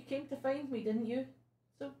 You came to find me, didn't you?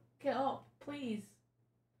 So get up, please.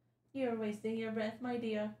 You're wasting your breath, my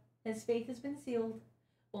dear. His fate has been sealed.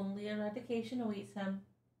 Only eradication awaits him.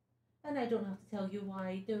 And I don't have to tell you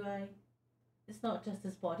why, do I? It's not just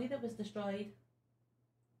his body that was destroyed.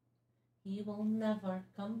 He will never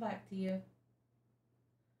come back to you.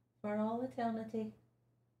 For all eternity.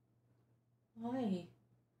 Why?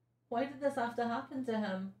 Why did this have to happen to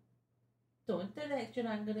him? Don't direct your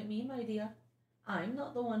anger at me, my dear. I'm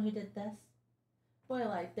not the one who did this.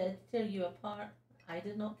 While I did tear you apart, I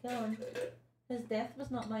did not kill him. His death was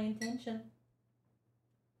not my intention.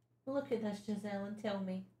 Look at this, Giselle, and tell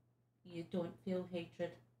me you don't feel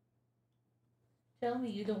hatred. Tell me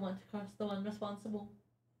you don't want to curse the one responsible.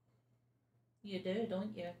 You do,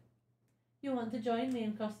 don't you? You want to join me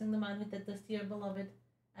in cursing the man who did this to your beloved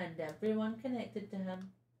and everyone connected to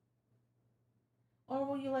him. Or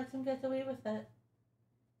will you let him get away with it?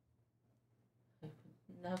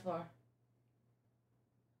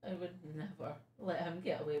 I would never let him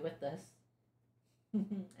get away with this.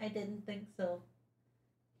 I didn't think so.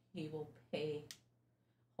 He will pay.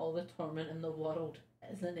 All the torment in the world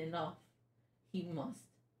isn't enough. He must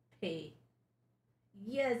pay.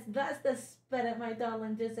 Yes, that's the spirit, my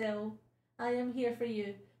darling Giselle. I am here for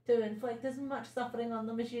you, to inflict as much suffering on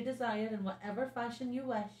them as you desire in whatever fashion you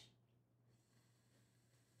wish.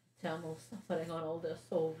 Eternal suffering on all their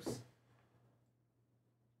souls.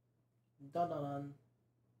 Dun dun dun.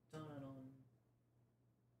 Dun dun dun.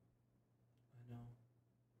 I know.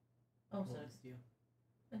 Oh, sorry.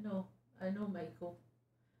 I know, Michael,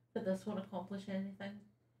 that this won't accomplish anything.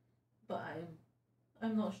 But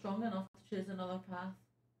I'm not strong enough to choose another path.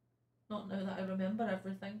 Not now that I remember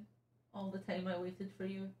everything. All the time I waited for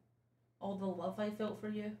you. All the love I felt for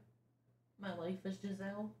you. My life as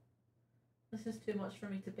Giselle. This is too much for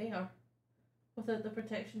me to bear. Without the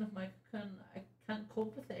protection of my cocoon, I can't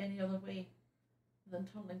cope with it any other way than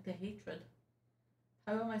turning to hatred.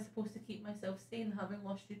 How am I supposed to keep myself sane having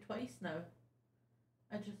lost you twice now?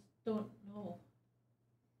 I just don't know.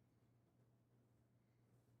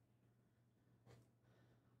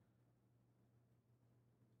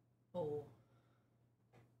 Oh.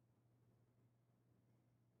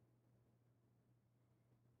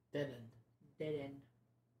 Dead end. Dead end.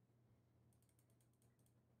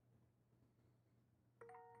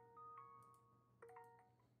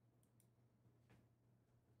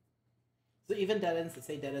 So even dead ends that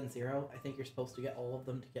say dead end 0, I think you're supposed to get all of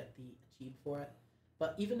them to get the achieve for it.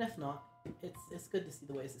 But even if not, it's good to see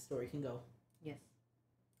the ways the story can go. Yes.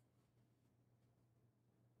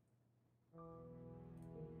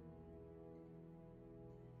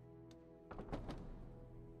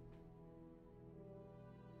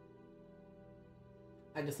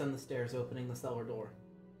 I descend the stairs, opening the cellar door.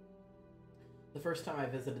 The first time I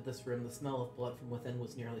visited this room, the smell of blood from within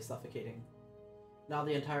was nearly suffocating. Now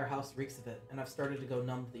the entire house reeks of it, and I've started to go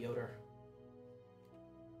numb to the odor.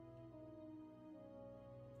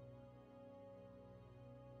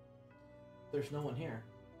 There's no one here.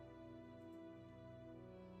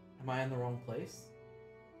 Am I in the wrong place?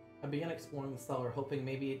 I began exploring the cellar, hoping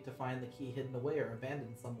maybe to find the key hidden away or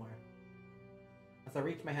abandoned somewhere. As I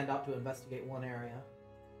reached my hand out to investigate one area,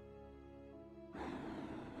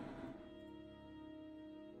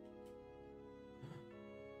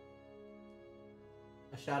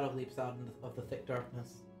 a shadow leaps out of the thick darkness.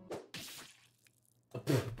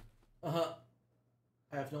 I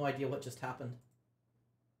have no idea what just happened.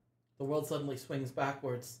 The world suddenly swings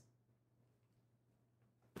backwards.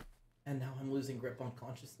 And now I'm losing grip on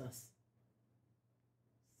consciousness.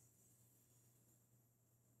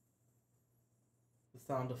 The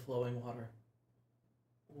sound of flowing water.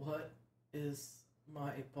 What is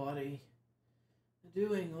my body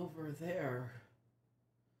doing over there?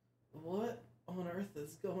 What on earth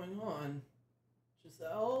is going on?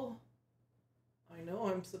 Giselle? I know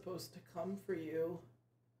I'm supposed to come for you,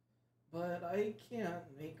 but I can't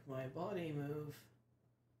make my body move.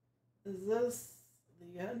 Is this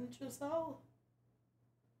the end, Giselle?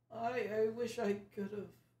 I wish I could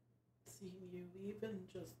have seen you even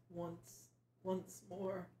just once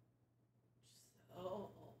more.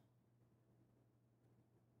 Giselle.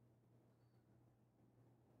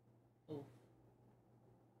 Oh.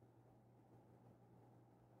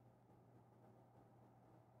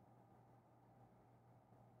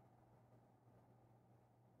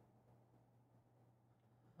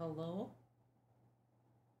 Hello?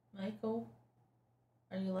 Michael?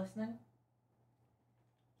 Are you listening?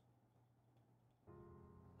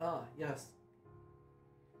 Ah, yes.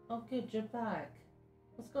 Oh good, you're back.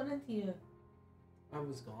 What's going into you? I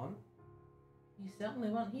was gone. You certainly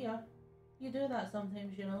weren't here. You do that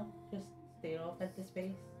sometimes, you know. Just stare off into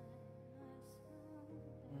space.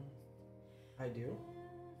 I do?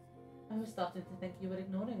 I was starting to think you were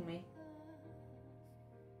ignoring me.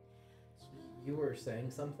 You were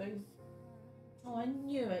saying something? Oh, I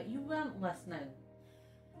knew it. You weren't listening.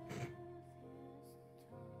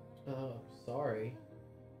 Oh, sorry.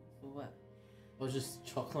 What? I was just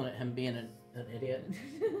chuckling at him being an idiot.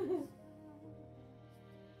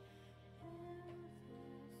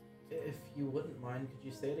 If you wouldn't mind, could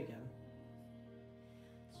you say it again?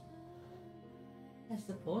 I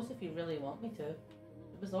suppose if you really want me to. It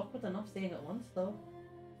was awkward enough saying it once, though.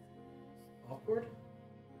 Awkward?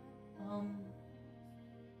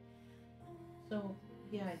 So,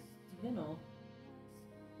 yeah, you know,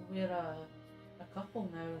 we're a couple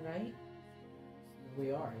now, right?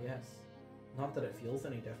 We are, yes. Not that it feels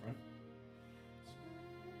any different.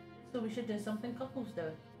 So we should do something couples do.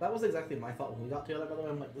 That was exactly my thought when we got together, by the way.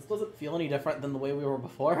 I'm like, this doesn't feel any different than the way we were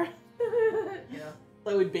before. Yeah.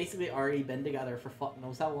 Like, we'd basically already been together for fuck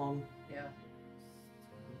knows how long. Yeah.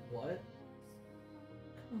 What?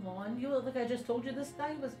 Come on, you look like I just told you the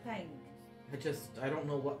sky was pink. I don't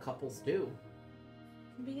know what couples do.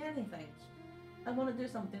 It can be anything. I want to do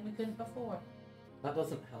something we couldn't before. That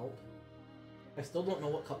doesn't help. I still don't know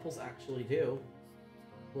what couples actually do.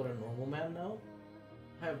 Would a normal man know?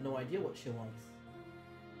 I have no idea what she wants.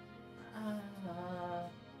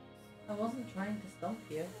 I wasn't trying to stump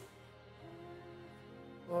you.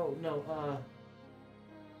 Oh, no,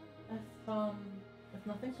 If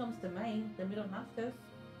nothing comes to mind, then we don't have to.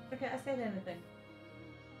 Forget I said anything.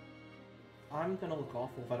 I'm gonna look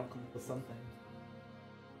awful if I don't come up with something.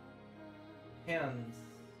 Hands.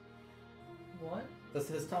 What? Does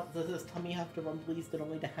his tummy have to rumblies that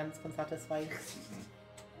only the hands can satisfy?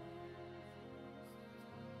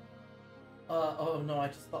 Oh no, I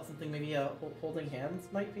just thought something, maybe holding hands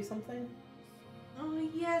might be something? Oh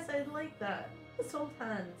yes, I'd like that. Let's hold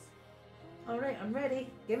hands. Alright, I'm ready.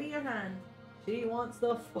 Give me your hand. She wants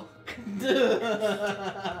the fuck.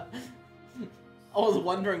 I was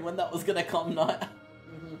wondering when that was gonna come, not.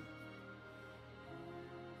 Mm-hmm.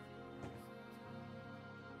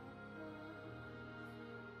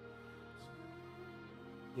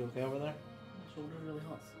 You okay over there? My shoulder really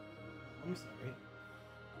hurts. I'm sorry.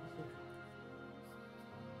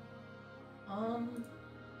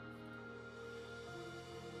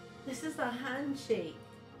 This is a handshake.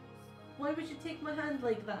 Why would you take my hand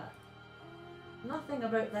like that? Nothing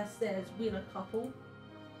about this says we're a couple.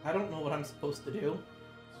 I don't know what I'm supposed to do.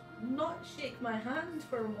 Not shake my hand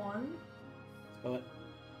for one. Go it.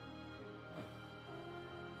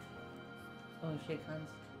 Oh, shake hands.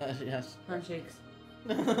 Yes. Handshakes.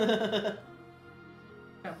 Can't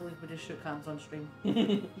believe we just shook hands on stream.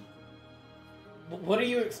 What do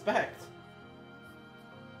you expect?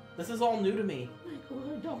 This is all new to me. Michael,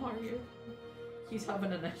 how dumb are you? She's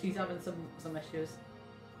having some issues.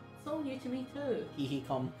 It's all new to me too. Hee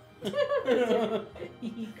come.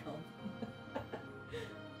 Hee come.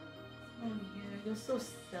 Oh yeah, you're so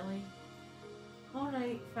silly.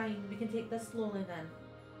 Alright, fine, we can take this slowly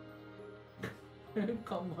then.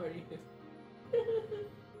 Come, are you?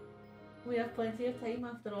 We have plenty of time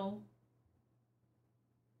after all.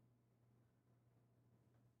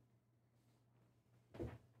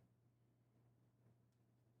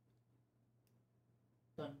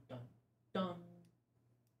 Dun dun dun.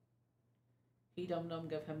 He dum dum,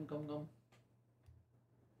 give him gum gum.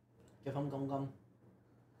 Give him gum gum.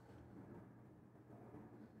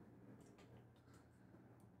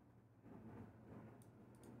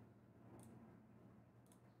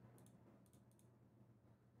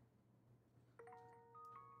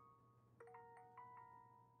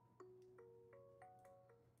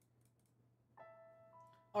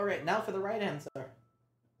 Alright, now for the right answer.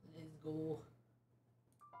 Let's go.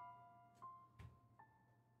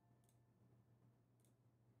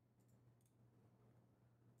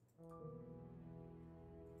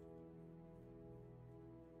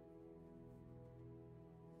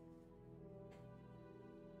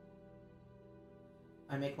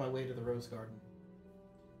 I make my way to the rose garden.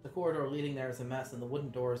 The corridor leading there is a mess and the wooden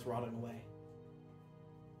door is rotting away.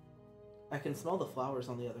 I can smell the flowers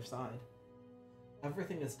on the other side.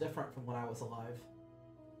 Everything is different from when I was alive.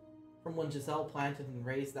 From when Giselle planted and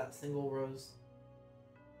raised that single rose.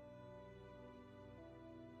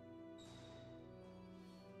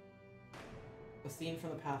 A scene from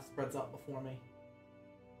the past spreads out before me.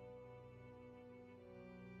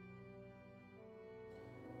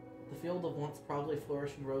 The field of once proudly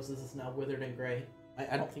flourishing roses is now withered and gray.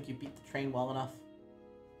 I don't think you beat the train well enough.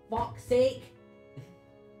 Fuck's sake!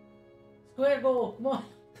 Square goal, come on!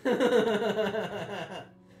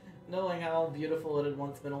 Knowing how beautiful it had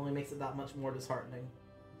once been only makes it that much more disheartening.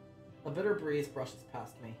 A bitter breeze brushes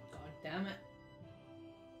past me. God damn it.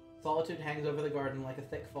 Solitude hangs over the garden like a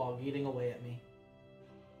thick fog, eating away at me.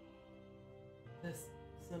 This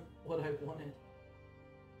isn't what I wanted.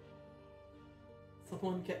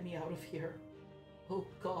 Someone get me out of here. Oh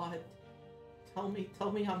God. Tell me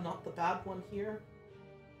I'm not the bad one here.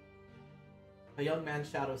 A young man's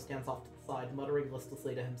shadow stands off to the side, muttering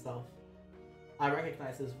listlessly to himself. I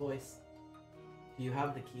recognize his voice. Do you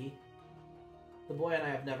have the key? The boy and I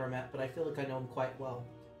have never met, but I feel like I know him quite well,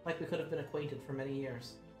 like we could have been acquainted for many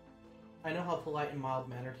years. I know how polite and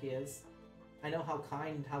mild-mannered he is. I know how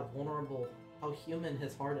kind, how vulnerable, how human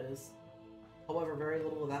his heart is. However, very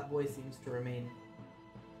little of that boy seems to remain.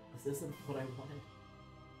 This isn't what I wanted.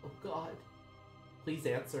 Oh God. Please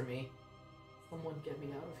answer me. Someone get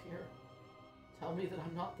me out of here. Tell me that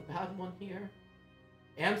I'm not the bad one here.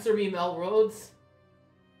 Answer me, Melrose.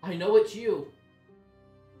 I know it's you.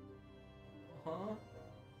 Huh?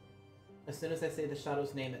 As soon as I say the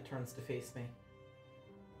shadow's name, it turns to face me.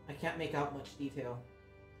 I can't make out much detail,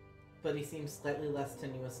 but he seems slightly less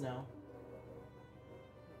tenuous now.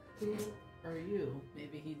 Who are you?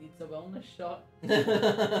 Maybe he needs a wellness shot.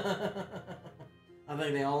 I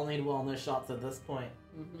think they all need wellness shots at this point.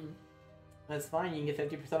 Mm-hmm. That's fine. You can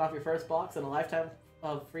get 50% off your first box and a lifetime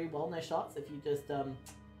of free wellness shots if you just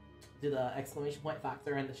do the exclamation point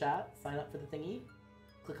factor in the chat, sign up for the thingy,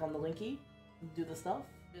 click on the linky, do the stuff.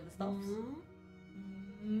 Do the stuff.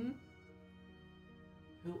 Mm-hmm.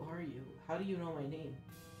 Who are you? How do you know my name?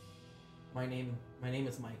 My name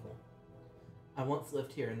is Michael. I once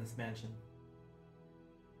lived here in this mansion.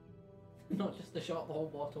 Not just the shot, the whole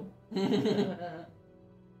bottle. Michelle?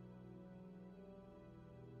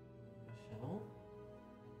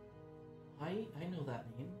 I know that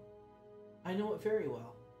name. I know it very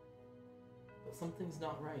well. But something's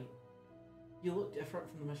not right. You look different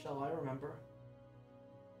from the Michelle I remember.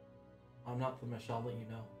 I'm not the Michelle that you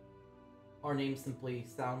know. Our names simply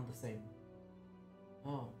sound the same.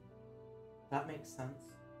 Oh, that makes sense.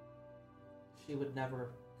 She would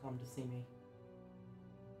never come to see me.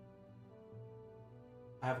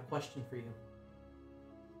 I have a question for you.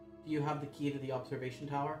 Do you have the key to the observation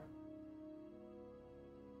tower?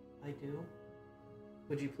 I do.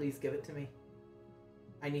 Would you please give it to me?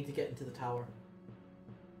 I need to get into the tower.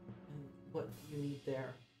 And what do you need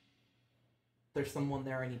there? There's someone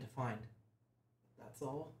there I need to find. That's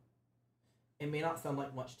all. It may not sound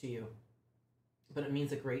like much to you, but it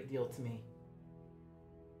means a great deal to me.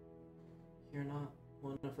 You're not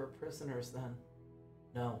one of her prisoners, then?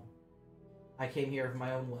 No. I came here of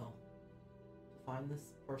my own will. To find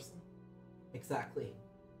this person? Exactly.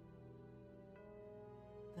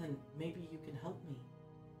 Then maybe you can help me.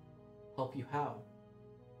 Help you how?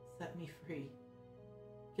 Set me free.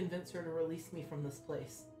 Convince her to release me from this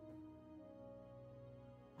place.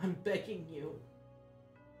 I'm begging you.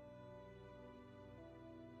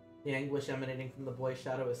 The anguish emanating from the boy's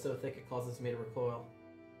shadow is so thick it causes me to recoil.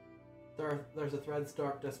 There's a thread's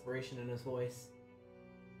dark desperation in his voice.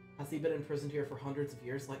 Has he been imprisoned here for hundreds of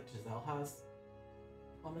years like Giselle has?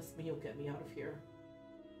 Promise me you'll get me out of here.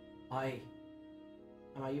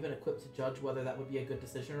 Am I even equipped to judge whether that would be a good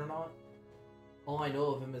decision or not? All I know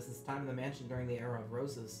of him is his time in the mansion during the era of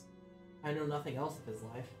roses. I know nothing else of his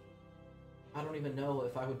life. I don't even know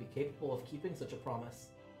if I would be capable of keeping such a promise.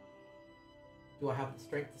 Do I have the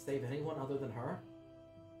strength to save anyone other than her?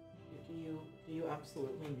 Do you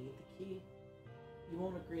absolutely need the key? You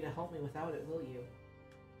won't agree to help me without it, will you?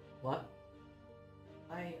 What?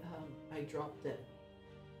 I dropped it.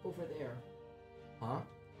 Over there. Huh?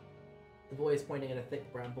 The boy is pointing at a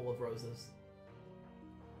thick brown bowl of roses.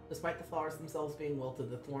 Despite the flowers themselves being wilted,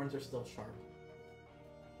 the thorns are still sharp.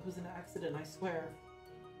 It was an accident, I swear.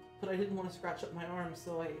 But I didn't want to scratch up my arm,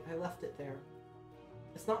 so I left it there.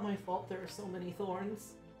 It's not my fault there are so many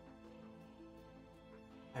thorns.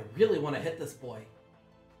 I really want to hit this boy.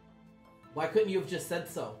 Why couldn't you have just said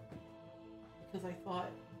so? Because I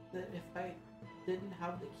thought that if I didn't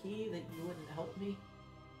have the key, that you wouldn't help me.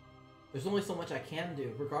 There's only so much I can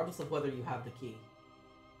do, regardless of whether you have the key.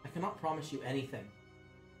 I cannot promise you anything,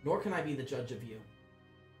 nor can I be the judge of you.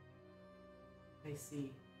 I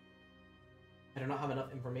see. I do not have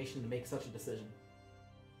enough information to make such a decision.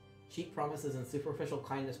 Cheap promises and superficial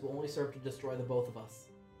kindness will only serve to destroy the both of us.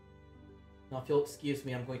 Now, if you'll excuse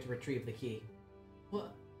me, I'm going to retrieve the key.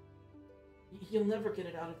 What? You'll never get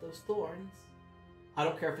it out of those thorns. I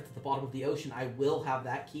don't care if it's at the bottom of the ocean, I will have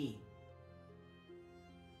that key.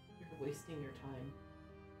 You're wasting your time.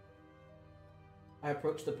 I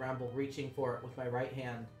approach the bramble, reaching for it with my right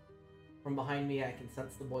hand. From behind me, I can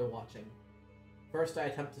sense the boy watching. First, I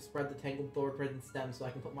attempt to spread the tangled thorn-ridden stem so I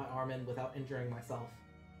can put my arm in without injuring myself.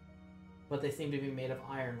 But they seem to be made of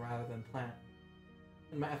iron rather than plant,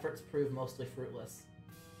 and my efforts prove mostly fruitless.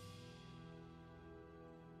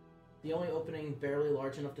 The only opening, barely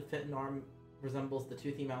large enough to fit an arm, resembles the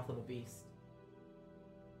toothy mouth of a beast.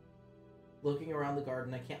 Looking around the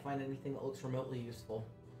garden, I can't find anything that looks remotely useful.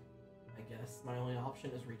 I guess my only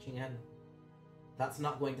option is reaching in. That's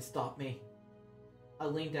not going to stop me. I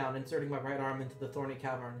lean down, inserting my right arm into the thorny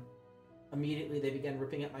cavern. Immediately, they began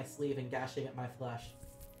ripping at my sleeve and gashing at my flesh.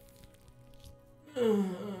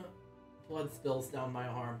 Blood spills down my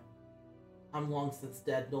arm. I'm long since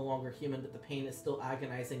dead, no longer human, but the pain is still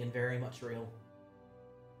agonizing and very much real.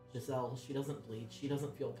 Giselle, she doesn't bleed. She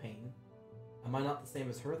doesn't feel pain. Am I not the same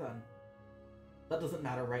as her, then? That doesn't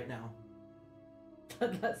matter right now.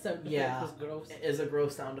 That sound effect was gross. It is a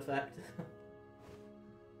gross sound effect.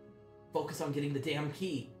 Focus on getting the damn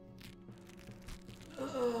key.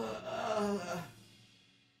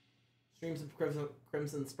 Streams of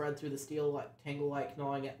crimson spread through the steel tangle-like,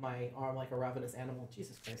 gnawing at my arm like a ravenous animal.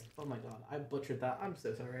 Jesus Christ. Oh my god. I butchered that. I'm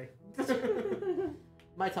so sorry.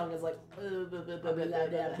 My tongue is like...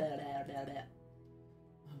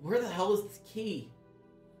 Where the hell is this key?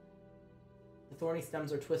 The thorny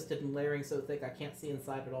stems are twisted and layering so thick I can't see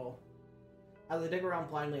inside at all. As I dig around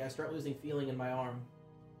blindly, I start losing feeling in my arm.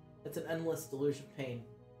 It's an endless deluge of pain.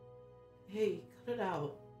 Hey, cut it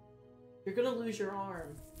out. You're gonna lose your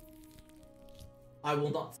arm. I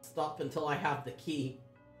will not stop until I have the key.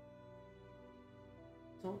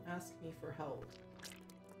 Don't ask me for help.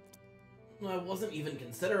 I wasn't even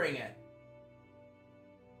considering it.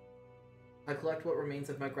 I collect what remains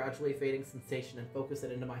of my gradually fading sensation and focus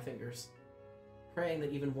it into my fingers, praying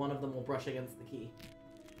that even one of them will brush against the key.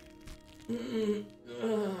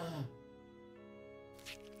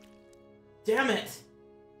 Damn it!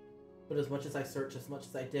 But as much as I search, as much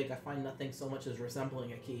as I dig, I find nothing so much as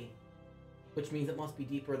resembling a key. Which means it must be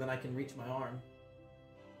deeper than I can reach my arm.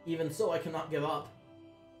 Even so, I cannot give up.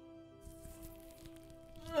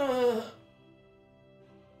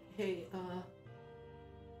 Hey,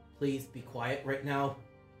 please be quiet right now.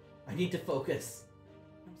 I need to focus.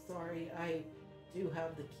 I'm sorry, I do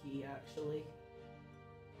have the key, actually.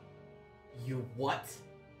 You what?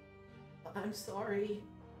 I'm sorry.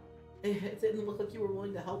 It didn't look like you were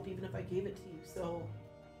willing to help even if I gave it to you, so...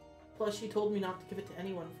 Plus, she told me not to give it to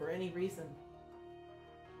anyone for any reason.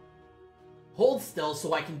 Hold still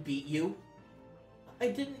so I can beat you. I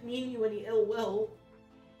didn't mean you any ill will.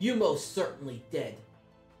 You most certainly did.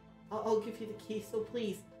 I'll give you the key, so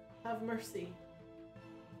please, have mercy.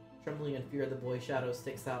 Trembling in fear, the boy's shadow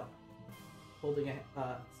sticks out a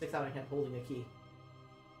hand holding a key.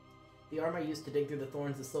 The arm I used to dig through the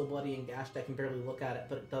thorns is so bloody and gashed I can barely look at it,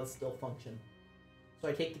 but it does still function. So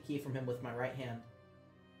I take the key from him with my right hand.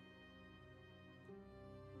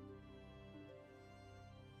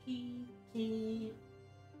 Key.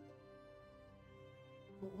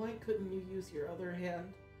 Why couldn't you use your other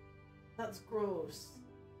hand? That's gross.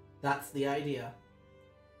 That's the idea.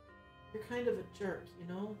 You're kind of a jerk, you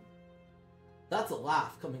know? That's a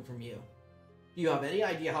laugh coming from you. Do you have any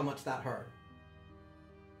idea how much that hurt?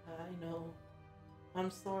 I know.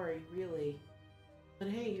 I'm sorry, really. But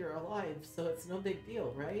hey, you're alive, so it's no big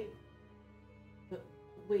deal, right? But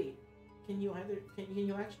wait, can you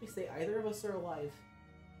actually say either of us are alive?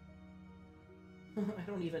 I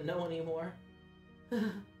don't even know anymore.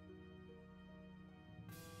 I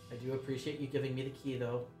do appreciate you giving me the key,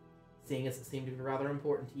 though, seeing as it seemed to be rather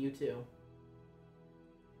important to you, too.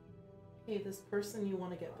 Hey, this person you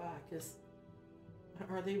want to get back,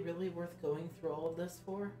 are they really worth going through all of this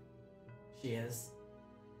for? She is.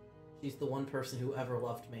 She's the one person who ever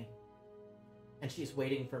loved me. And she's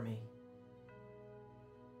waiting for me.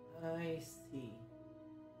 I see.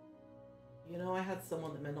 You know, I had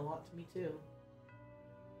someone that meant a lot to me, too.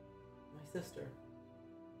 My sister.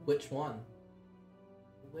 Which one?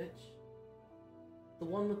 Which? The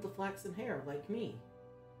one with the flaxen hair, like me.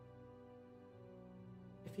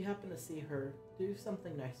 If you happen to see her, do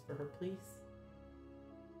something nice for her, please.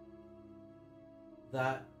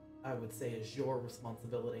 That, I would say, is your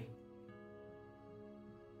responsibility.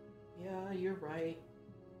 Yeah, you're right.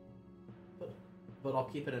 But I'll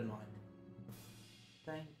keep it in mind.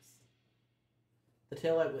 Thanks. The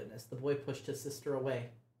tale I witnessed, the boy pushed his sister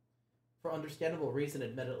away. For understandable reason,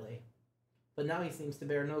 admittedly. But now he seems to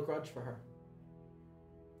bear no grudge for her.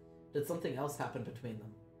 Did something else happen between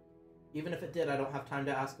them? Even if it did, I don't have time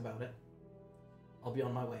to ask about it. I'll be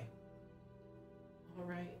on my way.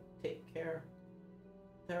 Alright, take care.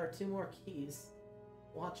 There are 2 more keys.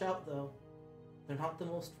 Watch out, though. They're not the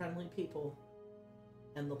most friendly people.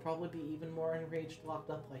 And they'll probably be even more enraged locked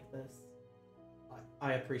up like this.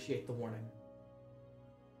 I appreciate the warning.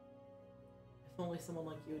 If only someone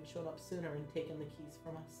like you had shown up sooner and taken the keys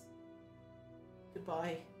from us.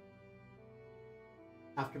 Goodbye.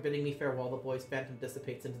 After bidding me farewell, the boy's phantom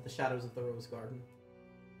dissipates into the shadows of the rose garden.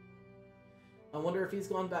 I wonder if he's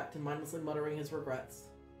gone back to mindlessly muttering his regrets.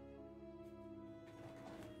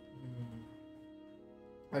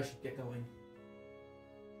 I should get going.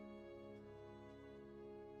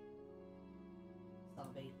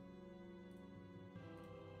 Salvage.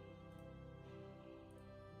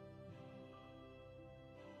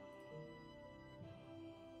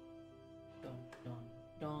 Dun, dun,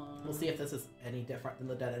 dun. We'll see if this is any different than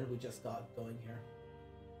the dead end we just got going here.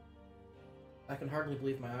 I can hardly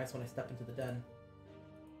believe my eyes when I step into the den.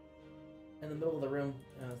 In the middle of the room,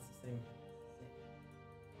 it's the same.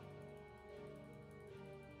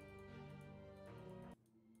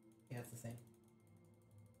 Yeah, it's the same.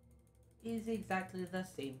 Is exactly the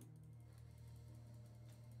same.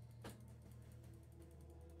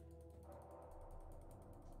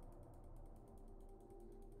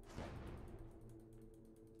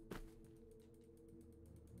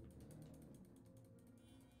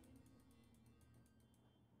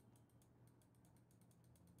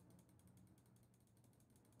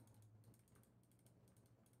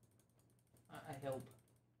 I hope.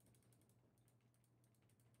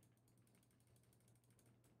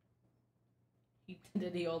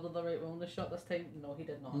 Did he order the right wellness shot this time? No, he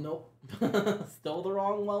did not. Nope. Still the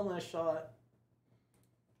wrong wellness shot.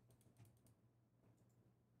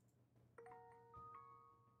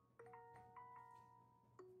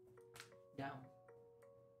 Down.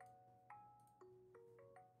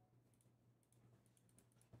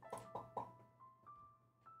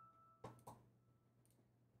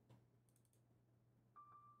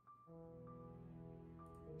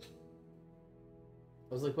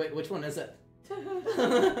 I was like, wait, which one is it?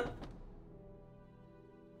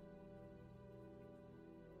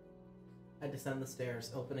 I descend the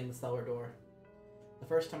stairs, opening the cellar door. The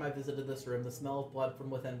first time I visited this room, the smell of blood from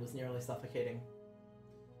within was nearly suffocating.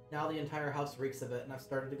 Now the entire house reeks of it, and I've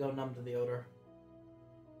started to go numb to the odor.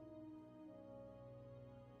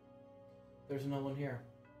 There's no one here.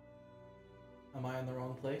 Am I in the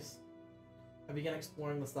wrong place? I began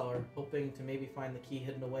exploring the cellar, hoping to maybe find the key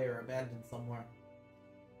hidden away or abandoned somewhere.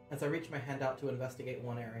 As I reach my hand out to investigate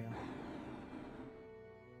one area,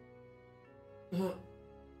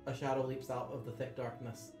 a shadow leaps out of the thick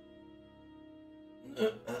darkness.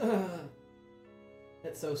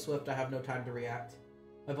 It's so swift I have no time to react.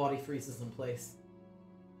 My body freezes in place.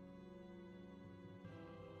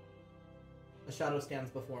 A shadow stands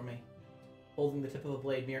before me, holding the tip of a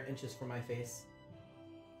blade mere inches from my face.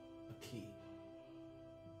 A key.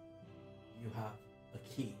 You have a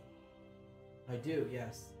key. I do,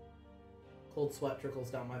 yes. Cold sweat trickles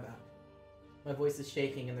down my back. My voice is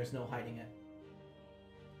shaking and there's no hiding it.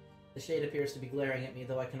 The shade appears to be glaring at me,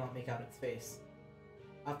 though I cannot make out its face.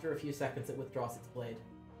 After a few seconds, it withdraws its blade.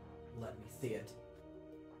 Let me see it.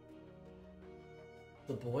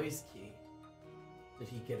 The boy's key. Did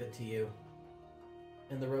he give it to you?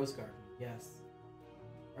 In the rose garden, yes.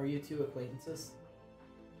 Are you two acquaintances?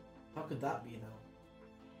 How could that be,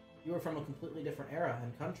 though? You are from a completely different era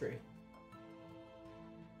and country.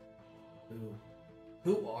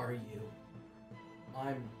 Who are you?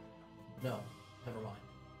 No, never mind.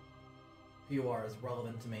 Who you are is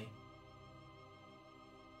relevant to me.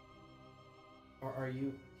 Or are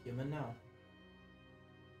you human now?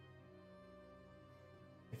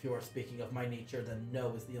 If you are speaking of my nature, then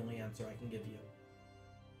no is the only answer I can give you.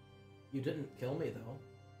 You didn't kill me, though.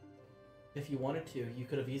 If you wanted to, you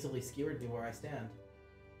could have easily skewered me where I stand.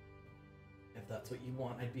 If that's what you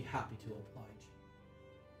want, I'd be happy to oblige.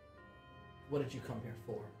 What did you come here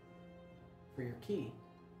for? For your key.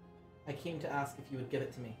 I came to ask if you would give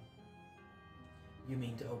it to me. You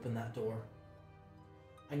mean to open that door?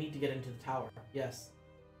 I need to get into the tower. Yes.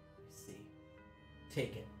 I see.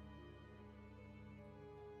 Take it.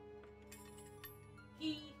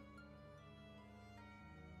 Key.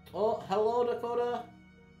 Oh, hello, Dakota.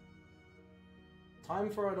 Time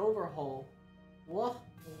for an overhaul. What?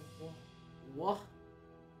 What?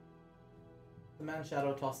 The man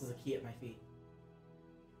shadow tosses a key at my feet.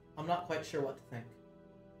 I'm not quite sure what to think.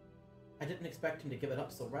 I didn't expect him to give it up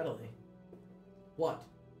so readily. What?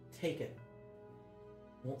 Take it.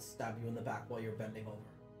 Won't stab you in the back while you're bending over.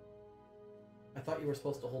 I thought you were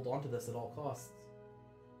supposed to hold on to this at all costs.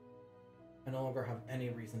 I no longer have any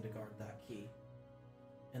reason to guard that key.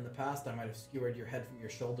 In the past, I might have skewered your head from your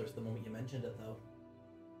shoulders the moment you mentioned it, though.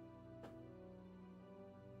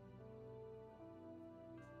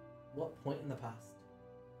 What point in the past?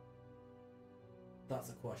 That's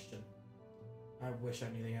a question I wish I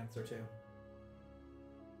knew the answer to.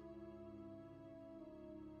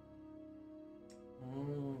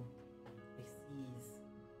 I see.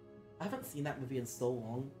 I haven't seen that movie in so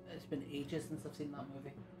long. It's been ages since I've seen that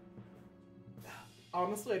movie.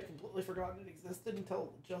 Honestly, I'd completely forgotten it existed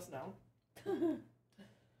until just now.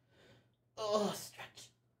 Oh,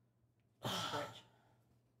 stretch. Stretch.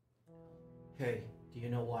 Hey, do you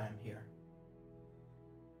know why I'm here?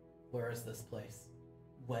 Where is this place?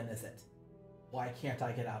 When is it? Why can't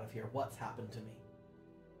I get out of here? What's happened to me?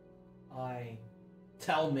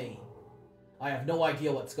 Tell me. I have no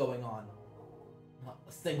idea what's going on. Not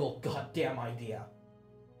a single goddamn idea.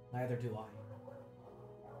 Neither do I.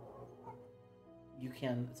 You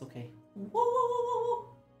can, it's okay. Woo!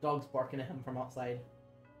 Dogs barking at him from outside.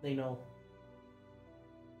 They know.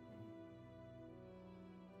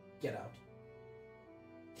 Get out.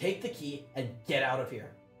 Take the key and get out of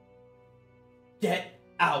here. Get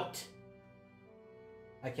out!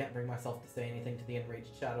 I can't bring myself to say anything to the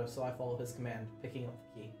enraged shadow, so I follow his command, picking up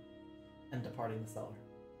the key and departing the cellar.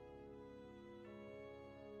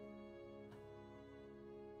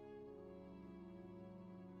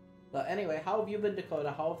 But anyway, how have you been,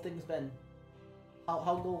 Dakota? How have things been?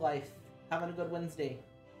 How go life? Having a good Wednesday.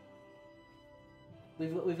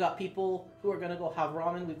 We've got people who are gonna go have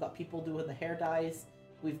ramen. We've got people doing the hair dyes.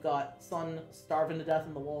 We've got Son starving to death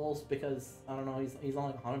in the walls because I don't know, he's on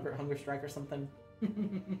like a hunger strike or something.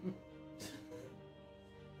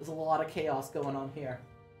 There's a lot of chaos going on here.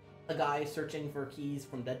 A guy searching for keys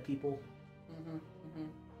from dead people.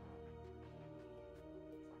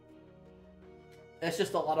 It's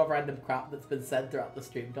just a lot of random crap that's been said throughout the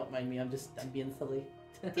stream. Don't mind me, I'm being silly.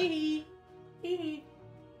 Tee hee.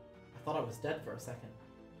 I thought I was dead for a second.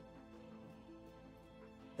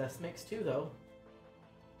 This makes two though.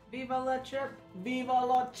 Viva la chip! Viva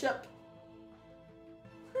la chip!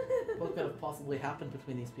 What could have possibly happened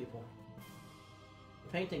between these people?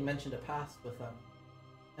 The painting mentioned a past with them,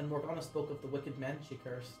 and Morgana spoke of the wicked men she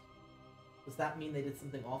cursed. Does that mean they did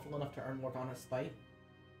something awful enough to earn Morgana's spite?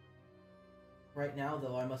 Right now,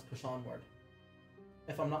 though, I must push onward.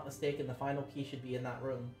 If I'm not mistaken, the final key should be in that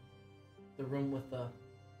room. The room with the,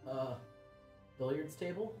 billiards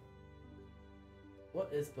table?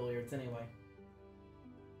 What is billiards, anyway?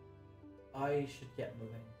 I should get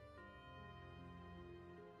moving.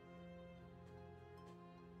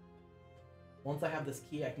 Once I have this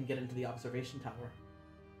key, I can get into the observation tower.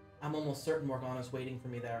 I'm almost certain Morgana's waiting for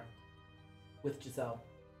me there. With Giselle.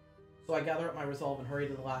 So I gather up my resolve and hurry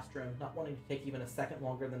to the last room, not wanting to take even a second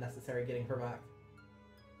longer than necessary getting her back.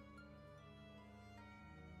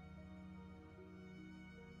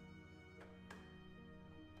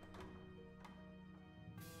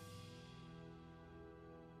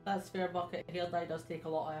 That's fair, bucket. Hair dye does take a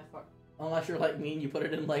lot of effort. Unless you're like me and you put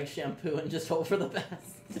it in like shampoo and just hope for the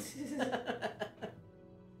best.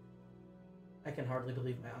 I can hardly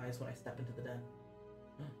believe my eyes when I step into the den.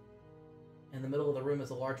 In the middle of the room is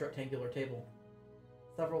a large rectangular table.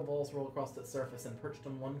 Several balls roll across its surface, and perched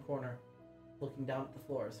on one corner, looking down at the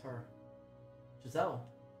floor, is her. Giselle!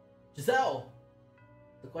 Giselle!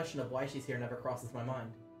 The question of why she's here never crosses my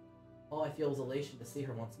mind. All I feel is elation to see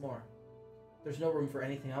her once more. There's no room for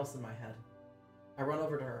anything else in my head. I run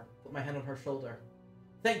over to her, put my hand on her shoulder.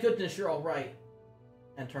 Thank goodness you're all right!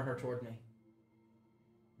 And turn her toward me.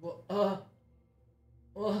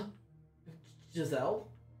 Giselle?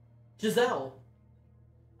 Giselle!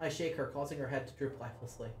 I shake her, causing her head to droop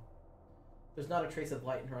lifelessly. There's not a trace of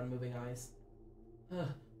light in her unmoving eyes.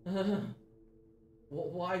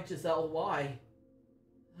 Why, Giselle, why?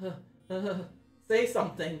 Say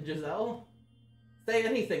something, Giselle. Say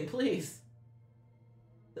anything, please.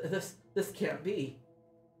 This can't be.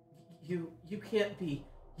 You can't be.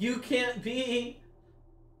 You can't be!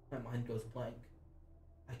 My mind goes blank.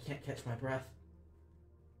 I can't catch my breath.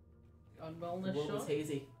 Unwellness The world is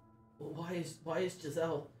hazy. Why is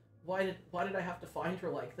Giselle? Why did I have to find her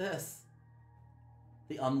like this?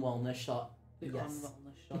 The unwellness shot. The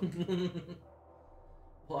unwellness shot.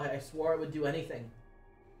 Why, I swore I would do anything.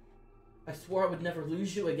 I swore I would never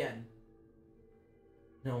lose you again.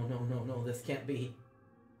 No, this can't be.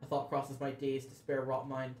 A thought crosses my dazed, despair-wrought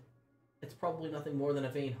mind. It's probably nothing more than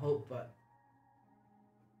a vain hope, but...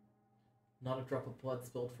 Not a drop of blood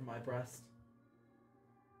spilled from my breast.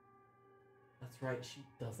 That's right, she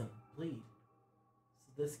doesn't bleed.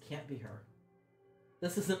 So this can't be her.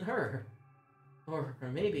 This isn't her. Or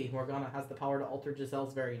maybe Morgana has the power to alter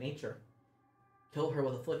Giselle's very nature. Kill her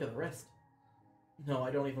with a flick of the wrist. No,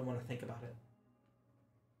 I don't even want to think about it.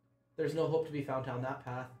 There's no hope to be found down that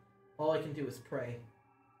path. All I can do is pray.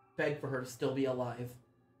 Beg for her to still be alive.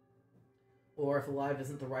 Or if alive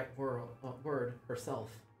isn't the right word, herself.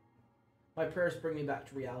 My prayers bring me back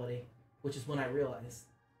to reality, which is when I realize...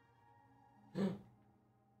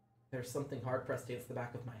 There's something hard-pressed against the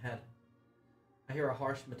back of my head. I hear a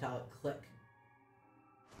harsh metallic click.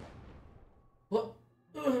 What?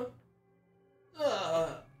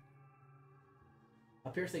 A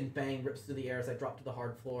piercing bang rips through the air as I drop to the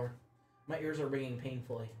hard floor. My ears are ringing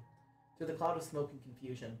painfully. Through the cloud of smoke and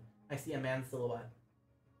confusion, I see a man's silhouette.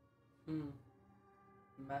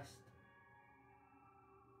 Missed.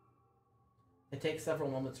 It takes several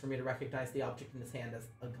moments for me to recognize the object in his hand as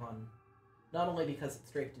a gun. Not only because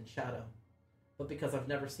it's draped in shadow, but because I've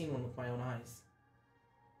never seen one with my own eyes.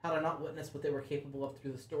 Had I not witnessed what they were capable of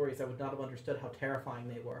through the stories, I would not have understood how terrifying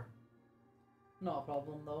they were. Not a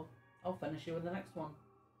problem, though. I'll finish you with the next one.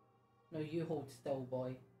 Now you hold still,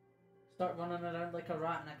 boy. Start running around like a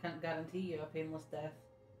rat and I can't guarantee you a painless death.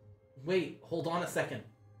 Wait, hold on a second.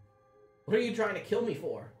 What are you trying to kill me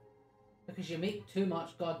for? Because you make too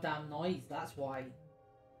much goddamn noise, that's why.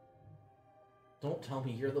 Don't tell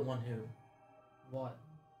me you're the one who... What?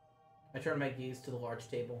 I turn my gaze to the large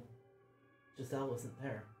table. Giselle wasn't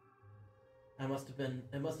there. It must have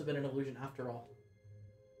been an illusion after all.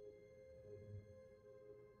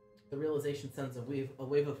 The realization sends a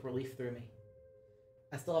wave of relief through me.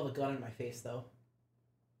 I still have a gun in my face, though.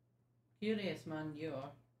 Curious man, you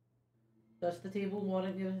are. Does the table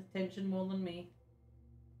warrant your attention more than me?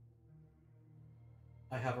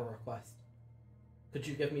 I have a request. Could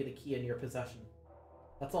you give me the key in your possession?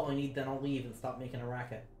 That's all I need, then I'll leave and stop making a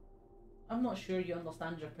racket. I'm not sure you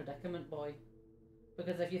understand your predicament, boy.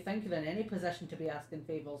 Because if you think you're in any position to be asking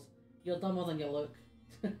favours, you're dumber than you look.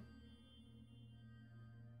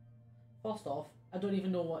 First off, I don't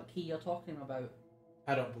even know what key you're talking about.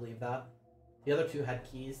 I don't believe that. The other two had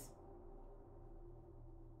keys.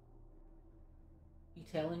 You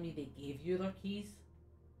telling me they gave you their keys?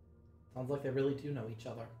 Sounds like they really do know each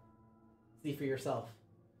other. See for yourself.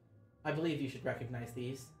 I believe you should recognize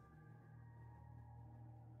these.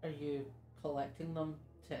 Are you collecting them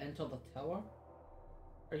to enter the tower?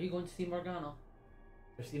 Are you going to see Morgana?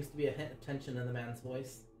 There seems to be a hint of tension in the man's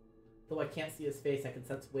voice. Though I can't see his face, I can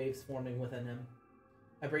sense waves forming within him.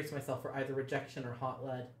 I brace myself for either rejection or hot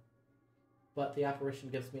lead. But the apparition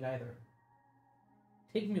gives me neither.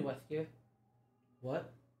 Take me with you.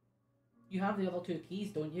 What? You have the other two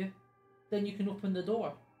keys, don't you? Then you can open the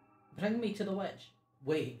door. Bring me to the witch.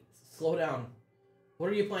 Wait, slow down. What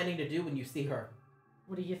are you planning to do when you see her?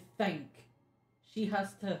 What do you think? She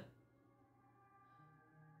has to...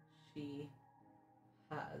 He's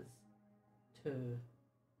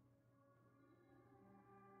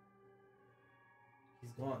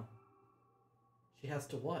gone. She has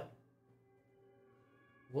to what?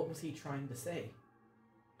 What was he trying to say?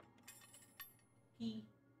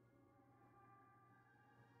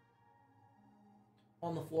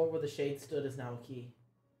 On the floor where the shade stood is now a key.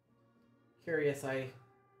 Curious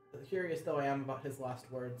though I am about his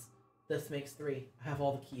last words. This makes 3. I have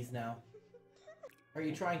all the keys now. Are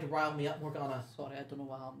you trying to rile me up, Morgana? Sorry, I don't know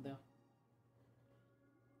what happened there.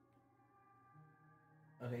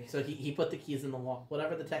 Okay, so he put the keys in the lock.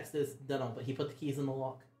 Whatever the text is, don't know, but he put the keys in the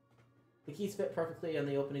lock. The keys fit perfectly on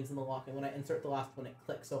the openings in the lock, and when I insert the last one, it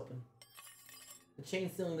clicks open. The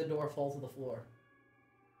chain sealing the door falls to the floor.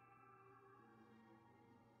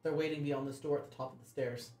 They're waiting beyond this door at the top of the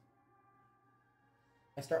stairs.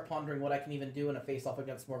 I start pondering what I can even do in a face-off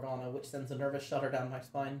against Morgana, which sends a nervous shudder down my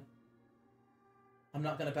spine. I'm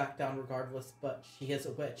not going to back down regardless, but she is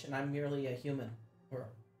a witch, and I'm merely a human. Or,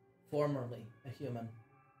 formerly a human.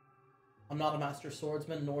 I'm not a master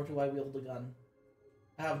swordsman, nor do I wield a gun.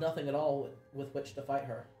 I have nothing at all with which to fight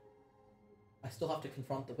her. I still have to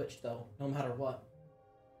confront the witch, though, no matter what.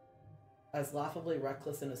 As laughably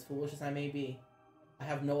reckless and as foolish as I may be, I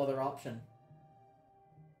have no other option.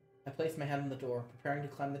 I place my hand on the door, preparing to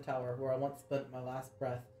climb the tower where I once spent my last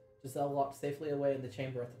breath, Giselle locked safely away in the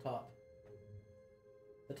chamber at the top.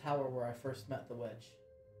 The tower where I first met the witch.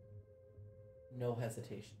 No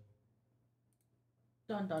hesitation.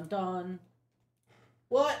 Dun dun dun.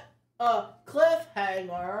 What?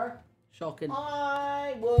 Cliffhanger. Shocking.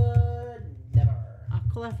 I would never. A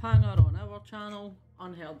cliffhanger on our channel,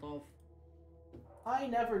 unheard of. I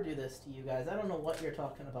never do this to you guys. I don't know what you're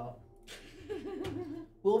talking about.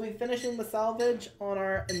 We'll be finishing the salvage on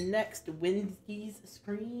our next Windiesdays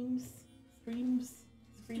streams.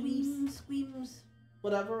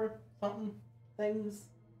 Whatever. Something. Things.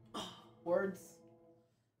 Words.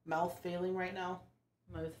 Mouth failing right now.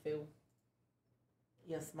 Mouth fail.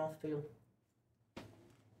 Yes, mouth fail.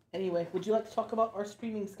 Anyway, would you like to talk about our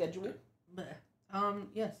streaming schedule?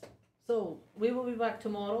 Yes. So, we will be back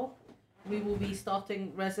tomorrow. We will be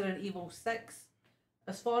starting Resident Evil 6.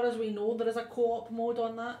 As far as we know, there is a co-op mode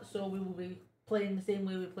on that, so we will be playing the same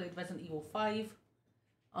way we played Resident Evil 5.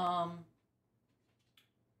 And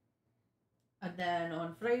then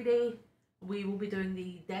on Friday, we will be doing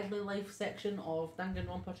the Deadly Life section of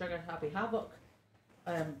Danganronpa Trigger Happy Havoc,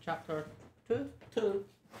 chapter 2.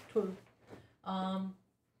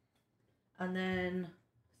 And then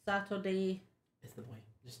Saturday... It's the boy.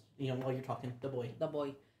 Just, while you're talking, the boy. The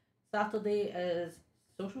boy. Saturday is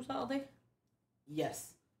Social Saturday?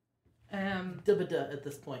 Yes. Dibba at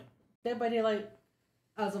this point. Dead by Daylight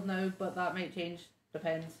as of now, but that might change.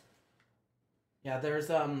 Depends. Yeah, there's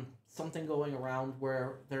something going around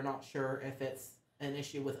where they're not sure if it's an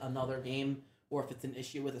issue with another game or if it's an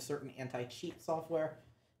issue with a certain anti-cheat software.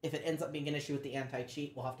 If it ends up being an issue with the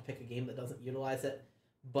anti-cheat, we'll have to pick a game that doesn't utilize it.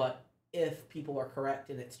 But if people are correct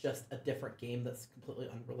and it's just a different game that's completely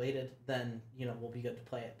unrelated, then, we'll be good to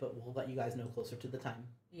play it. But we'll let you guys know closer to the time.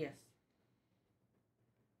 Yes.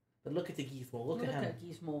 But look at the Gizmo. Look at him. Look at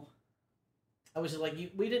Gizmo. I was just like,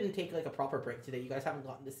 we didn't take a proper break today. You guys haven't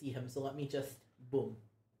gotten to see him, so let me just, boom.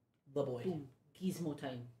 The boy. Boom. Gizmo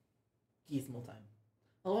time. Gizmo time.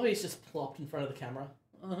 I love how he's just plopped in front of the camera.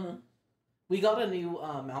 Uh-huh. We got a new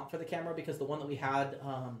mount for the camera because the one that we had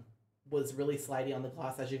was really slidey on the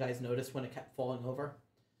glass, as you guys noticed when it kept falling over.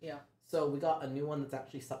 Yeah. So we got a new one that's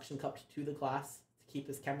actually suction cupped to the glass to keep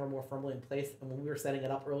his camera more firmly in place. And when we were setting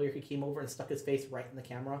it up earlier, he came over and stuck his face right in the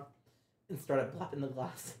camera and started blapping the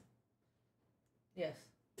glass. Yes.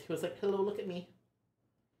 He was like, hello, look at me.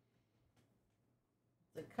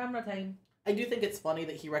 It's like camera time. I do think it's funny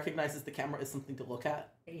that he recognizes the camera as something to look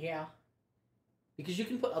at. Yeah. Because you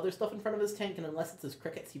can put other stuff in front of his tank, and unless it's his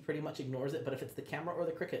crickets, he pretty much ignores it. But if it's the camera or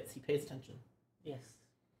the crickets, he pays attention. Yes.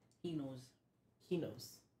 He knows. He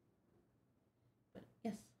knows. But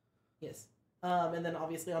yes. Yes. And then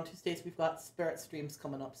obviously on Tuesdays we've got Spirit streams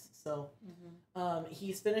coming up. So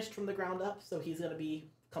he's finished from the ground up, so he's going to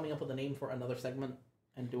be coming up with a name for another segment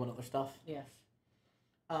and doing other stuff. Yes.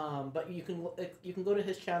 But you can go to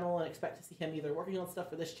his channel and expect to see him either working on stuff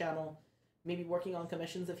for this channel, maybe working on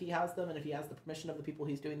commissions if he has them, and if he has the permission of the people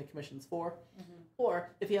he's doing the commissions for, or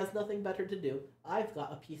if he has nothing better to do, I've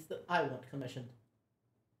got a piece that I want commissioned.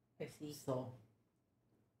 I see. So,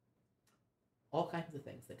 all kinds of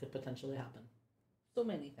things that could potentially happen. So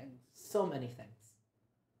many things. So many things.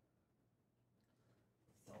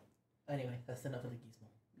 So, anyway, that's enough of the Gizmo.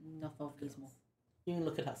 Enough of Gizmo. You can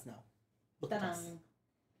look at us now. Look Ta-da. at us.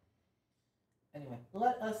 Anyway,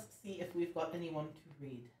 let us see if we've got anyone to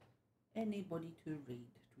read. Anybody to read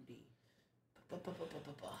today?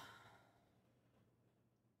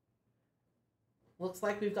 Looks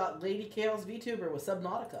like we've got Lady Chaos VTuber with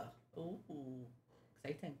Subnautica. Ooh,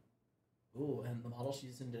 exciting. Ooh, and the model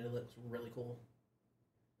she's using today looks really cool.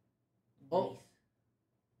 Nice. Oh.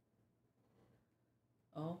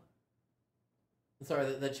 Oh.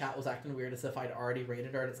 Sorry, the chat was acting weird as if I'd already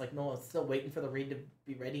rated her, and it's like, no, it's still waiting for the raid to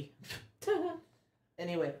be ready.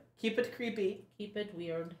 Anyway, keep it creepy. Keep it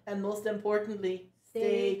weird. And most importantly,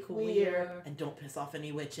 stay queer. And don't piss off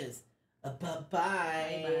any witches. Bye-bye.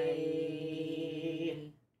 Bye-bye.